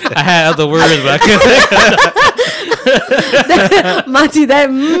mean that. I had other words, but I couldn't. Monty, that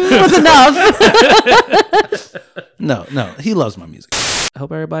was enough. No, he loves my music. I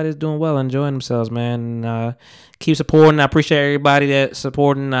hope everybody's doing well, enjoying themselves, man. Keep supporting. I appreciate everybody that's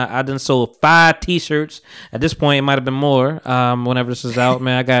supporting. I done sold 5 T-shirts. At this point, it might have been more. Whenever this is out,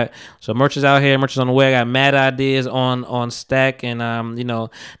 man, I got some merches out here. Merches on the way. I got mad ideas on stack, and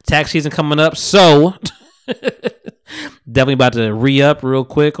tax season coming up. So definitely about to re-up real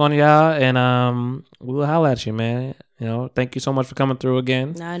quick on y'all, and we'll holla at you, man. Thank you so much for coming through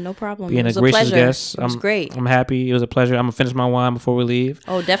again. Nah, no problem. Being It was a a gracious pleasure. guest. It was great. I'm happy. It was a pleasure. I'm gonna finish my wine before we leave.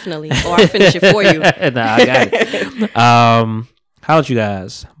 Oh, definitely. Or I'll finish it for you. Nah, I got it. How about you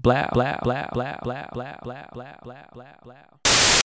guys? Blah blah blah blah blah blah blah blah blah blah blah.